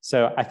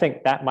 So I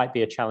think that might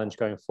be a challenge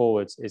going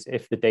forwards, is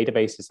if the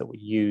databases that we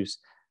use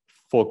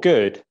for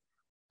good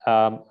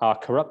are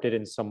corrupted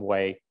in some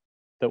way,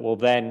 that will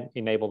then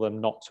enable them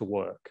not to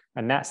work.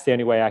 And that's the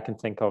only way I can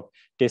think of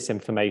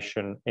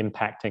disinformation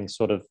impacting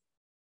sort of,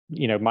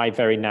 my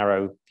very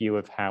narrow view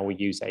of how we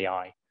use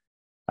AI.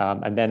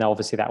 And then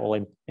obviously that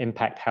will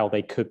impact how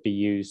they could be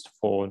used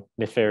for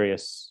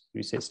nefarious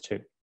uses too.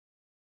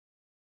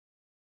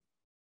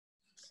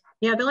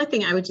 Yeah, the only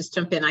thing I would just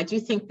jump in, I do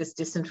think this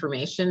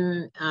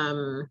disinformation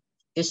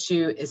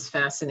issue is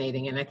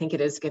fascinating. And I think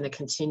it is going to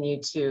continue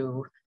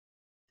to,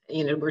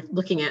 we're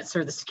looking at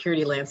sort of the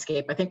security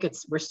landscape. I think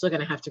we're still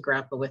going to have to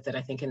grapple with it,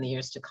 I think, in the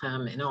years to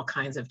come in all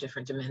kinds of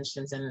different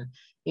dimensions. And,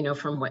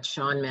 from what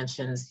Sean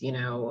mentions,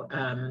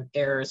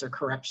 errors or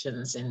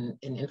corruptions in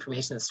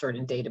information that's stored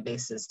in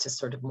databases to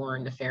sort of more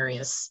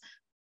nefarious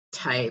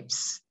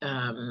types.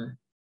 I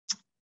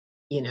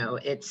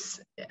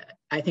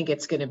think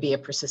it's going to be a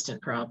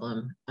persistent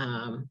problem.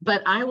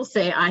 But I will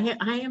say I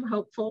am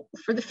hopeful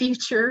for the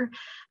future.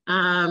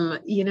 I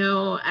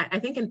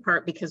think in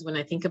part because when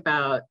I think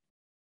about,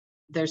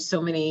 there's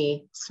so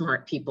many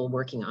smart people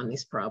working on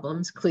these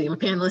problems, including my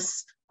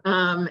panelists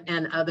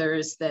and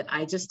others, that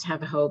I just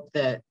have hope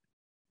that,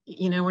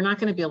 we're not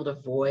going to be able to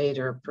avoid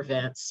or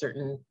prevent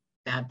certain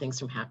bad things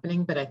from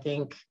happening. But I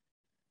think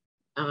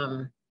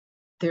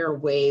there are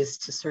ways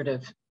to sort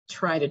of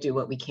try to do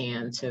what we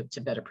can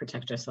to better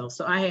protect ourselves.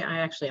 So I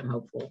actually am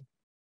hopeful.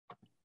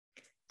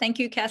 Thank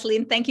you,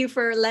 Kathleen. Thank you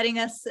for letting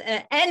us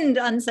end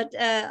on such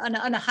on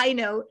a high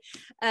note.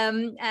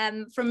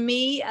 From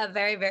me, a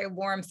very, very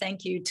warm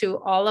thank you to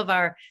all of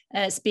our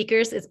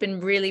speakers. It's been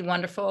really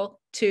wonderful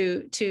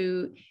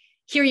to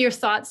hear your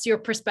thoughts, your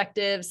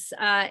perspectives.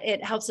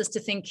 It helps us to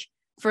think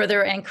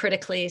further and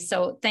critically.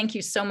 So thank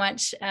you so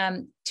much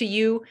to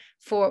you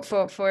for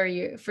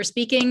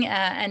speaking,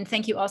 and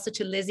thank you also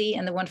to Lizzie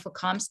and the wonderful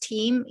comms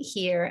team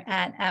here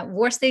at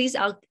War Studies.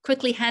 I'll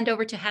quickly hand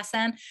over to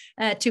Hassan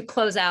to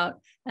close out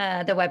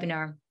the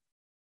webinar.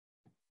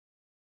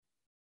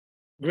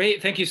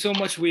 Great, thank you so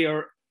much. We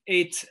are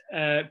 8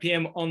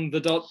 p.m. on the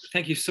dot.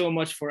 Thank you so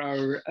much for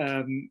our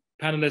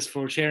panelists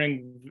for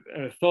sharing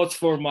thoughts.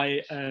 For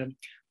my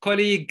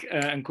colleague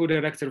and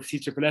co-director of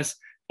CSSS,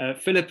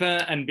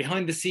 Filippa, and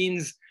behind the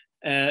scenes,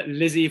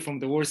 Lizzie from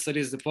the War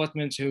Studies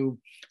Department, who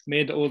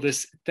made all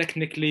this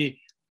technically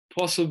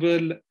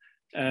possible,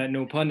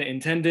 no pun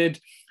intended.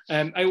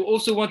 I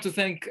also want to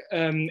thank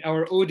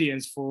our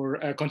audience for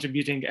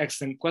contributing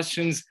excellent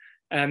questions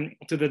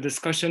to the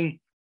discussion.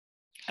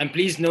 And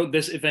please note,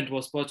 this event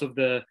was part of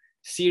the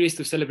series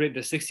to celebrate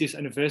the 60th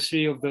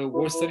anniversary of the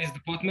War Studies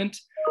Department.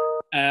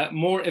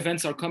 More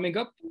events are coming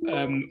up.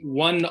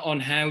 One on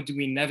how do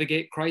we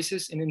navigate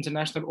crisis in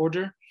international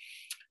order,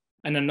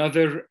 and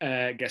another,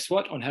 guess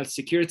what, on health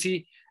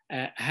security.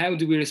 How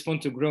do we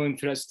respond to growing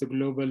threats to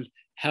global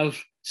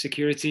health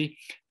security?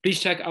 Please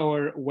check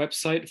our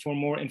website for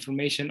more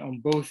information on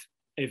both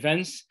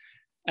events.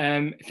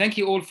 Thank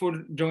you all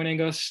for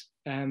joining us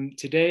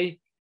today,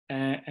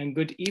 and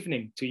good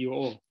evening to you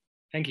all.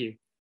 Thank you.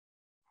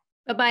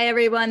 Bye-bye,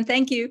 everyone.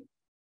 Thank you.